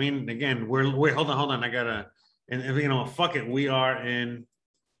it. You know what I mean? Again, we're hold on. I gotta, and you know, fuck it. We're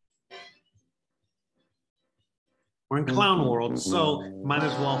in clown world, so might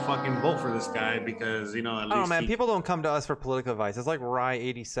as well fucking vote for this guy because, you know, at least. Oh man, people don't come to us for political advice. It's like Rye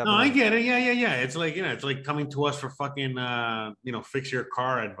 87. No, I get it. Yeah. It's like, you know, it's like coming to us for fucking, you know, fix your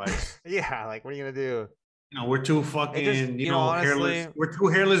car advice. Yeah, like what are you gonna do? You know, we're two fucking, you know, honestly, hairless. We're 2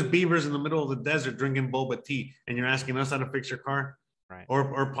 hairless beavers in the middle of the desert drinking boba tea, and you're asking us how to fix your car, right?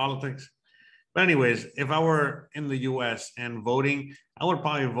 Or politics. But anyways, if I were in the US and voting, I would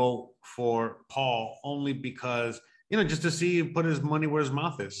probably vote for Paul only because, you know, just to see, put his money where his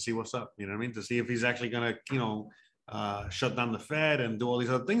mouth is, to see what's up, you know what I mean? To see if he's actually going to, you know, shut down the Fed and do all these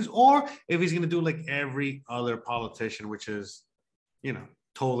other things, or if he's going to do like every other politician, which is, you know,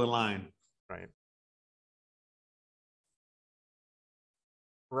 toe the line. Right.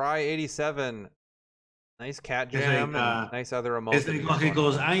 Rye87. Nice cat jam. Like, nice other emotions. He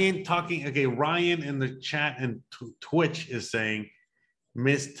goes, I ain't talking. Okay, Ryan in the chat and Twitch is saying,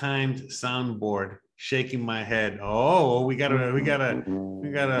 mistimed soundboard, shaking my head. Oh, we got a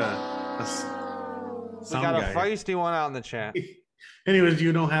feisty one out in the chat. Anyways,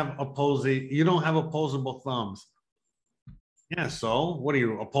 you don't have opposable thumbs. Yeah, so what are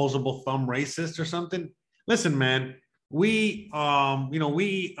you, opposable thumb racist or something? Listen, man, we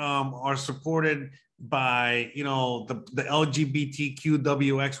are supported by, you know, the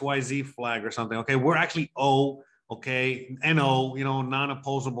LGBTQWXYZ flag or something. Okay, we're actually O, okay, NO, you know,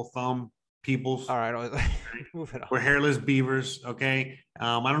 non-opposable thumb peoples. All right, move it on. We're hairless beavers. Okay,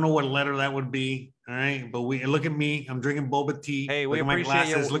 I don't know what letter that would be. All right, but look at me. I'm drinking boba tea. Hey, we look at my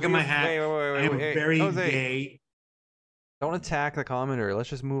glasses. Look at my hat. Wait, I'm very Jose, gay. Don't attack the commenter. Let's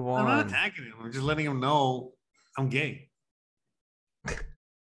just move on. I'm not attacking him. I'm just letting him know I'm gay.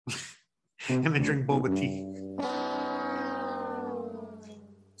 And I drink boba tea.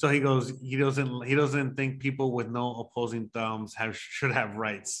 So he goes, he doesn't think people with no opposing thumbs should have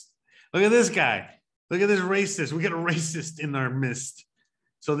rights. Look at this guy. Look at this racist. We got a racist in our midst.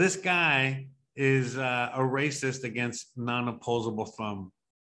 So this guy is a racist against non-opposable thumb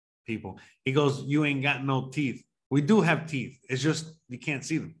people. He goes, you ain't got no teeth. We do have teeth. It's just you can't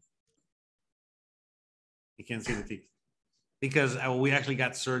see them. You can't see the teeth. Because we actually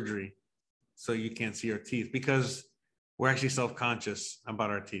got surgery. So you can't see our teeth because we're actually self-conscious about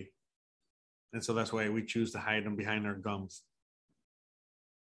our teeth. And so that's why we choose to hide them behind our gums.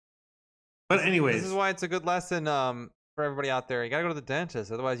 But anyways. This is why it's a good lesson for everybody out there. You got to go to the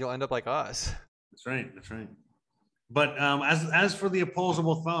dentist. Otherwise, you'll end up like us. That's right. That's right. But as for the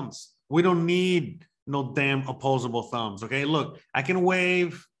opposable thumbs, we don't need no damn opposable thumbs. Okay, look, I can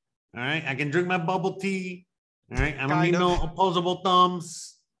wave. All right, I can drink my bubble tea. All right, I don't need no opposable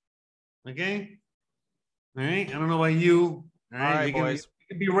thumbs. Okay, all right. I don't know about you. All right, you boys.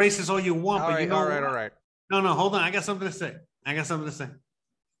 You can be racist all you want, but you know. All right. No, hold on. I got something to say.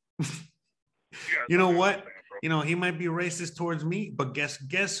 You know what? You know, he might be racist towards me, but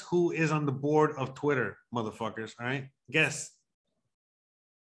guess who is on the board of Twitter, motherfuckers? All right, guess.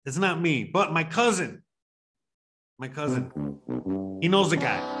 It's not me, but my cousin. My cousin. He knows the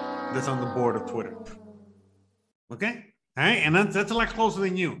guy that's on the board of Twitter. Okay? All right? And that's a lot closer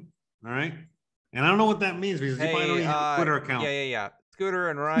than you. All right? And I don't know what that means because you probably don't even have a Twitter account. Yeah.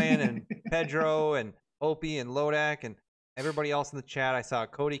 Scooter and Ryan and Pedro and Opie and Lodak and everybody else in the chat. I saw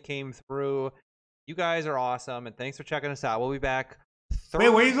Cody came through. You guys are awesome, and thanks for checking us out. We'll be back. Wait,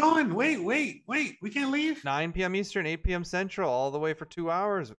 where are you going? Wait. We can't leave? 9 p.m. Eastern, 8 p.m. Central, all the way for 2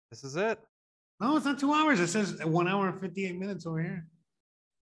 hours. This is it. No, it's not 2 hours. It says 1 hour and 58 minutes over here.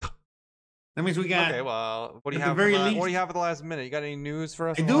 That means we got. Okay, well, what do you have? What do you have for the last minute? You got any news for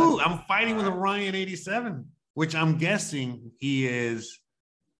us? I do. I'm fighting with a Ryan 87, which I'm guessing he is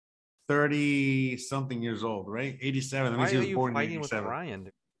 30-something years old, right? 87. That means he was born in 87. With Ryan?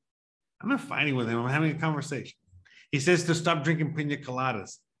 I'm not fighting with him. I'm having a conversation. He says to stop drinking pina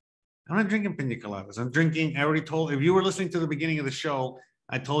coladas. I'm not drinking pina coladas. I'm drinking. I already told. If you were listening to the beginning of the show,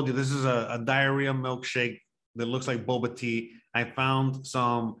 I told you this is a diarrhea milkshake that looks like boba tea. I found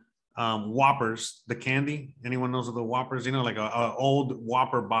some Whoppers, the candy. Anyone knows of the Whoppers? You know, like a old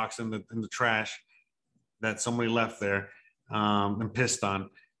Whopper box in the trash that somebody left there and pissed on.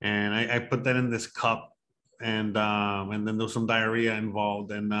 And I put that in this cup, and then there was some diarrhea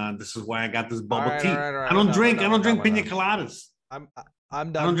involved, and this is why I got this bubble tea. I don't drink pina coladas. I'm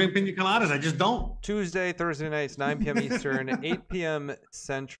done. I don't drink pina coladas. I just don't. Tuesday, Thursday nights, 9 p.m. Eastern, 8 p.m.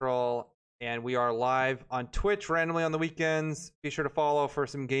 Central, and we are live on Twitch randomly on the weekends. Be sure to follow for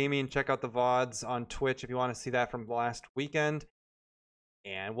some gaming. Check out the VODs on Twitch if you want to see that from last weekend,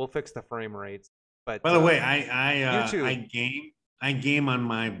 and we'll fix the frame rates. But by the way, I game on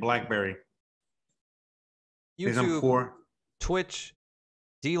my BlackBerry. YouTube, Twitch,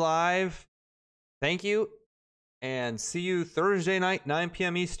 D Live. Thank you. And see you Thursday night, 9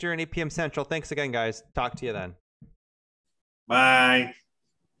 p.m. Eastern, 8 p.m. Central. Thanks again, guys. Talk to you then. Bye.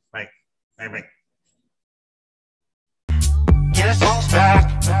 Bye. Guess who's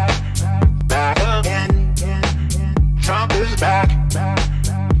back? Back again. Trump is back.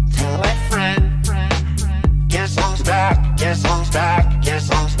 Tell a friend. Guess who's back? Guess who's back?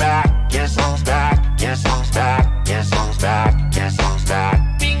 Guess who's back? Guess who's back?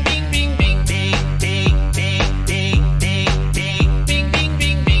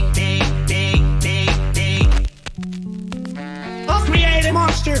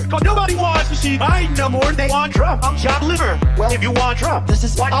 disaster. Cause nobody wants to see Biden no more. They want Trump. I'm chopped liver. Well, if you want Trump, this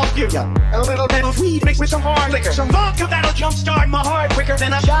is what I'll give you. A little bit of weed mixed with some hard liquor. Some vodka that'll jumpstart my heart quicker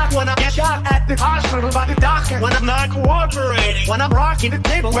than a shot when I get shot at the hospital by the doctor. When I'm not cooperating. When I'm rocking the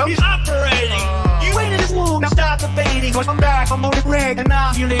table, well, he's operating. You waited this long, now stop debating. Cause I'm back, I'm on the red and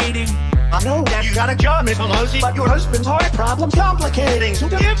ovulating. I know that you got a job, Miss Pelosi, but your husband's heart problem's complicating. So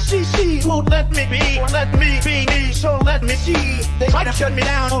the FCC won't let me be, or let me be me, so let me see. They try to shut me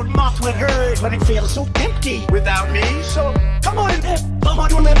down on Mothman Herd, but it feels so empty without me. So